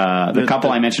 the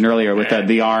couple I mentioned earlier with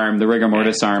the arm, the rigor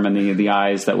mortis arm, and the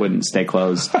eyes that wouldn't stay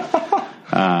closed.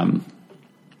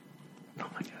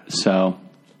 So,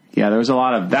 yeah, there was a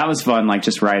lot of that was fun. Like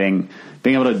just writing,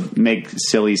 being able to make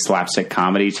silly slapstick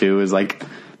comedy too is like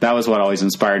that was what always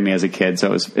inspired me as a kid.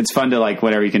 So it's fun to like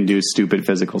whatever you can do stupid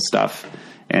physical stuff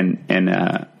and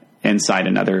inside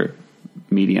another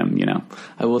medium,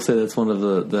 I will say that's one of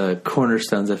the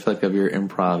cornerstones I feel like of your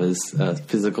improv is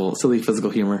silly physical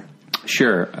humor.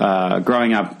 Sure.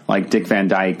 Growing up, like Dick Van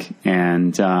Dyke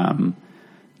and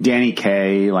Danny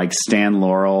Kaye, like Stan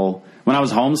Laurel. When I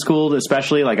was homeschooled,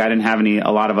 especially, like I didn't have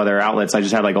a lot of other outlets. I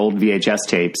just had like old VHS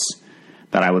tapes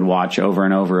that I would watch over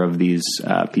and over of these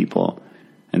people,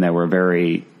 and that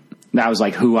was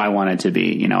like who I wanted to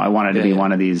be. I wanted to be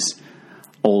one of these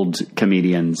old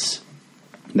comedians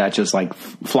that just like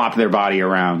flopped their body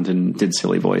around and did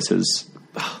silly voices.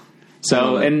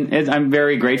 So, I'm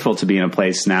very grateful to be in a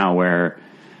place now where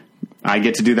I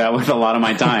get to do that with a lot of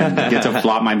my time. I get to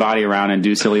flop my body around and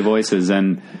do silly voices,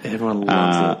 and everyone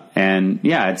loves it. And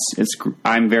yeah,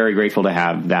 I'm very grateful to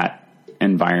have that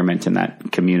environment and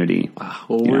that community.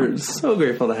 Well, we're so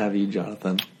grateful to have you,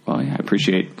 Jonathan. Well, yeah, I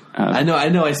appreciate. I know.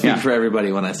 I speak for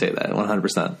everybody when I say that.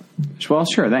 100%. Well,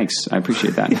 sure. Thanks. I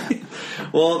appreciate that.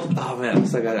 Well, oh man, I'm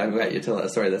so glad I got you to tell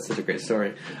that story. That's such a great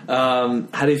story.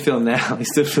 How do you feel now? You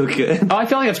still feel good? Oh, I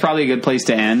feel like it's probably a good place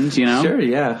to end. Sure.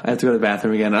 Yeah. I have to go to the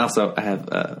bathroom again. And also, I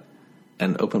have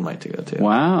an open mic to go to.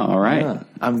 Wow. All right. Yeah.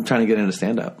 I'm trying to get into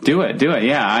stand up. Do it.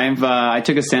 Yeah. I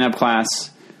took a stand up class.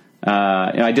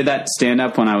 I did that stand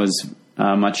up when I was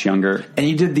much younger. And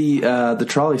you did the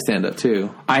trolley stand up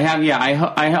too. I have. Yeah.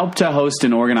 I helped to host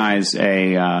and organize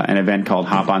an event called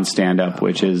Hop on Stand Up,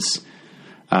 which is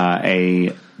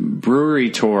a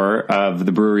brewery tour of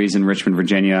the breweries in Richmond,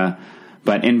 Virginia.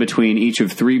 But in between each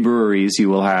of 3 breweries, you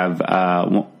will have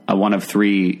one of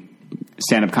 3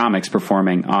 stand-up comics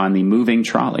performing on the moving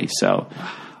trolley. So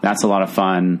that's a lot of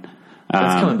fun.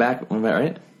 That's coming back,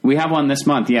 right? We have one this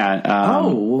month, yeah.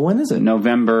 When is it?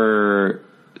 November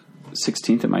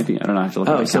 16th, it might be. I don't know. I have to look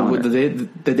at my calendar. So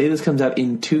the day this comes out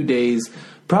in 2 days,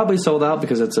 probably sold out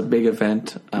because it's a big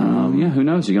event. Yeah, who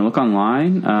knows? You can look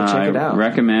online. Check it out. I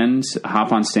recommend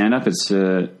Hop on Stand Up. It's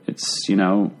a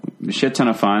shit ton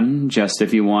of fun. Just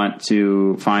if you want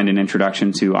to find an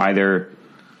introduction to either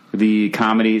the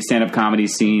stand-up comedy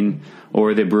scene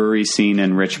or the brewery scene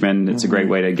in Richmond, it's a great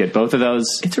way to get both of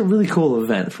those. It's a really cool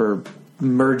event for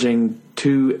merging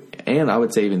 2 and I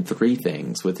would say even 3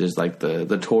 things, which is like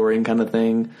the touring kind of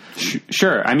thing.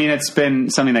 Sure. I mean, it's been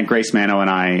something that Grace Mano and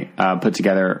I put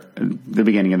together at the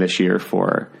beginning of this year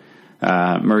for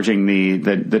merging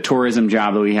the tourism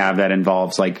job that we have that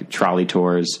involves like trolley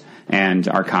tours and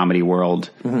our comedy world.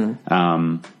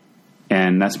 Mm-hmm.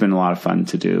 And that's been a lot of fun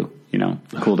to do.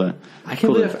 Cool to. I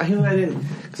can't believe I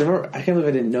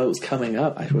didn't know it was coming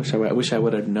up. I wish I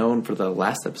would have known for the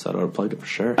last episode. I would have plugged it for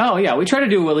sure. Oh yeah, we try to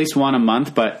do at least one a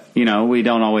month, but we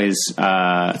don't always. It's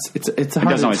hard, it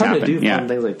doesn't always happen. To do fun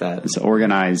things like that. It's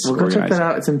organized. We'll go check that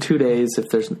out. It's in 2 days. If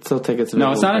there's still tickets,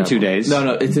 no, it's not in 2 days.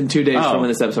 No, it's in 2 days from when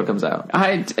this episode comes out.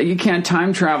 You can't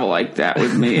time travel like that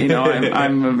with me.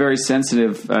 I'm very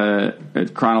sensitive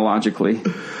chronologically.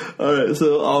 All right,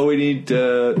 so all we need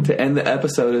to end the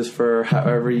episode is for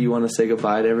however you want to say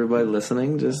goodbye to everybody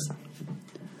listening. Just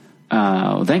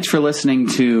thanks for listening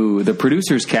to the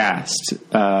Producers Cast,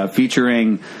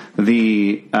 featuring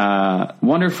the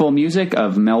wonderful music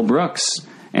of Mel Brooks,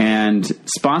 and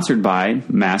sponsored by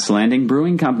Mass Landing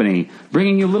Brewing Company,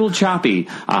 bringing you Little Choppy,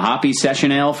 a hoppy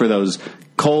session ale for those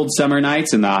cold summer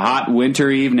nights and the hot winter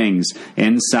evenings,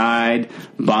 inside,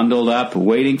 bundled up,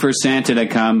 waiting for Santa to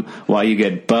come while you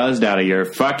get buzzed out of your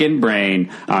fucking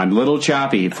brain on Little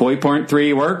Choppy,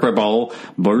 4.3 work bowl.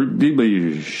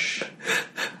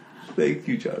 Thank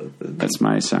you, Jonathan. That's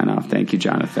my sign off. Thank you,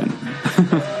 Jonathan.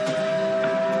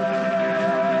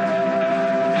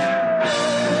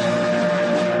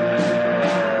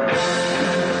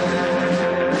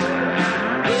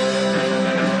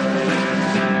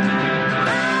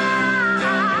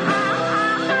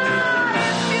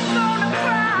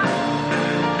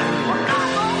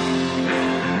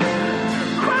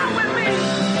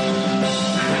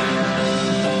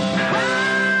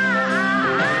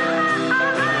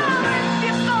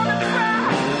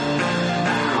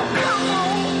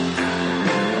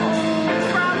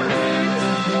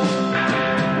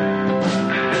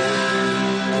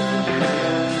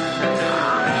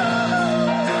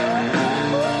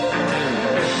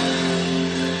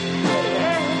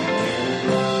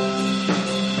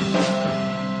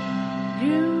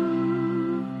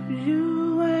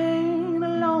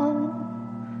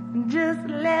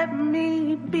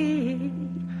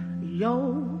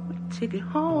 Ticket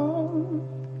home.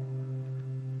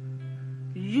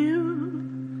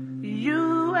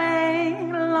 You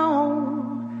ain't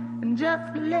alone, and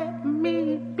just let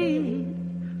me be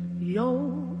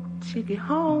your ticket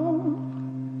home.